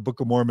agree that the Book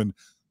of Mormon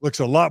looks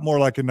a lot more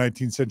like a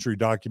 19th century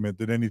document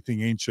than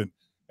anything ancient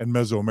and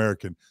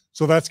Mesoamerican.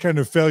 So that's kind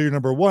of failure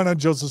number one on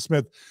Joseph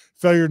Smith.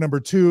 Failure number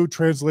two,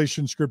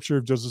 translation scripture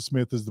of Joseph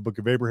Smith is the Book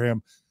of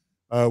Abraham.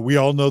 We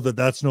all know that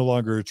that's no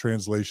longer a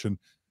translation.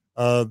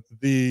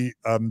 The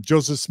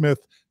Joseph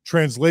Smith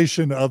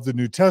translation of the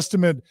New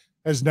Testament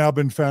has now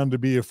been found to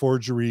be a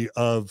forgery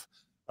of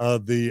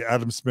the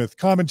Adam Smith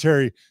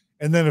commentary.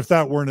 And then if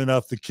that weren't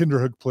enough, the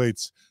Kinderhook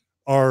plates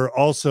are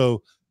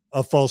also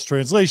a false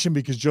translation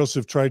because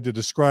Joseph tried to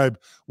describe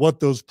what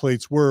those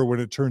plates were when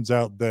it turns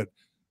out that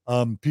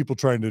people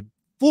trying to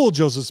fool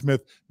Joseph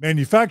Smith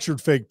manufactured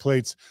fake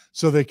plates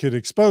so they could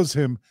expose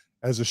him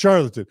as a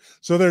charlatan.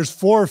 So there's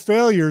four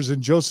failures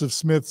in Joseph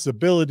Smith's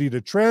ability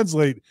to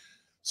translate.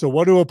 So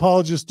what do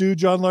apologists do,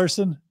 John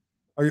Larsen?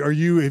 Have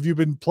you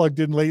been plugged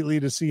in lately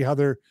to see how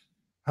they're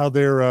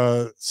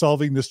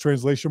solving this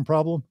translation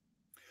problem?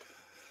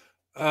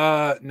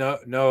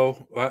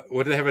 No. What,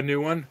 do they have a new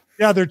one?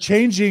 Yeah, they're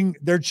changing.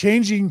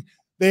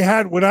 They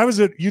had, when I was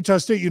at Utah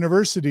State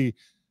University,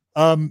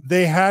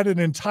 they had an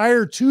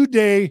entire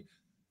 2-day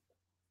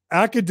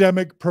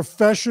academic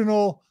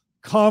professional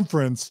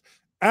conference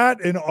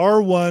at an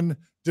R1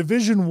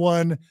 Division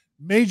I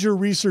major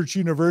research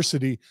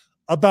university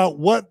about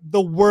what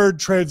the word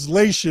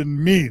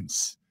translation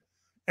means.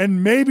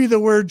 And maybe the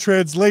word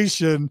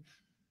translation,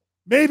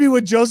 maybe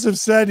what Joseph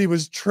said he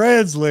was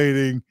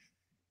translating,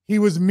 he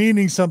was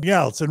meaning something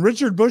else. And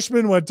Richard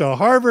Bushman went to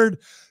Harvard.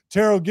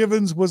 Terryl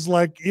Givens was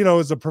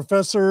as a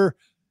professor,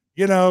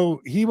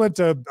 he went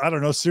to, I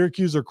don't know,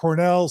 Syracuse or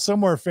Cornell,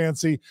 somewhere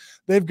fancy.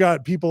 They've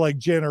got people like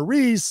Jana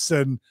Reese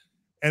and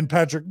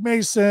Patrick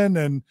Mason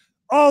and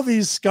all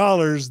these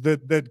scholars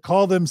that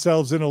call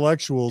themselves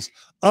intellectuals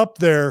up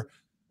there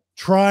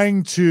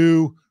trying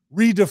to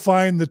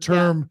redefine the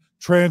term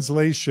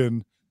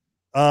translation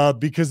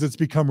because it's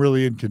become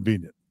really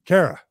inconvenient.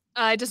 Carah.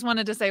 I just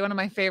wanted to say one of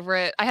my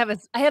favorite, I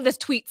have this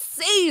tweet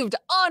saved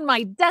on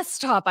my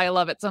desktop. I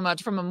love it so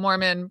much, from a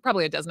Mormon,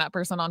 probably a Desnet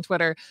person on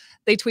Twitter.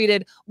 They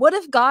tweeted, "What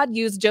if God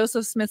used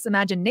Joseph Smith's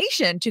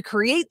imagination to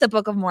create the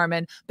Book of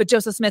Mormon, but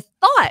Joseph Smith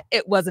thought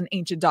it was an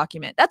ancient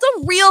document?" That's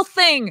a real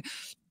thing.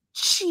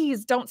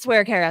 Jeez, don't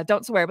swear, Carah,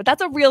 don't swear. But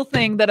that's a real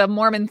thing that a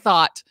Mormon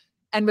thought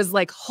and was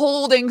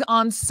holding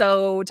on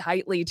so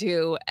tightly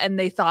to. And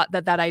they thought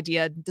that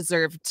idea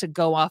deserved to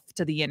go off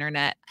to the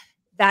internet.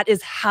 That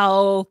is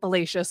how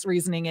fallacious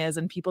reasoning is,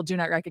 and people do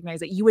not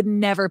recognize it. You would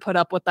never put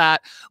up with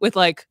that with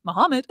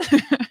Muhammad.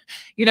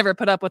 You never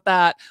put up with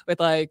that with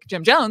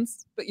Jim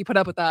Jones, but you put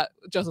up with that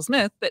with Joseph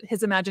Smith. That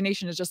his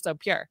imagination is just so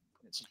pure.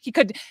 He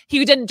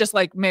didn't just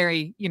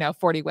marry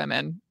 40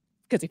 women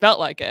because he felt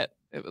like it.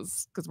 It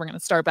was because we're going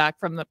to start back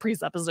from the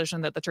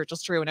presupposition that the church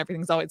is true and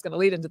everything's always going to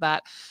lead into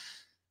that.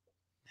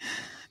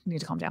 You need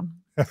to calm down.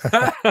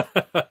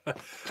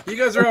 You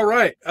guys are all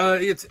right.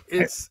 It's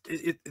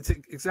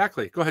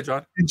exactly. Go ahead,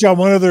 John. John,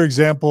 one other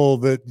example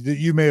that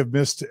you may have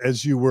missed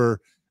as you were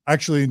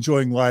actually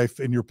enjoying life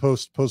in your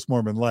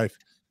post-Mormon life.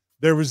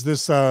 There was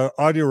this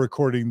audio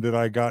recording that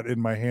I got in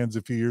my hands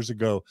a few years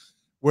ago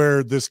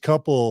where this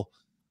couple,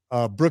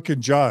 Brooke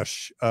and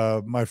Josh,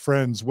 my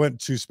friends, went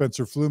to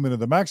Spencer Fluman of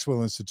the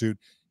Maxwell Institute.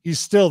 He's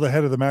still the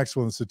head of the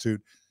Maxwell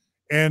Institute.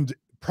 And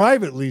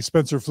privately,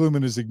 Spencer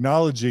Fluman is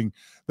acknowledging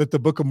that the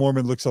Book of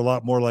Mormon looks a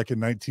lot more like a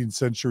 19th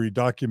century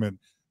document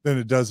than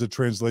it does a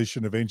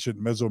translation of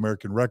ancient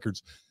Mesoamerican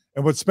records.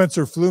 And what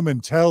Spencer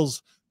Fluman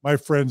tells my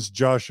friends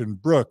Josh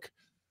and Brooke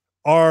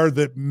are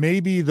that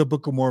maybe the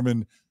Book of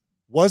Mormon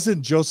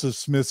wasn't Joseph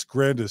Smith's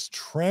grandest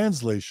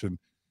translation,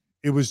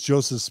 it was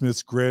Joseph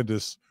Smith's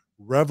grandest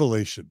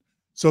revelation.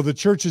 So the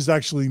church is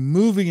actually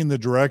moving in the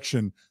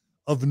direction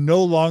of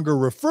no longer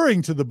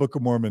referring to the Book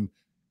of Mormon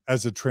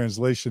as a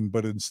translation,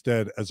 but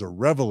instead as a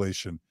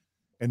revelation.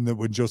 And that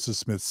when Joseph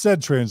Smith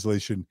said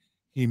translation,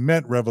 he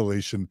meant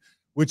revelation,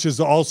 which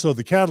is also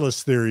the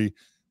catalyst theory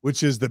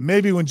which is that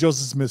maybe when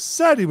Joseph Smith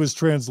said he was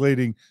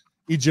translating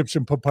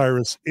Egyptian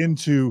papyrus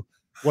into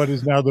what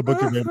is now the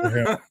Book of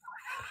Abraham,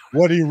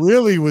 what he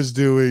really was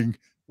doing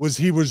was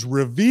he was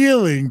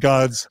revealing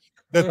God's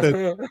that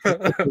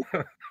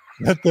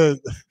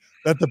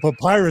the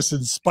papyrus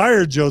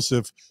inspired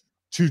Joseph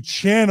to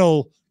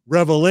channel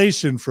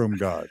revelation from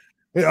God.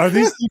 Are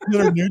these things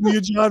that are new to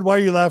you, John? Why are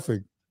you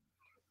laughing?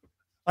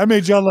 I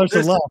made John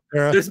Larsen laugh,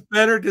 Carah. There's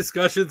better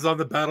discussions on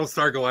the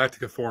Battlestar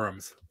Galactica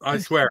forums. I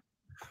swear.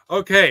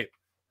 Okay.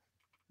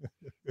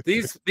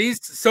 These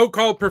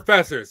so-called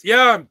professors.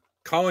 Yeah, I'm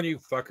calling you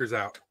fuckers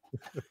out.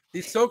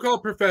 These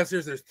so-called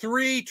professors, there's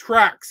 3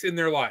 tracks in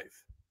their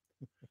life.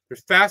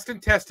 There's fast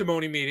and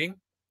testimony meeting.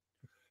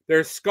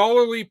 There's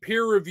scholarly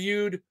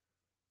peer-reviewed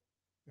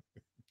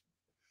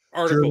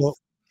articles,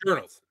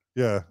 journals.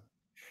 Yeah.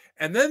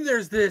 And then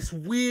there's this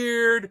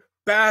weird,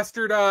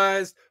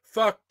 bastardized,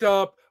 fucked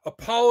up,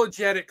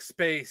 apologetic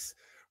space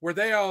where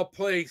they all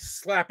play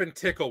slap and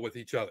tickle with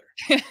each other.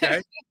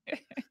 Okay?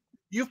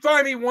 You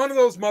find me one of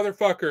those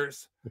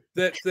motherfuckers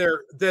that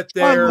they're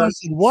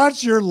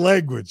watch your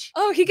language.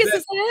 Oh, he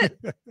gets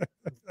it.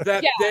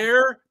 That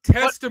their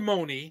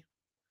testimony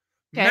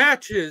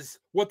matches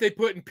what they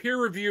put in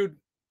peer-reviewed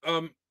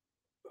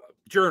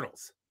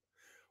journals.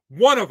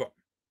 One of them.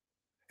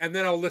 And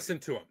then I'll listen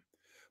to them.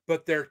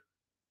 But they're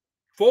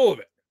full of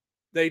it.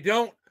 They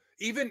don't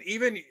even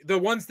the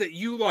ones that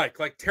you like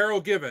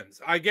Terryl Givens.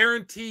 I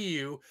guarantee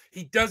you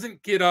he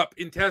doesn't get up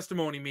in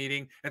testimony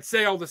meeting and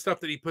say all the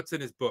stuff that he puts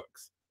in his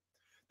books.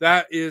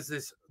 That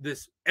is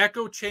this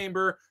echo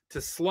chamber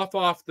to slough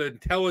off the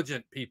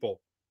intelligent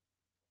people.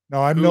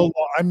 No, I'm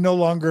no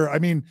longer. I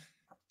mean,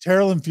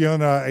 Terryl and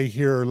Fiona, I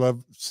hear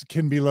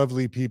can be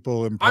lovely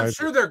people in private. I'm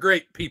sure they're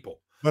great people.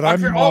 But I'm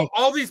sure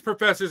all these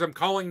professors I'm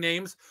calling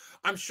names,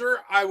 I'm sure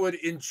I would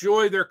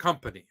enjoy their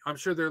company. I'm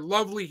sure they're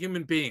lovely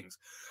human beings.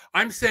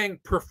 I'm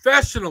saying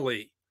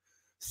professionally,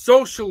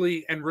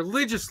 socially, and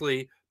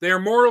religiously, they are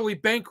morally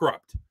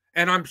bankrupt.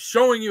 And I'm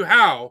showing you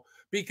how,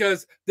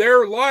 because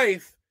their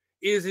life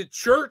is at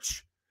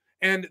church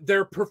and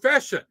their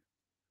profession.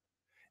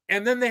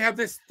 And then they have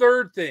this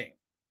third thing,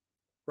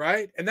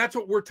 right? And that's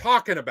what we're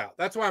talking about.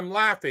 That's why I'm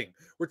laughing.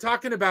 We're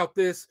talking about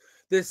this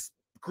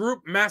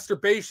group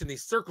masturbation,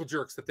 these circle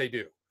jerks that they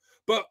do.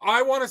 But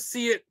I want to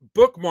see it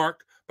bookmarked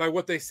by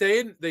what they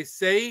say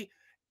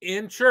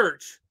in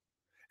church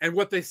and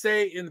what they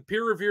say in the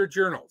peer-reviewed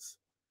journals,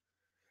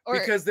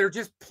 because they're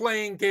just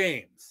playing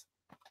games.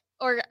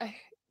 Or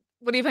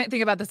what do you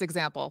think about this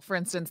example? For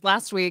instance,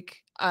 last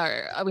week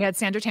we had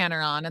Sandra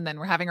Tanner on, and then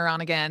we're having her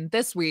on again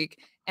this week,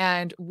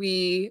 and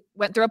we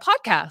went through a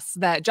podcast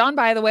that John,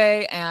 by the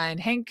way, and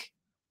Hank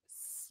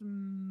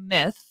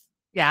Smith,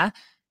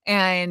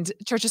 and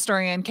church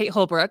historian Kate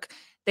Holbrook,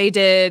 they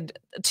did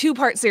a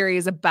 2-part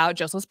series about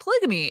Joseph's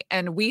polygamy.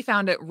 And we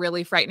found it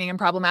really frightening and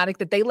problematic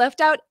that they left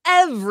out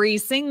every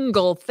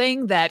single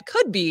thing that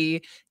could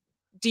be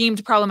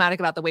deemed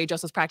problematic about the way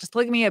Joseph's practiced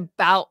polygamy,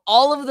 about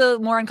all of the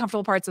more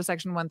uncomfortable parts of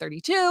Section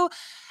 132.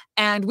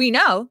 And we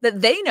know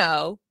that they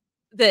know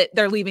that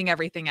they're leaving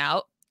everything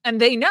out. And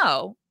they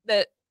know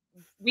that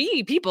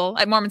we people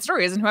at Mormon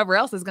Stories and whoever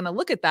else is going to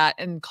look at that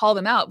and call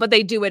them out, but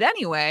they do it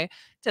anyway.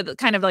 To the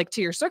kind of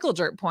to your circle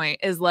jerk point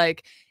is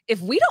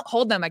if we don't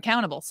hold them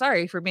accountable,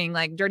 sorry for being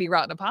dirty,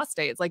 rotten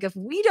apostates. If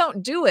we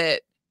don't do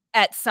it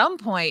at some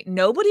point,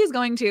 nobody's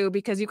going to,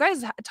 because you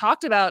guys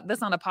talked about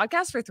this on a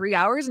podcast for 3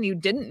 hours and you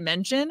didn't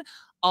mention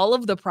all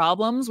of the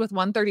problems with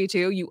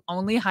 132. You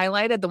only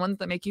highlighted the ones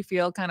that make you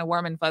feel kind of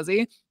warm and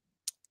fuzzy.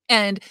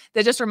 And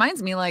that just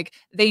reminds me,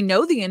 they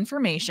know the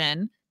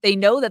information. They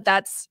know that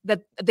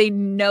they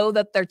know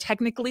that they're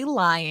technically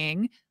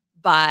lying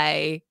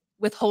by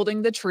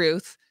withholding the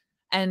truth.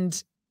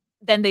 And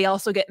then they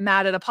also get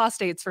mad at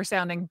apostates for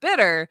sounding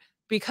bitter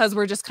because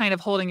we're just kind of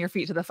holding your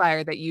feet to the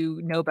fire that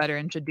you know better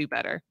and should do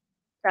better.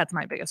 That's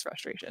my biggest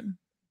frustration.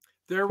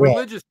 They're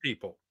religious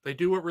people. They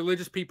do what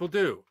religious people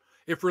do.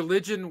 If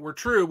religion were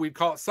true, we'd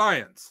call it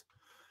science.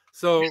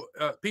 So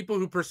people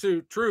who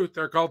pursue truth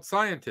are called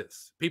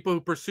scientists. People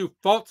who pursue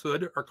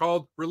falsehood are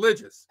called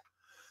religious.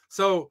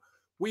 So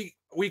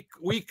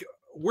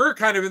we're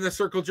kind of in the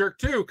circle jerk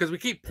too, because we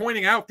keep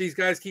pointing out these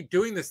guys keep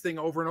doing this thing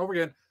over and over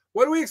again.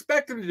 What do we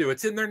expect them to do?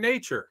 It's in their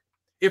nature.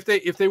 If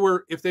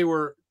they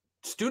were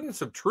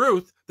students of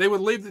truth, they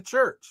would leave the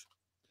church.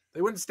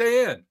 They wouldn't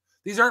stay in.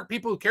 These aren't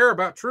people who care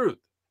about truth.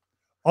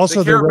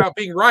 Also, they care about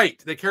being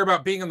right. They care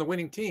about being on the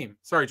winning team.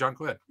 Sorry, John,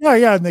 go ahead.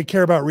 Yeah, and they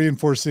care about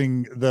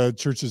reinforcing the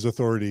church's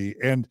authority,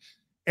 and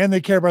they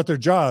care about their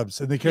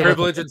jobs, and they care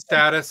privilege and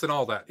status and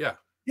all that.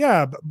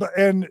 Yeah, but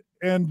and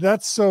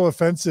that's so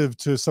offensive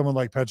to someone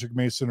like Patrick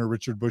Mason or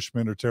Richard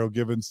Bushman or Terryl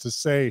Givens to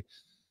say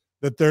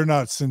that they're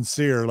not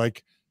sincere.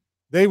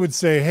 They would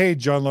say, hey,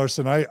 John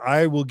Larsen,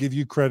 I will give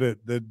you credit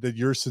that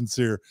you're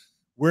sincere.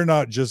 We're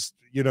not just,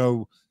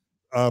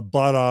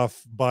 bought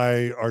off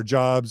by our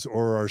jobs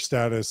or our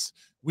status.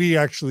 We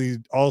actually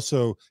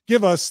also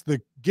give us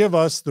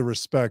the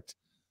respect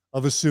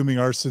of assuming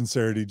our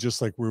sincerity,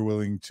 just like we're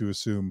willing to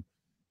assume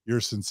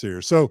you're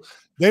sincere. So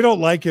they don't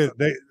like it.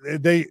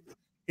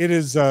 it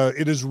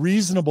is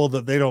reasonable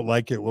that they don't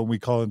like it when we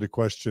call into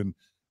question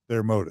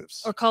their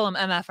motives. Or call them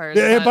MFers.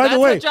 Yeah, and by the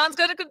way, John's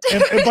going to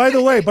continue. And by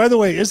the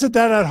way, isn't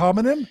that ad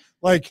hominem?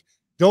 Like,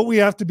 don't we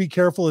have to be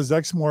careful as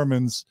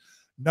ex-Mormons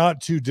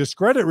not to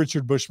discredit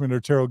Richard Bushman or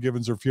Terryl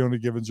Givens or Fiona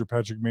Givens or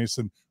Patrick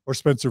Mason or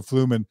Spencer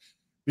Fluman?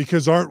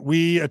 Because aren't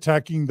we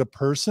attacking the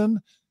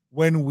person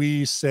when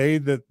we say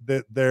that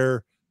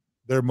their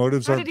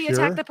motives aren't pure? How did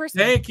he attack the person?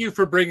 Thank you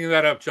for bringing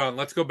that up, John.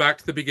 Let's go back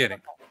to the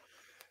beginning.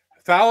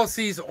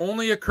 Fallacies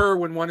only occur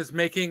when one is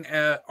making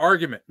an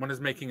argument, one is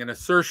making an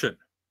assertion.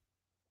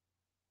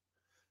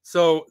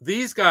 So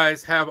these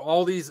guys have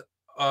all these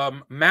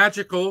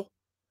magical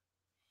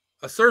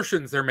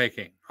assertions they're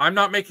making. I'm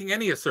not making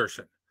any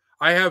assertion.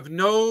 I have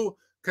no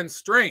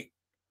constraint.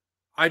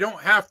 I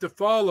don't have to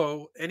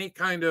follow any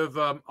kind of,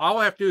 all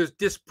I have to do is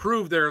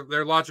disprove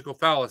their logical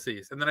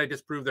fallacies, and then I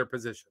disprove their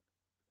position.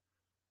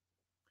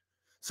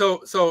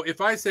 So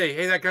if I say,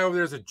 hey, that guy over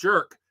there is a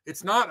jerk,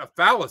 it's not a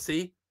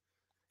fallacy.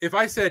 If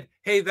I said,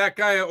 hey, that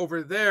guy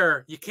over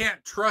there, you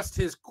can't trust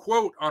his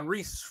quote on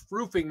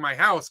re-roofing my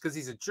house because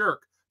he's a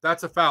jerk,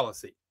 that's a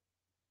fallacy.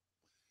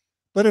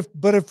 But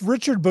if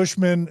Richard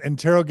Bushman and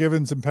Terryl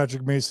Givens and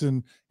Patrick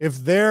Mason, if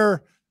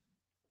they're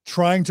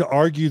trying to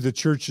argue the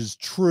church is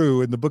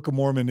true and the Book of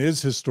Mormon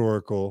is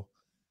historical,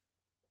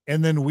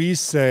 and then we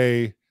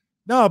say,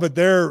 no, but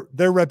their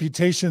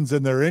reputations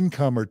and their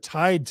income are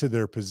tied to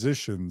their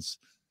positions,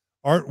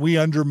 aren't we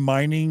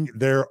undermining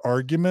their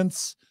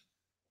arguments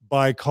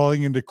by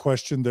calling into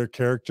question their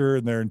character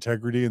and their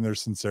integrity and their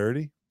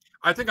sincerity?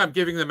 I think I'm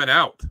giving them an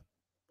out.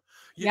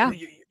 Yeah.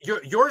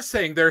 You're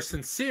saying they're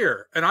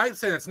sincere, and I'm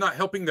saying it's not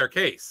helping their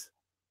case.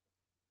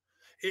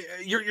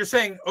 You're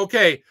saying,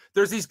 okay,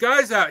 there's these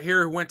guys out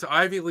here who went to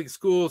Ivy League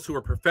schools who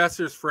are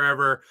professors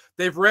forever.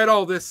 They've read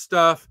all this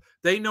stuff.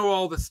 They know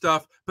all the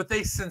stuff, but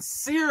they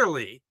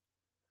sincerely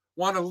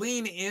want to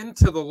lean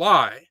into the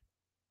lie.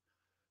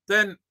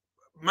 Then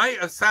my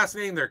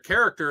assassinating their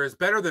character is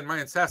better than my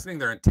assassinating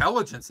their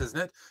intelligence, isn't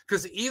it?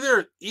 Because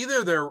either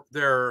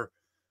they're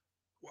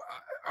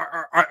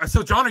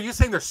so John, are you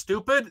saying they're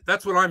stupid?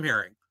 That's what I'm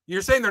hearing.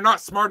 You're saying they're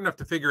not smart enough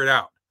to figure it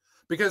out,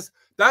 because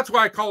that's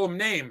why I call them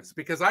names,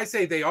 because I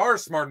say they are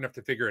smart enough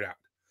to figure it out.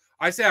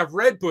 I say I've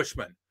read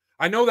Bushman.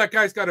 I know that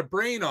guy's got a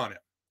brain on him,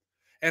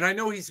 and I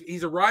know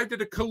he's arrived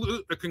at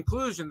a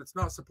conclusion that's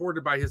not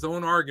supported by his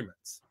own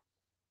arguments.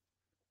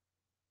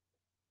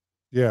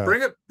 Yeah,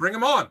 bring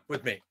him on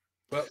with me.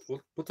 But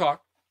we'll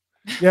talk.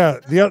 Yeah,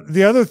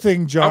 the other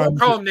thing, John, I won't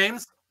call them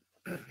names.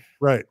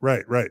 Right.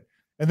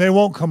 And they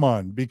won't come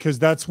on, because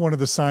that's one of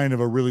the sign of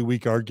a really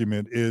weak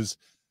argument is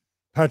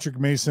Patrick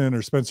Mason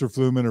or Spencer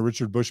Fluman or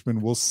Richard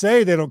Bushman will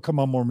say they don't come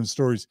on Mormon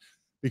Stories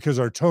because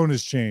our tone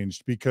has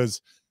changed,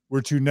 because we're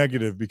too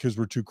negative, because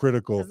we're too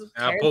critical.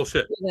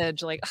 Bullshit.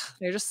 Like,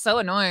 they're just so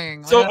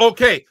annoying. So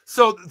okay,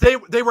 so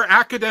they were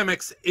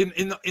academics in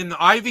the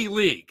Ivy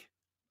League,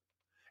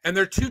 and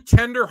they're too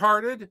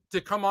tender-hearted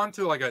to come on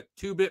to like a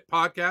 2-bit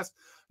podcast.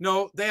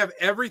 No, they have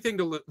everything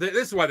to lose.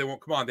 This is why they won't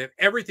come on. They have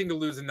everything to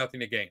lose and nothing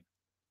to gain.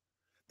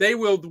 They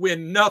will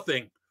win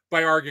nothing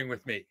by arguing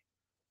with me.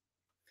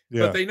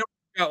 Yeah. But they know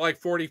got like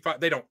 45.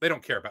 They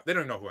don't care about. They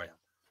don't know who I am.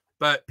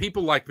 But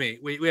people like me,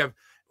 we have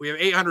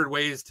 800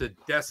 ways to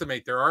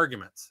decimate their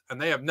arguments, and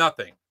they have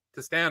nothing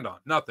to stand on.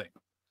 Nothing.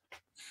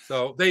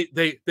 So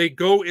they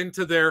go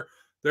into their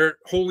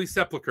holy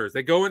sepulchers.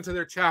 They go into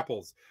their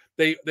chapels.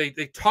 They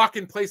talk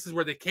in places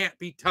where they can't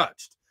be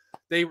touched.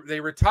 They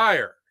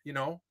retire. You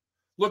know,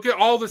 look at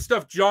all the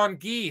stuff John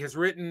Gee has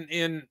written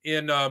in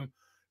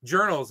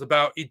journals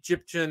about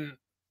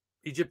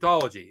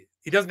Egyptology.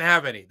 He doesn't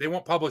have any. They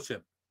won't publish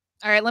him.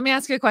 All right, let me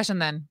ask you a question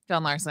then,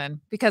 John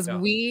Larsen, because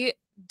we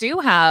do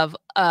have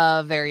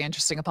a very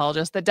interesting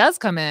apologist that does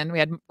come in. We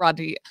had Rod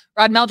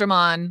Meldrum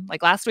on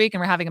like last week, and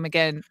we're having him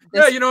again.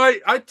 Yeah, you know,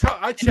 I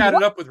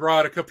chatted up with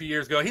Rod a couple of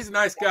years ago. He's a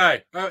nice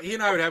guy. He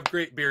and I would have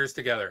great beers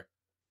together.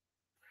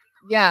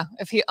 Yeah,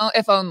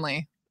 if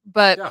only.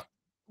 But yeah.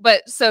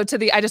 But so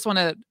I just want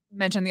to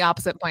mention the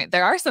opposite point.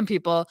 There are some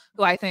people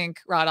who I think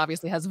Rod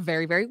obviously has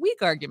very, very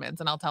weak arguments,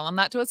 and I'll tell him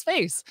that to his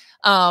face.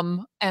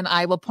 And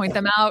I will point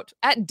them out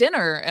at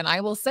dinner, and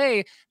I will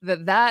say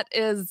that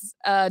is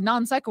a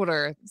non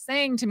sequitur,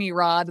 saying to me,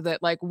 Rod,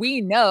 that like we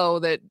know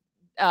that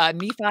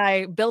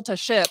Nephi built a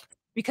ship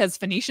because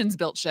Phoenicians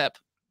built ship.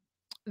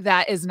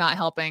 That is not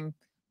helping.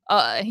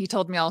 He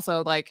told me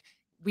also, like,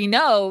 we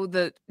know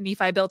that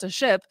Nephi built a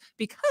ship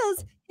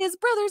because his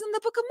brothers in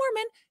the Book of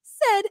Mormon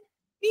said,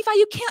 Nephi,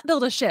 you can't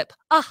build a ship.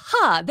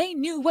 Aha, they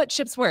knew what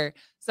ships were.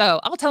 So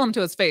I'll tell him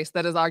to his face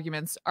that his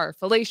arguments are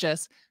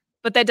fallacious,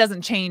 but that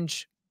doesn't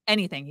change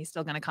anything. He's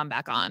still going to come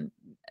back on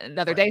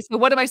another day. So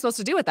what am I supposed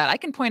to do with that? I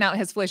can point out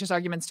his fallacious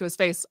arguments to his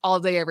face all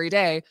day, every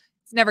day.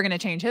 It's never going to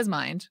change his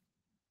mind.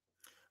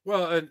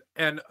 Well,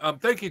 and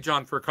thank you,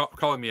 John, for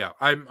calling me out.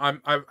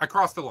 I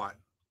crossed the line.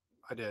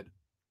 I did.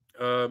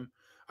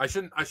 I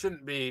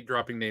shouldn't be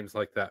dropping names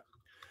like that.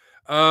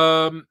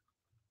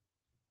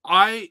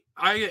 I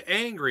get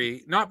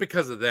angry not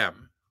because of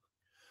them.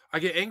 I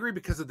get angry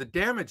because of the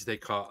damage they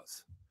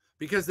cause.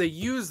 because they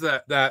use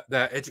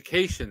that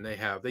education they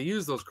have. They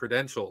use those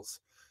credentials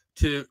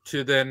to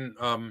then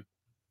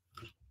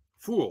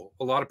fool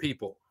a lot of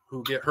people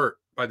who get hurt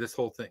by this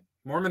whole thing.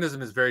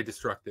 Mormonism is very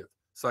destructive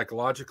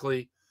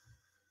psychologically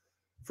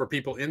for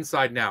people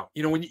inside and out.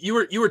 You know, when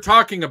you were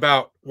talking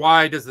about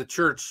why does the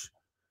church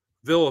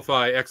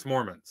vilify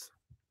ex-Mormons?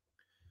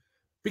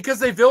 Because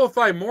they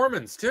vilify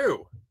Mormons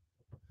too.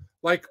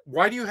 Like,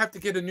 why do you have to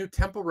get a new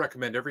temple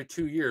recommend every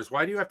 2 years?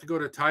 Why do you have to go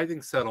to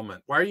tithing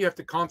settlement? Why do you have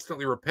to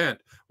constantly repent?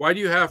 Why do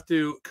you have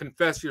to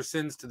confess your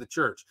sins to the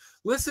church?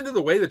 Listen to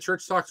the way the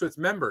church talks to its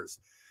members.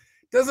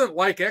 It doesn't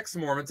like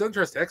ex-Mormons, doesn't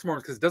trust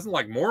ex-Mormons because it doesn't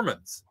like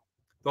Mormons.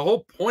 The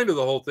whole point of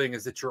the whole thing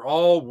is that you're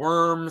all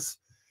worms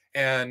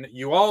and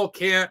you all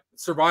can't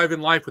survive in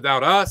life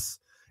without us.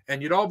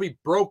 And you'd all be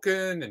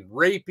broken and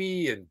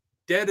rapey and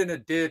dead in a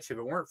ditch if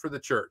it weren't for the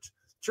church.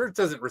 The church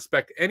doesn't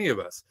respect any of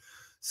us.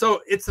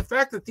 So it's the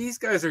fact that these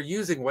guys are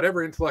using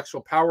whatever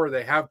intellectual power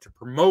they have to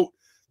promote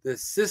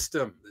this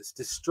system, this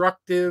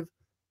destructive,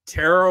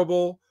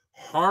 terrible,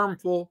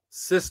 harmful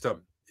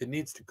system. It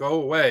needs to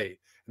go away,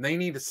 and they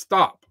need to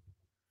stop.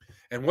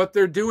 And what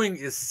they're doing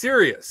is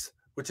serious,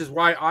 which is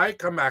why I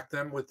come at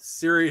them with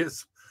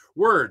serious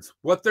words.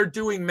 What they're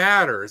doing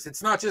matters.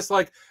 It's not just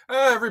like,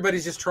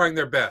 everybody's just trying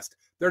their best.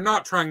 They're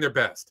not trying their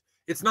best.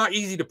 It's not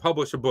easy to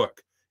publish a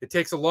book. It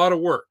takes a lot of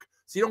work.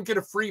 So you don't get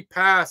a free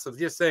pass of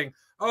just saying,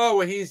 oh,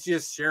 well, he's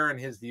just sharing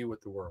his view with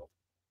the world.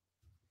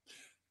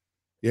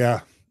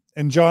 Yeah.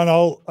 And John,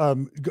 I'll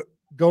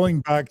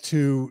going back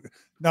to,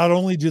 not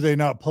only do they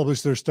not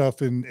publish their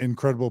stuff in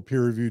incredible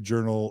peer-reviewed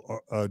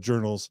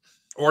journals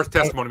or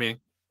testimony.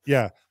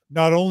 Yeah.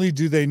 Not only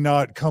do they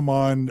not come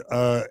on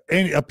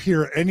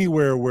appear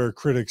anywhere where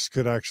critics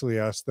could actually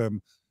ask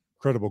them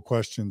credible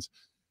questions.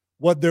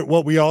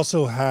 What we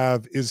also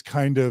have is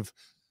kind of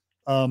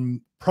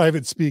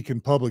private speak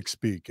and public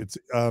speak. It's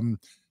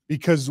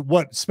because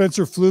what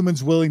Spencer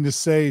Fluman's willing to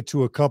say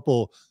to a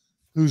couple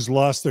who's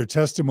lost their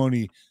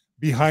testimony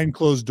behind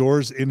closed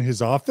doors in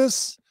his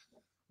office,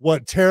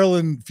 what Terryl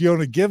and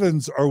Fiona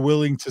Givens are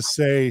willing to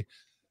say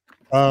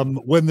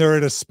when they're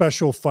at a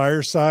special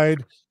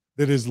fireside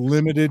that is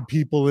limited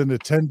people in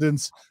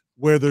attendance,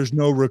 where there's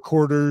no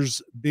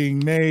recorders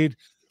being made,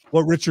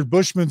 what Richard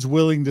Bushman's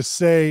willing to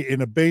say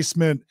in a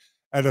basement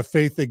at a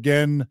Faith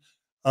Again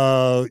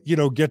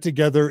get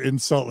together in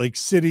Salt Lake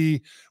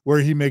City,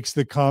 where he makes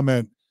the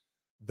comment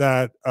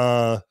that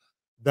the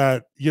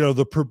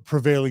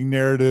prevailing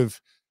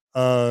narrative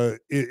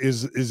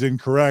is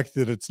incorrect,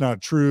 that it's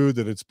not true,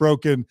 that it's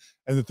broken,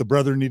 and that the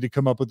brethren need to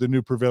come up with a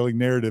new prevailing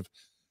narrative.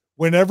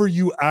 Whenever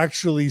you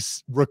actually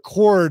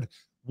record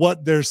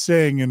what they're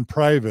saying in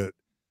private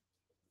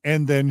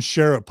and then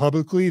share it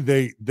publicly,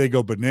 they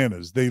go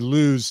bananas. They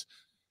lose,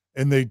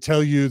 and they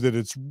tell you that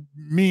it's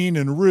mean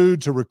and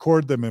rude to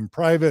record them in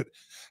private.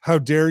 How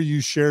dare you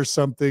share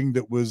something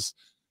that was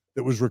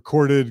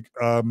recorded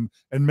and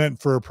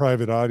meant for a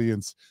private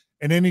audience?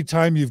 And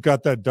anytime you've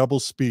got that double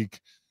speak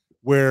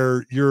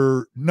where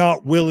you're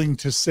not willing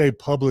to say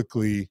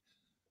publicly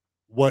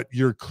what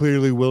you're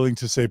clearly willing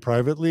to say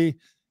privately,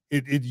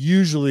 it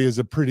usually is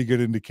a pretty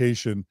good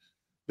indication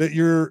that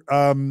you're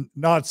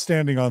not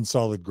standing on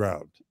solid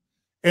ground.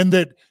 And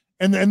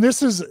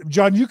this is,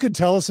 John, you could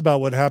tell us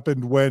about what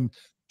happened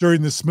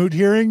during the Smoot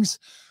hearings,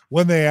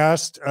 when they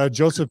asked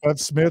Joseph F.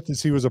 Smith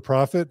if he was a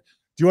prophet.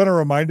 Do you want to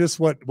remind us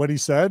what he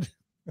said?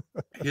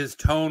 His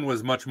tone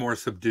was much more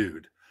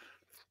subdued.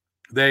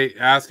 They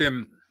asked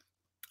him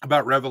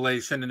about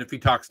Revelation and if he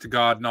talks to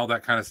God and all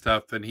that kind of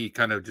stuff, and he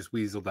kind of just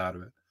weaseled out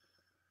of it.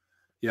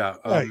 Yeah.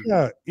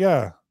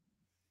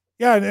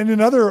 Yeah. And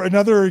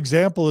another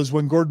example is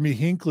when Gordon B.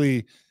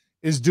 Hinckley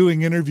is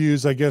doing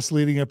interviews, I guess,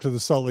 leading up to the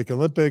Salt Lake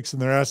Olympics, and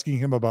they're asking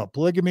him about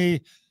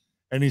polygamy,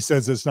 and he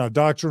says it's not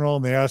doctrinal,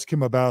 and they ask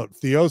him about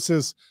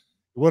theosis.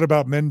 What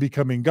about men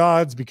becoming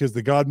gods because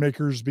the God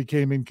makers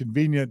became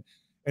inconvenient?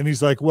 And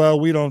he's like, well,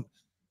 I don't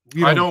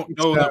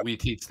know that we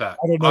teach that.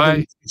 I don't know that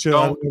we teach it.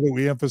 I don't know that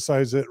we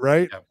emphasize it,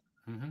 right?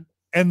 Yeah. Mm-hmm.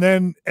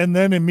 And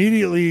then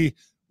immediately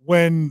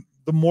when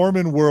the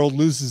Mormon world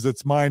loses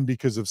its mind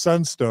because of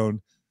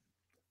Sunstone,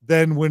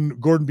 then when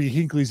Gordon B.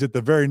 Hinckley's at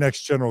the very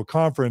next general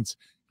conference,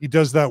 he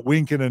does that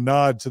wink and a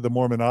nod to the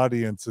Mormon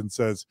audience and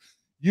says,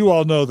 you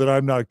all know that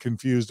I'm not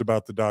confused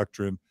about the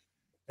doctrine.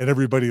 And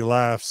everybody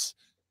laughs.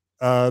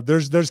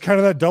 There's kind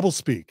of that double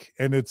speak,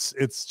 and it's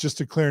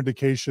just a clear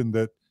indication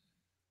that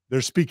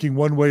they're speaking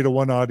one way to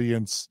one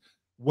audience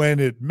when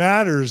it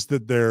matters,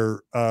 that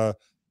they're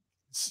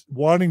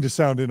wanting to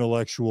sound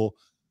intellectual,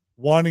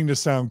 wanting to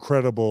sound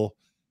credible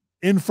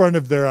in front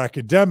of their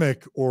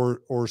academic or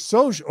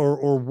social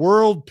or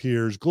world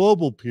peers,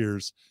 global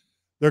peers.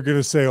 They're going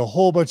to say a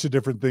whole bunch of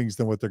different things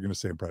than what they're going to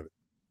say in private.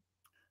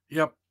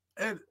 Yep.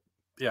 And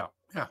yeah,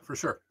 for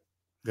sure.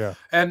 Yeah.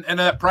 And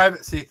that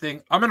privacy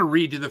thing, I'm going to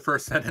read you the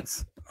first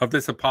sentence of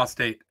this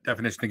apostate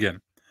definition again.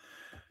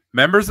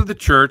 Members of the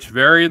church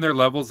vary in their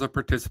levels of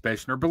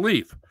participation or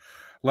belief.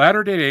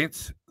 Latter-day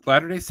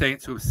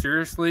Saints who have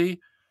seriously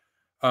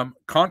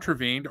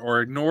contravened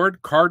or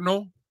ignored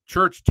cardinal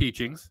church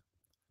teachings,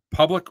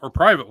 public or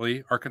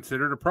privately, are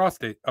considered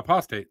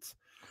apostates,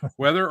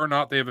 whether or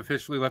not they have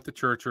officially left the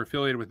church or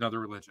affiliated with another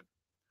religion.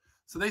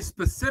 So they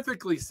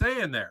specifically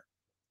say in there,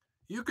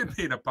 you can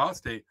be an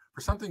apostate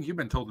for something you've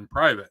been told in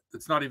private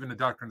that's not even the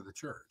doctrine of the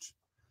church.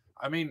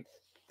 I mean,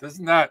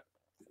 doesn't that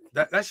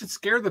should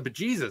scare the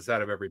bejesus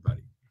out of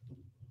everybody?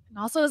 And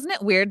also, isn't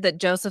it weird that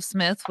Joseph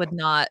Smith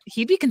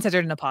he'd be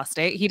considered an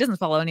apostate. He doesn't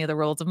follow any of the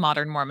rules of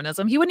modern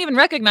Mormonism. He wouldn't even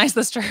recognize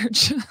this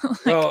church.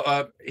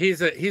 Well,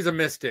 he's a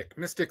mystic.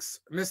 Mystics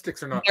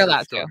are not. They're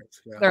allowed to.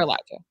 Yeah. They're allowed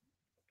to.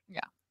 Yeah.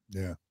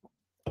 Yeah.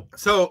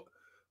 So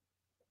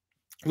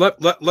let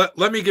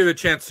me give a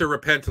chance to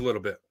repent a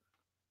little bit.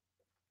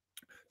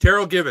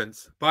 Terryl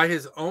Givens, by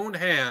his own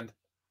hand,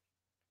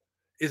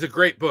 is a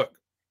great book.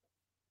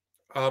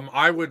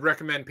 I would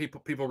recommend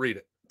people read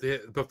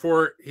it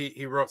before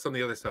he wrote some of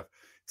the other stuff.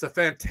 It's a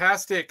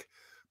fantastic,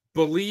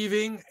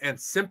 believing and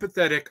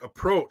sympathetic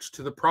approach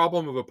to the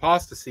problem of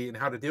apostasy and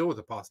how to deal with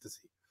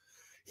apostasy.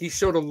 He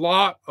showed a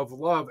lot of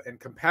love and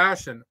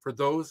compassion for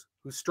those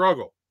who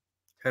struggle,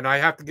 and I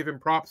have to give him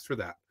props for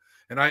that.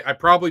 And I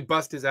probably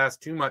bust his ass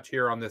too much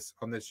here on this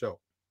show.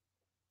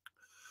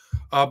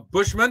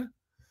 Bushman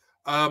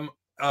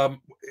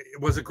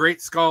was a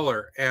great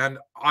scholar, and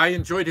I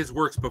enjoyed his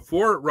works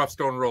before Rough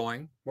Stone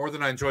Rolling more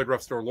than I enjoyed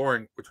Rough Stone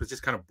Rolling, which was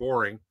just kind of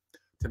boring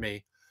to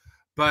me.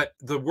 But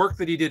the work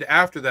that he did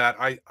after that,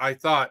 I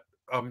thought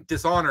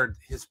dishonored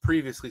his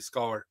previously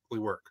scholarly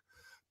work.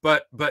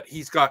 But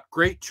he's got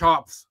great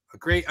chops, a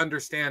great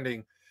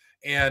understanding,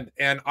 and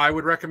I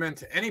would recommend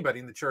to anybody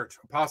in the church,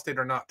 apostate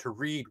or not, to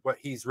read what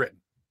he's written.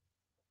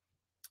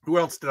 Who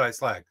else did I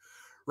slag?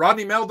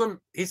 Rodney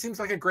Meldrum. He seems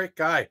like a great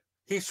guy.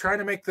 He's trying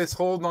to make this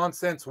whole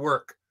nonsense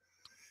work,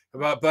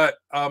 but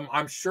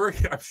I'm sure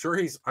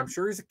he's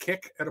a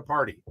kick at a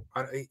party.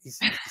 He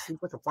seems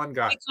like a fun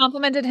guy. I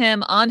complimented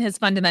him on his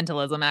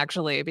fundamentalism,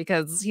 actually,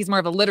 because he's more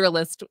of a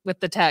literalist with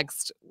the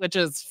text, which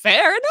is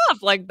fair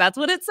enough. Like, that's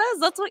what it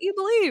says. That's what you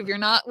believe. You're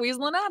not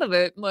weaseling out of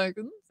it. Like,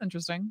 it's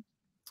interesting.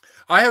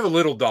 I have a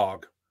little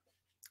dog.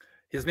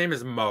 His name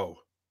is Mo,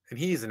 and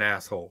he's an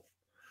asshole.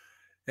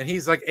 And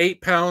he's like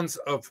 8 pounds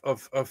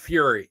of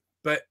fury.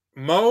 But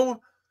Mo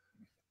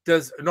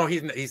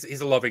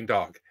he's a loving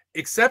dog.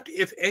 Except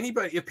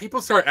if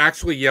people start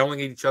actually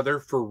yelling at each other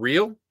for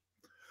real,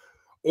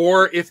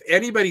 or if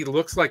anybody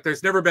looks like,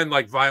 there's never been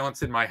like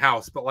violence in my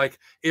house, but like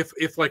if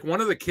like one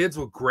of the kids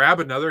will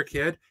grab another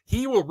kid,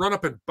 he will run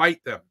up and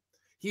bite them.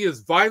 He is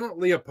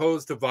violently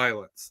opposed to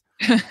violence.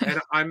 And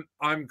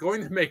I'm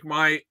going to make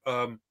my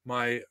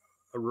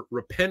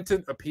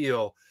repentant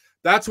appeal.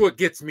 That's what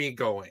gets me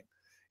going.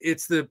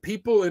 It's the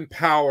people in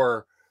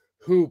power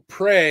who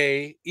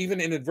prey,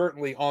 even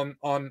inadvertently,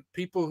 on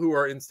people who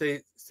are in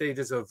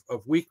stages of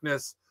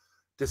weakness,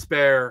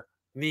 despair,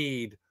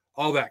 need,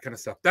 all that kind of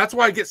stuff. That's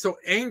why I get so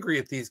angry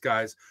at these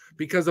guys,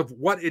 because of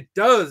what it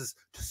does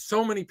to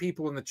so many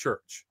people in the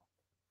church.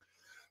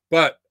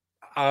 But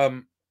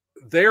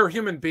they're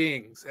human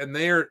beings, and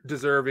they're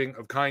deserving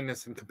of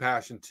kindness and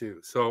compassion too.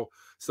 So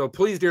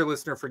please, dear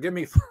listener, forgive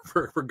me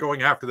for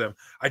going after them.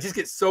 I just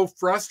get so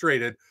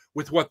frustrated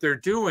with what they're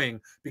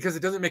doing because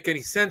it doesn't make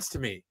any sense to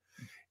me.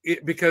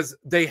 Because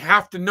they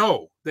have to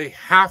know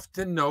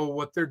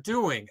what they're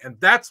doing, and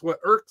that's what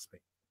irks me.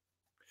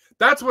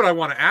 That's what I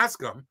want to ask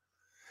them.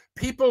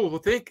 People will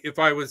think if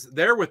I was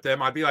there with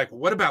them, I'd be like,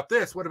 what about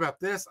this? What about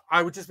this?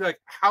 I would just be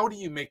like, how do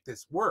you make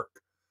this work?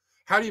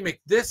 How do you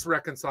make this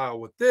reconcile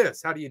with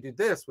this? How do you do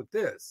this with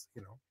this?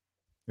 You know?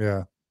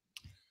 Yeah.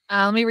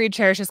 Let me read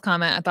Cherish's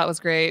comment. I thought was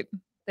great.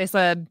 They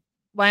said,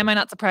 why am I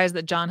not surprised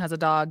that John has a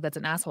dog that's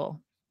an asshole?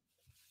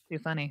 Too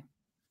funny.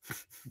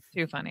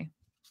 Too funny.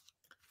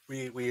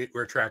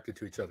 We're attracted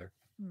to each other.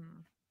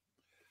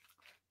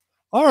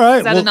 All right.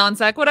 Is that a non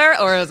sequitur,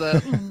 or is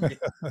it?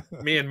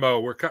 Me and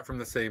Mo, we're cut from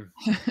the same.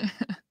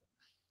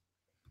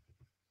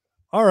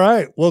 All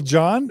right. Well,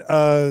 John,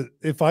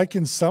 if I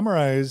can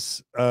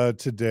summarize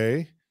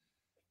today,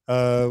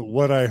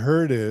 what I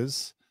heard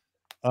is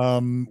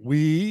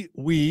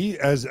we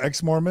as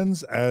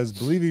ex-Mormons, as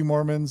believing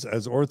Mormons,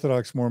 as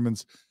Orthodox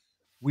Mormons,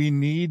 we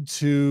need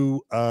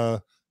to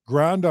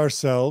ground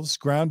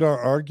our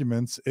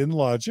arguments in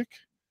logic.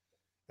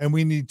 And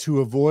we need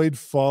to avoid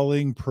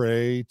falling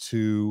prey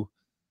to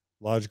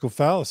logical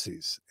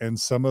fallacies. And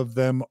some of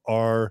them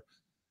are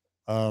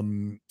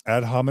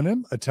ad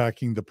hominem,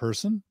 attacking the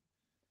person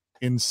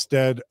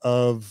instead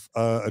of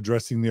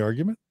addressing the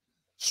argument.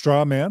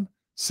 Straw man,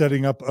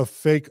 setting up a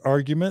fake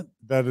argument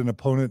that an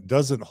opponent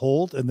doesn't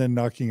hold and then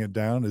knocking it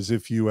down as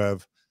if you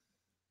have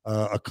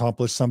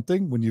accomplished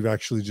something when you've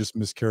actually just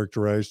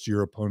mischaracterized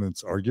your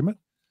opponent's argument.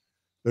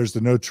 There's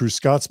the no true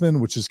Scotsman,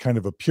 which is kind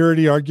of a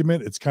purity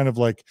argument. It's kind of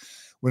like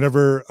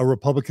whenever a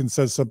Republican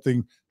says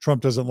something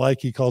Trump doesn't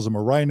like, he calls him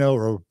a rhino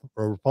or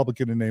a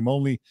Republican in name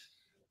only.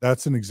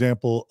 That's an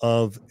example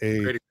of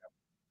a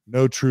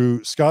no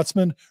true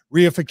Scotsman.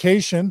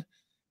 Reification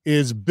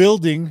is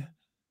building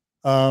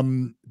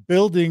on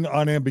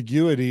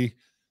ambiguity,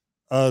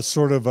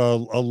 sort of a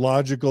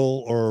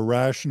logical or a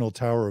rational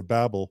Tower of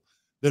Babel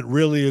that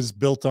really is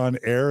built on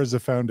air as a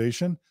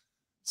foundation.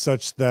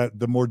 such that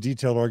the more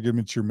detailed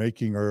arguments you're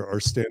making are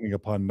standing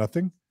upon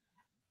nothing.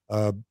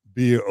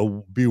 Be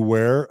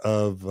aware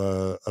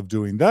of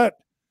doing that.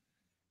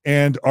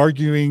 And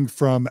arguing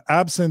from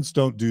absence,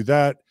 don't do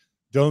that.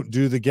 Don't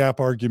do the gap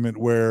argument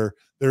where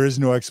there is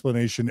no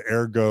explanation,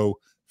 ergo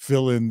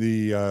fill in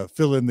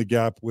the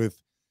gap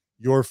with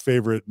your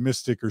favorite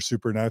mystic or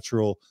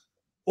supernatural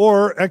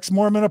or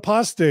ex-Mormon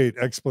apostate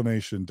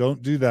explanation.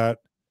 Don't do that.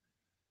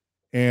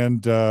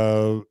 And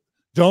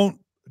don't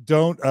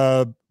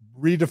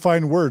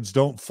redefine words.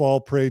 Don't fall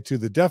prey to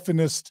the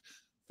definist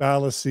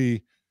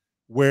fallacy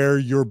where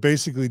you're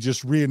basically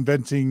just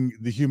reinventing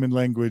the human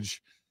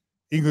language,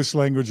 English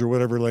language, or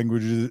whatever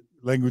language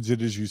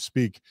it is you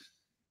speak.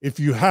 If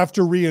you have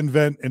to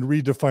reinvent and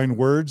redefine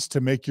words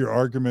to make your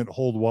argument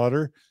hold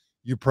water,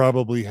 you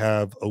probably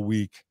have a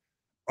weak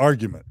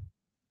argument.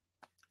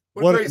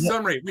 What a great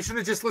summary. We should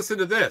have just listened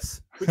to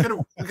this. We could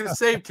have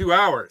saved 2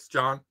 hours,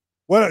 John.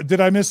 What, did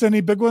I miss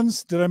any big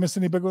ones? No,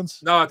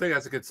 I think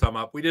that's a good sum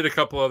up. We did a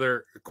couple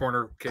other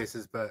corner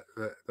cases, but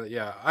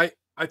yeah,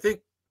 I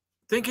think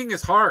thinking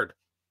is hard.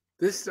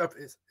 This stuff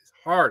is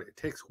hard. It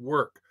takes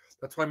work.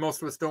 That's why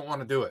most of us don't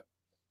want to do it.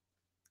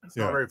 It's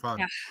not very fun.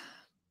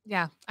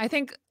 Yeah. I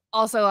think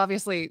also,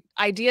 obviously,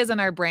 ideas in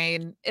our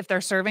brain, if they're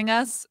serving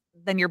us,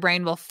 then your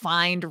brain will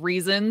find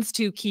reasons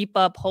to keep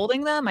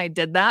upholding them. I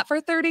did that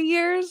for 30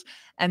 years.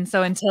 And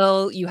so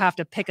until you have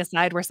to pick a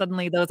side where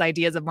suddenly those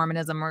ideas of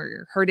Mormonism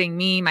are hurting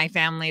me, my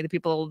family, the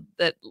people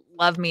that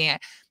love me,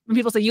 when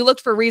people say, you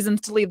looked for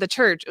reasons to leave the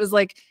church, it was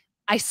like,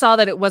 I saw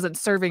that it wasn't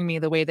serving me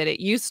the way that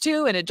it used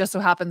to. And it just so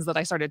happens that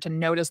I started to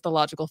notice the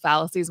logical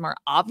fallacies more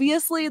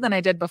obviously than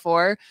I did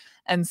before.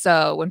 And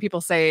so when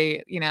people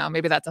say, you know,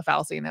 maybe that's a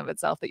fallacy in and of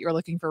itself, that you're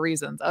looking for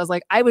reasons, I was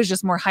like, I was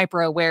just more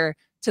hyper aware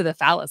to the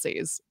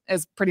fallacies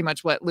is pretty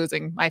much what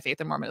losing my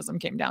faith in Mormonism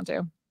came down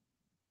to.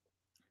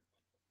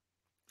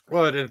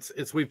 Well,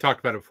 it's we've talked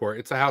about it before.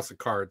 It's a house of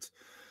cards,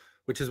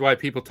 which is why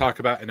people talk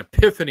about an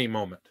epiphany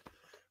moment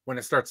when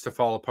it starts to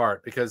fall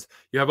apart, because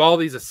you have all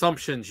these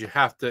assumptions you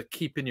have to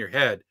keep in your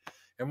head.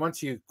 And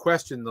once you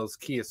question those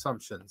key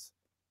assumptions,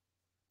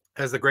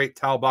 as the great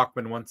Tal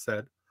Bachman once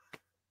said,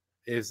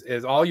 is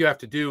all you have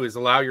to do is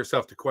allow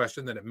yourself to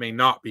question that it may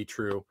not be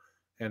true.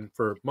 And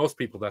for most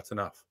people, that's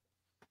enough.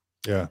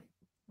 Yeah.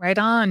 Right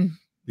on.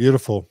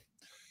 Beautiful.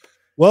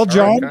 Well,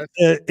 John, right,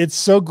 it's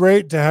so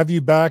great to have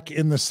you back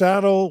in the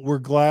saddle. We're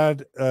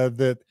glad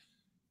that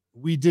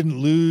we didn't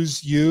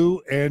lose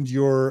you and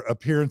your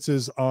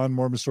appearances on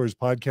Mormon Stories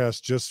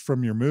podcast just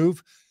from your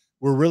move.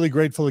 We're really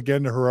grateful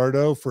again to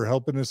Gerardo for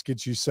helping us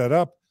get you set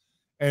up.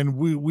 And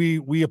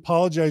we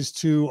apologize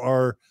to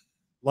our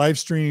live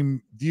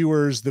stream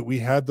viewers that we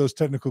had those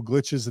technical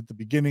glitches at the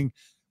beginning.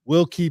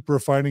 We'll keep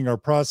refining our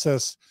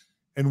process,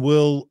 and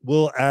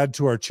we'll add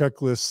to our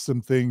checklist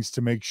some things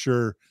to make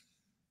sure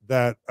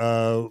that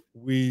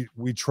we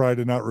try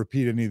to not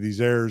repeat any of these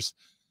errors.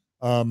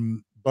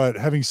 But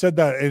having said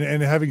that,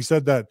 and having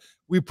said that,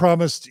 we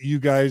promised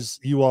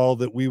you all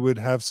that we would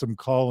have some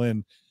call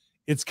in.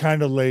 It's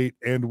kind of late,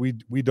 and we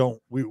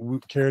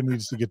Karen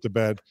needs to get to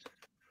bed.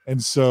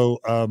 And so,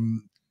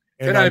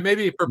 can I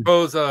maybe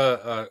propose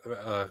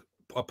a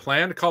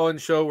planned call-in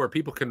show where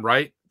people can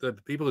write, the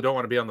people who don't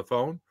want to be on the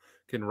phone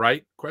can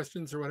write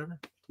questions or whatever?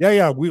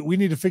 Yeah. We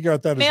need to figure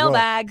out that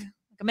mailbag, as well.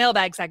 Like a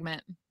mailbag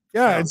segment.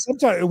 Yeah. And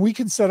sometimes we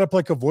can set up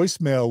like a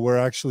voicemail where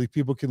actually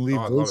people can leave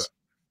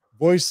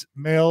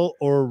voicemail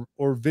or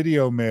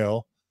video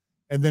mail,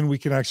 and then we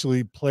can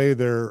actually play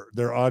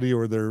their audio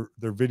or their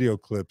video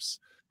clips.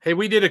 Hey,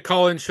 we did a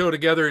call-in show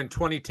together in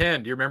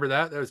 2010. Do you remember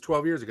that? That was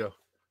 12 years ago.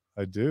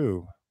 I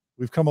do.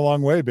 We've come a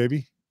long way,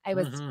 baby. I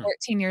was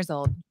 14 years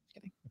old. Just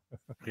kidding.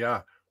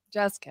 Yeah.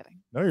 Just kidding.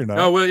 No, you're not.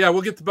 No, well, yeah,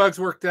 we'll get the bugs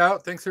worked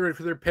out. Thanks everybody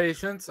for their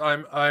patience.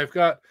 I've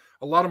got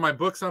a lot of my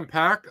books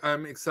unpacked.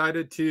 I'm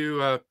excited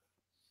to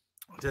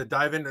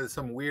dive into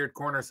some weird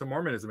corners of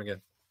Mormonism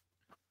again.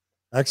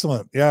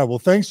 Excellent. Yeah. Well,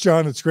 thanks,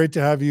 John. It's great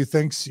to have you.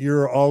 Thanks.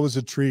 You're always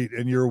a treat,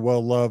 and you're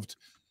well loved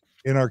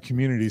in our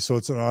community. So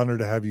it's an honor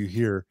to have you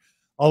here.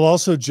 I'll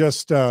also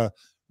just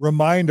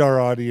remind our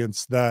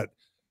audience that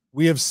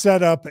we have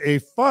set up a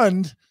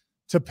fund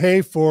to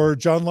pay for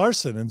John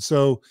Larsen. And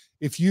so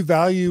if you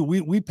value,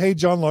 we pay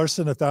John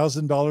Larsen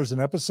 $1,000 an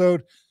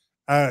episode,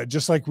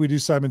 just like we do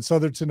Simon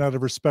Southerton, out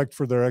of respect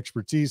for their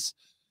expertise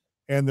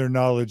and their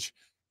knowledge.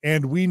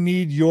 And we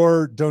need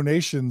your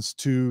donations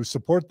to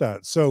support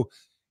that. So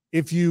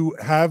if you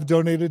have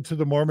donated to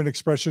the Mormon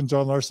Expression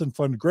John Larsen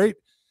Fund, great.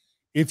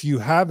 If you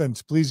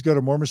haven't, please go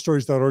to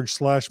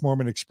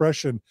mormonstories.org/Mormon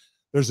Expression.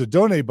 There's a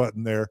donate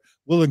button there.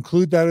 We'll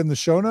include that in the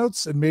show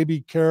notes, and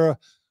maybe Carah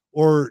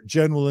or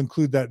Jen will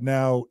include that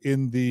now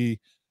in the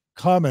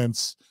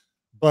comments.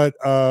 But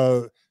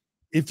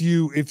if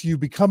you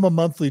become a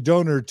monthly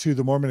donor to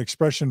the Mormon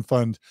Expression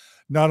Fund,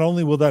 not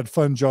only will that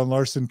fund John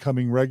Larsen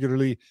coming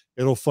regularly,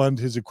 it'll fund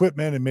his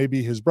equipment and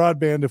maybe his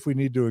broadband if we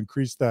need to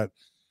increase that.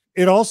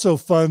 It also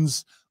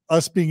funds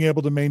us being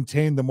able to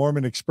maintain the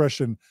Mormon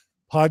Expression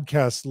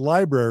podcast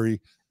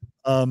library,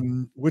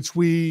 which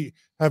we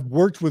have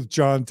worked with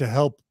John to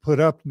help put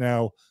up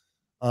now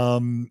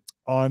on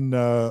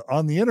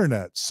the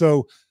internet.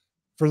 So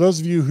for those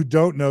of you who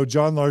don't know,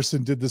 John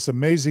Larsen did this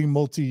amazing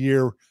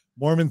multi-year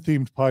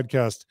Mormon-themed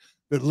podcast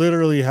that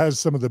literally has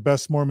some of the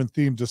best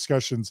Mormon-themed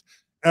discussions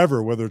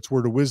ever, whether it's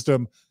Word of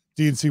Wisdom,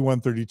 D&C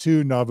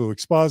 132, Nauvoo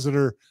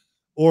Expositor,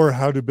 or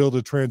how to build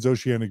a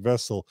transoceanic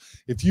vessel.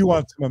 If you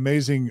want some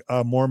amazing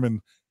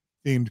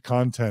Mormon-themed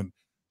content,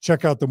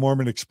 check out the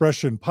Mormon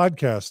Expression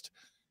podcast,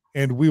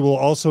 and we will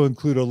also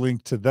include a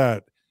link to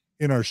that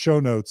in our show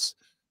notes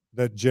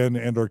that Jen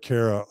and or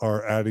Carah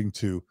are adding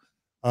to.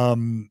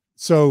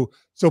 So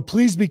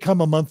please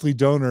become a monthly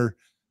donor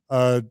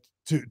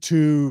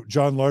to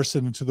John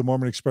Larsen and to the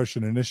Mormon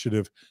Expression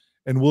Initiative,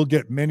 and we'll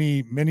get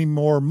many, many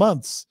more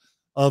months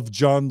of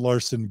John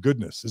Larsen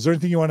goodness. Is there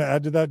anything you want to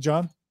add to that,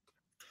 John?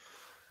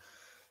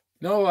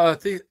 No,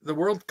 the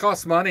world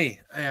costs money,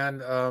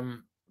 and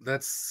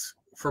that's,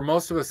 for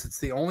most of us, it's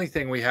the only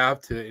thing we have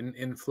to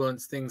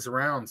influence things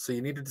around. So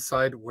you need to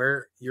decide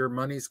where your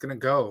money's going to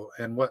go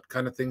and what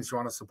kind of things you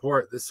want to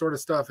support. This sort of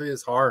stuff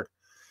is hard.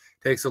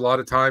 Takes a lot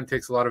of time,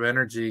 takes a lot of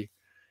energy,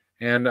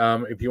 and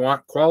if you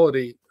want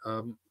quality,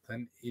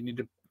 then you need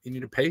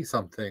to pay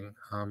something.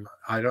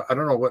 I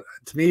don't know what.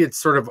 To me, it's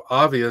sort of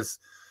obvious.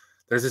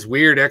 There's this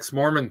weird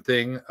ex-Mormon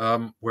thing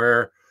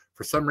where,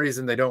 for some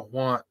reason, they don't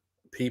want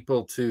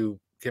people to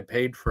get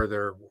paid for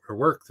their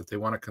work that they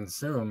want to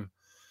consume.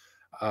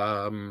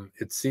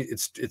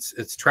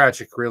 It's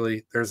tragic,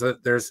 really.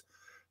 There's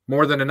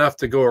more than enough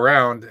to go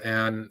around,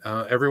 and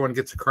everyone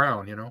gets a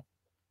crown, you know.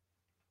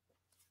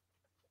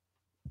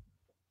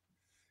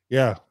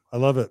 Yeah, I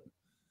love it.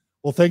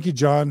 Well, thank you,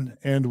 John,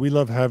 and we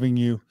love having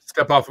you.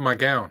 Step off of my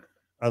gown.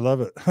 I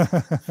love it.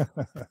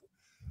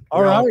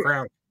 All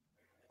right.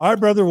 All right,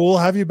 brother. We'll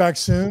have you back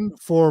soon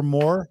for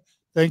more.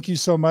 Thank you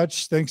so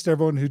much. Thanks to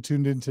everyone who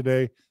tuned in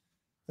today.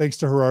 Thanks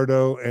to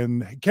Gerardo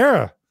and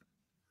Carah.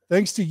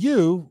 Thanks to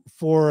you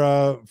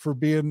for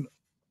being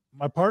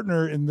my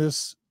partner in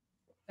this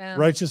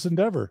righteous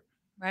endeavor.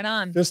 Right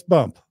on. Fist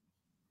bump.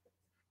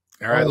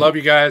 All right. Love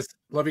you guys.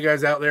 Love you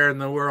guys out there in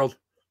the world.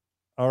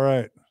 All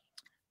right.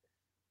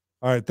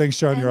 All right. Thanks,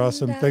 John. You're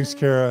awesome. Thanks,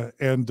 Carah.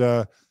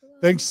 And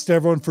thanks to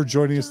everyone for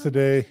joining us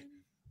today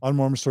on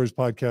Mormon Stories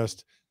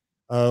podcast.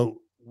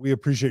 We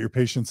appreciate your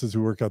patience as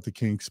we work out the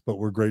kinks, but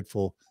we're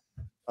grateful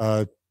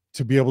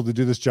to be able to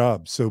do this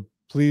job. So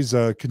please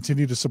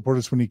continue to support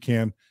us when you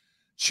can.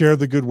 Share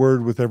the good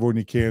word with everyone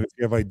you can. If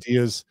you have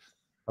ideas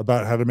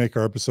about how to make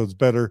our episodes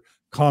better,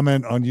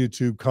 comment on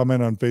YouTube,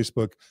 comment on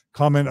Facebook,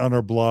 comment on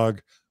our blog,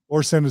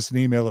 or send us an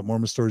email at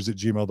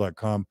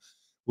mormonstories@gmail.com.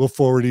 We'll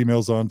forward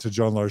emails on to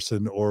John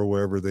Larsen or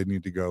wherever they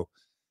need to go.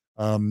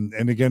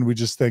 And again, we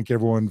just thank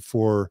everyone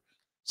for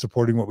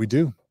supporting what we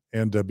do,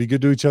 and be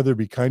good to each other,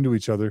 be kind to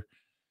each other.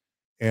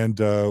 And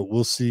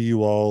we'll see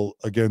you all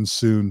again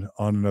soon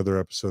on another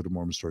episode of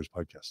Mormon Stories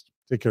podcast.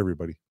 Take care,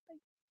 everybody.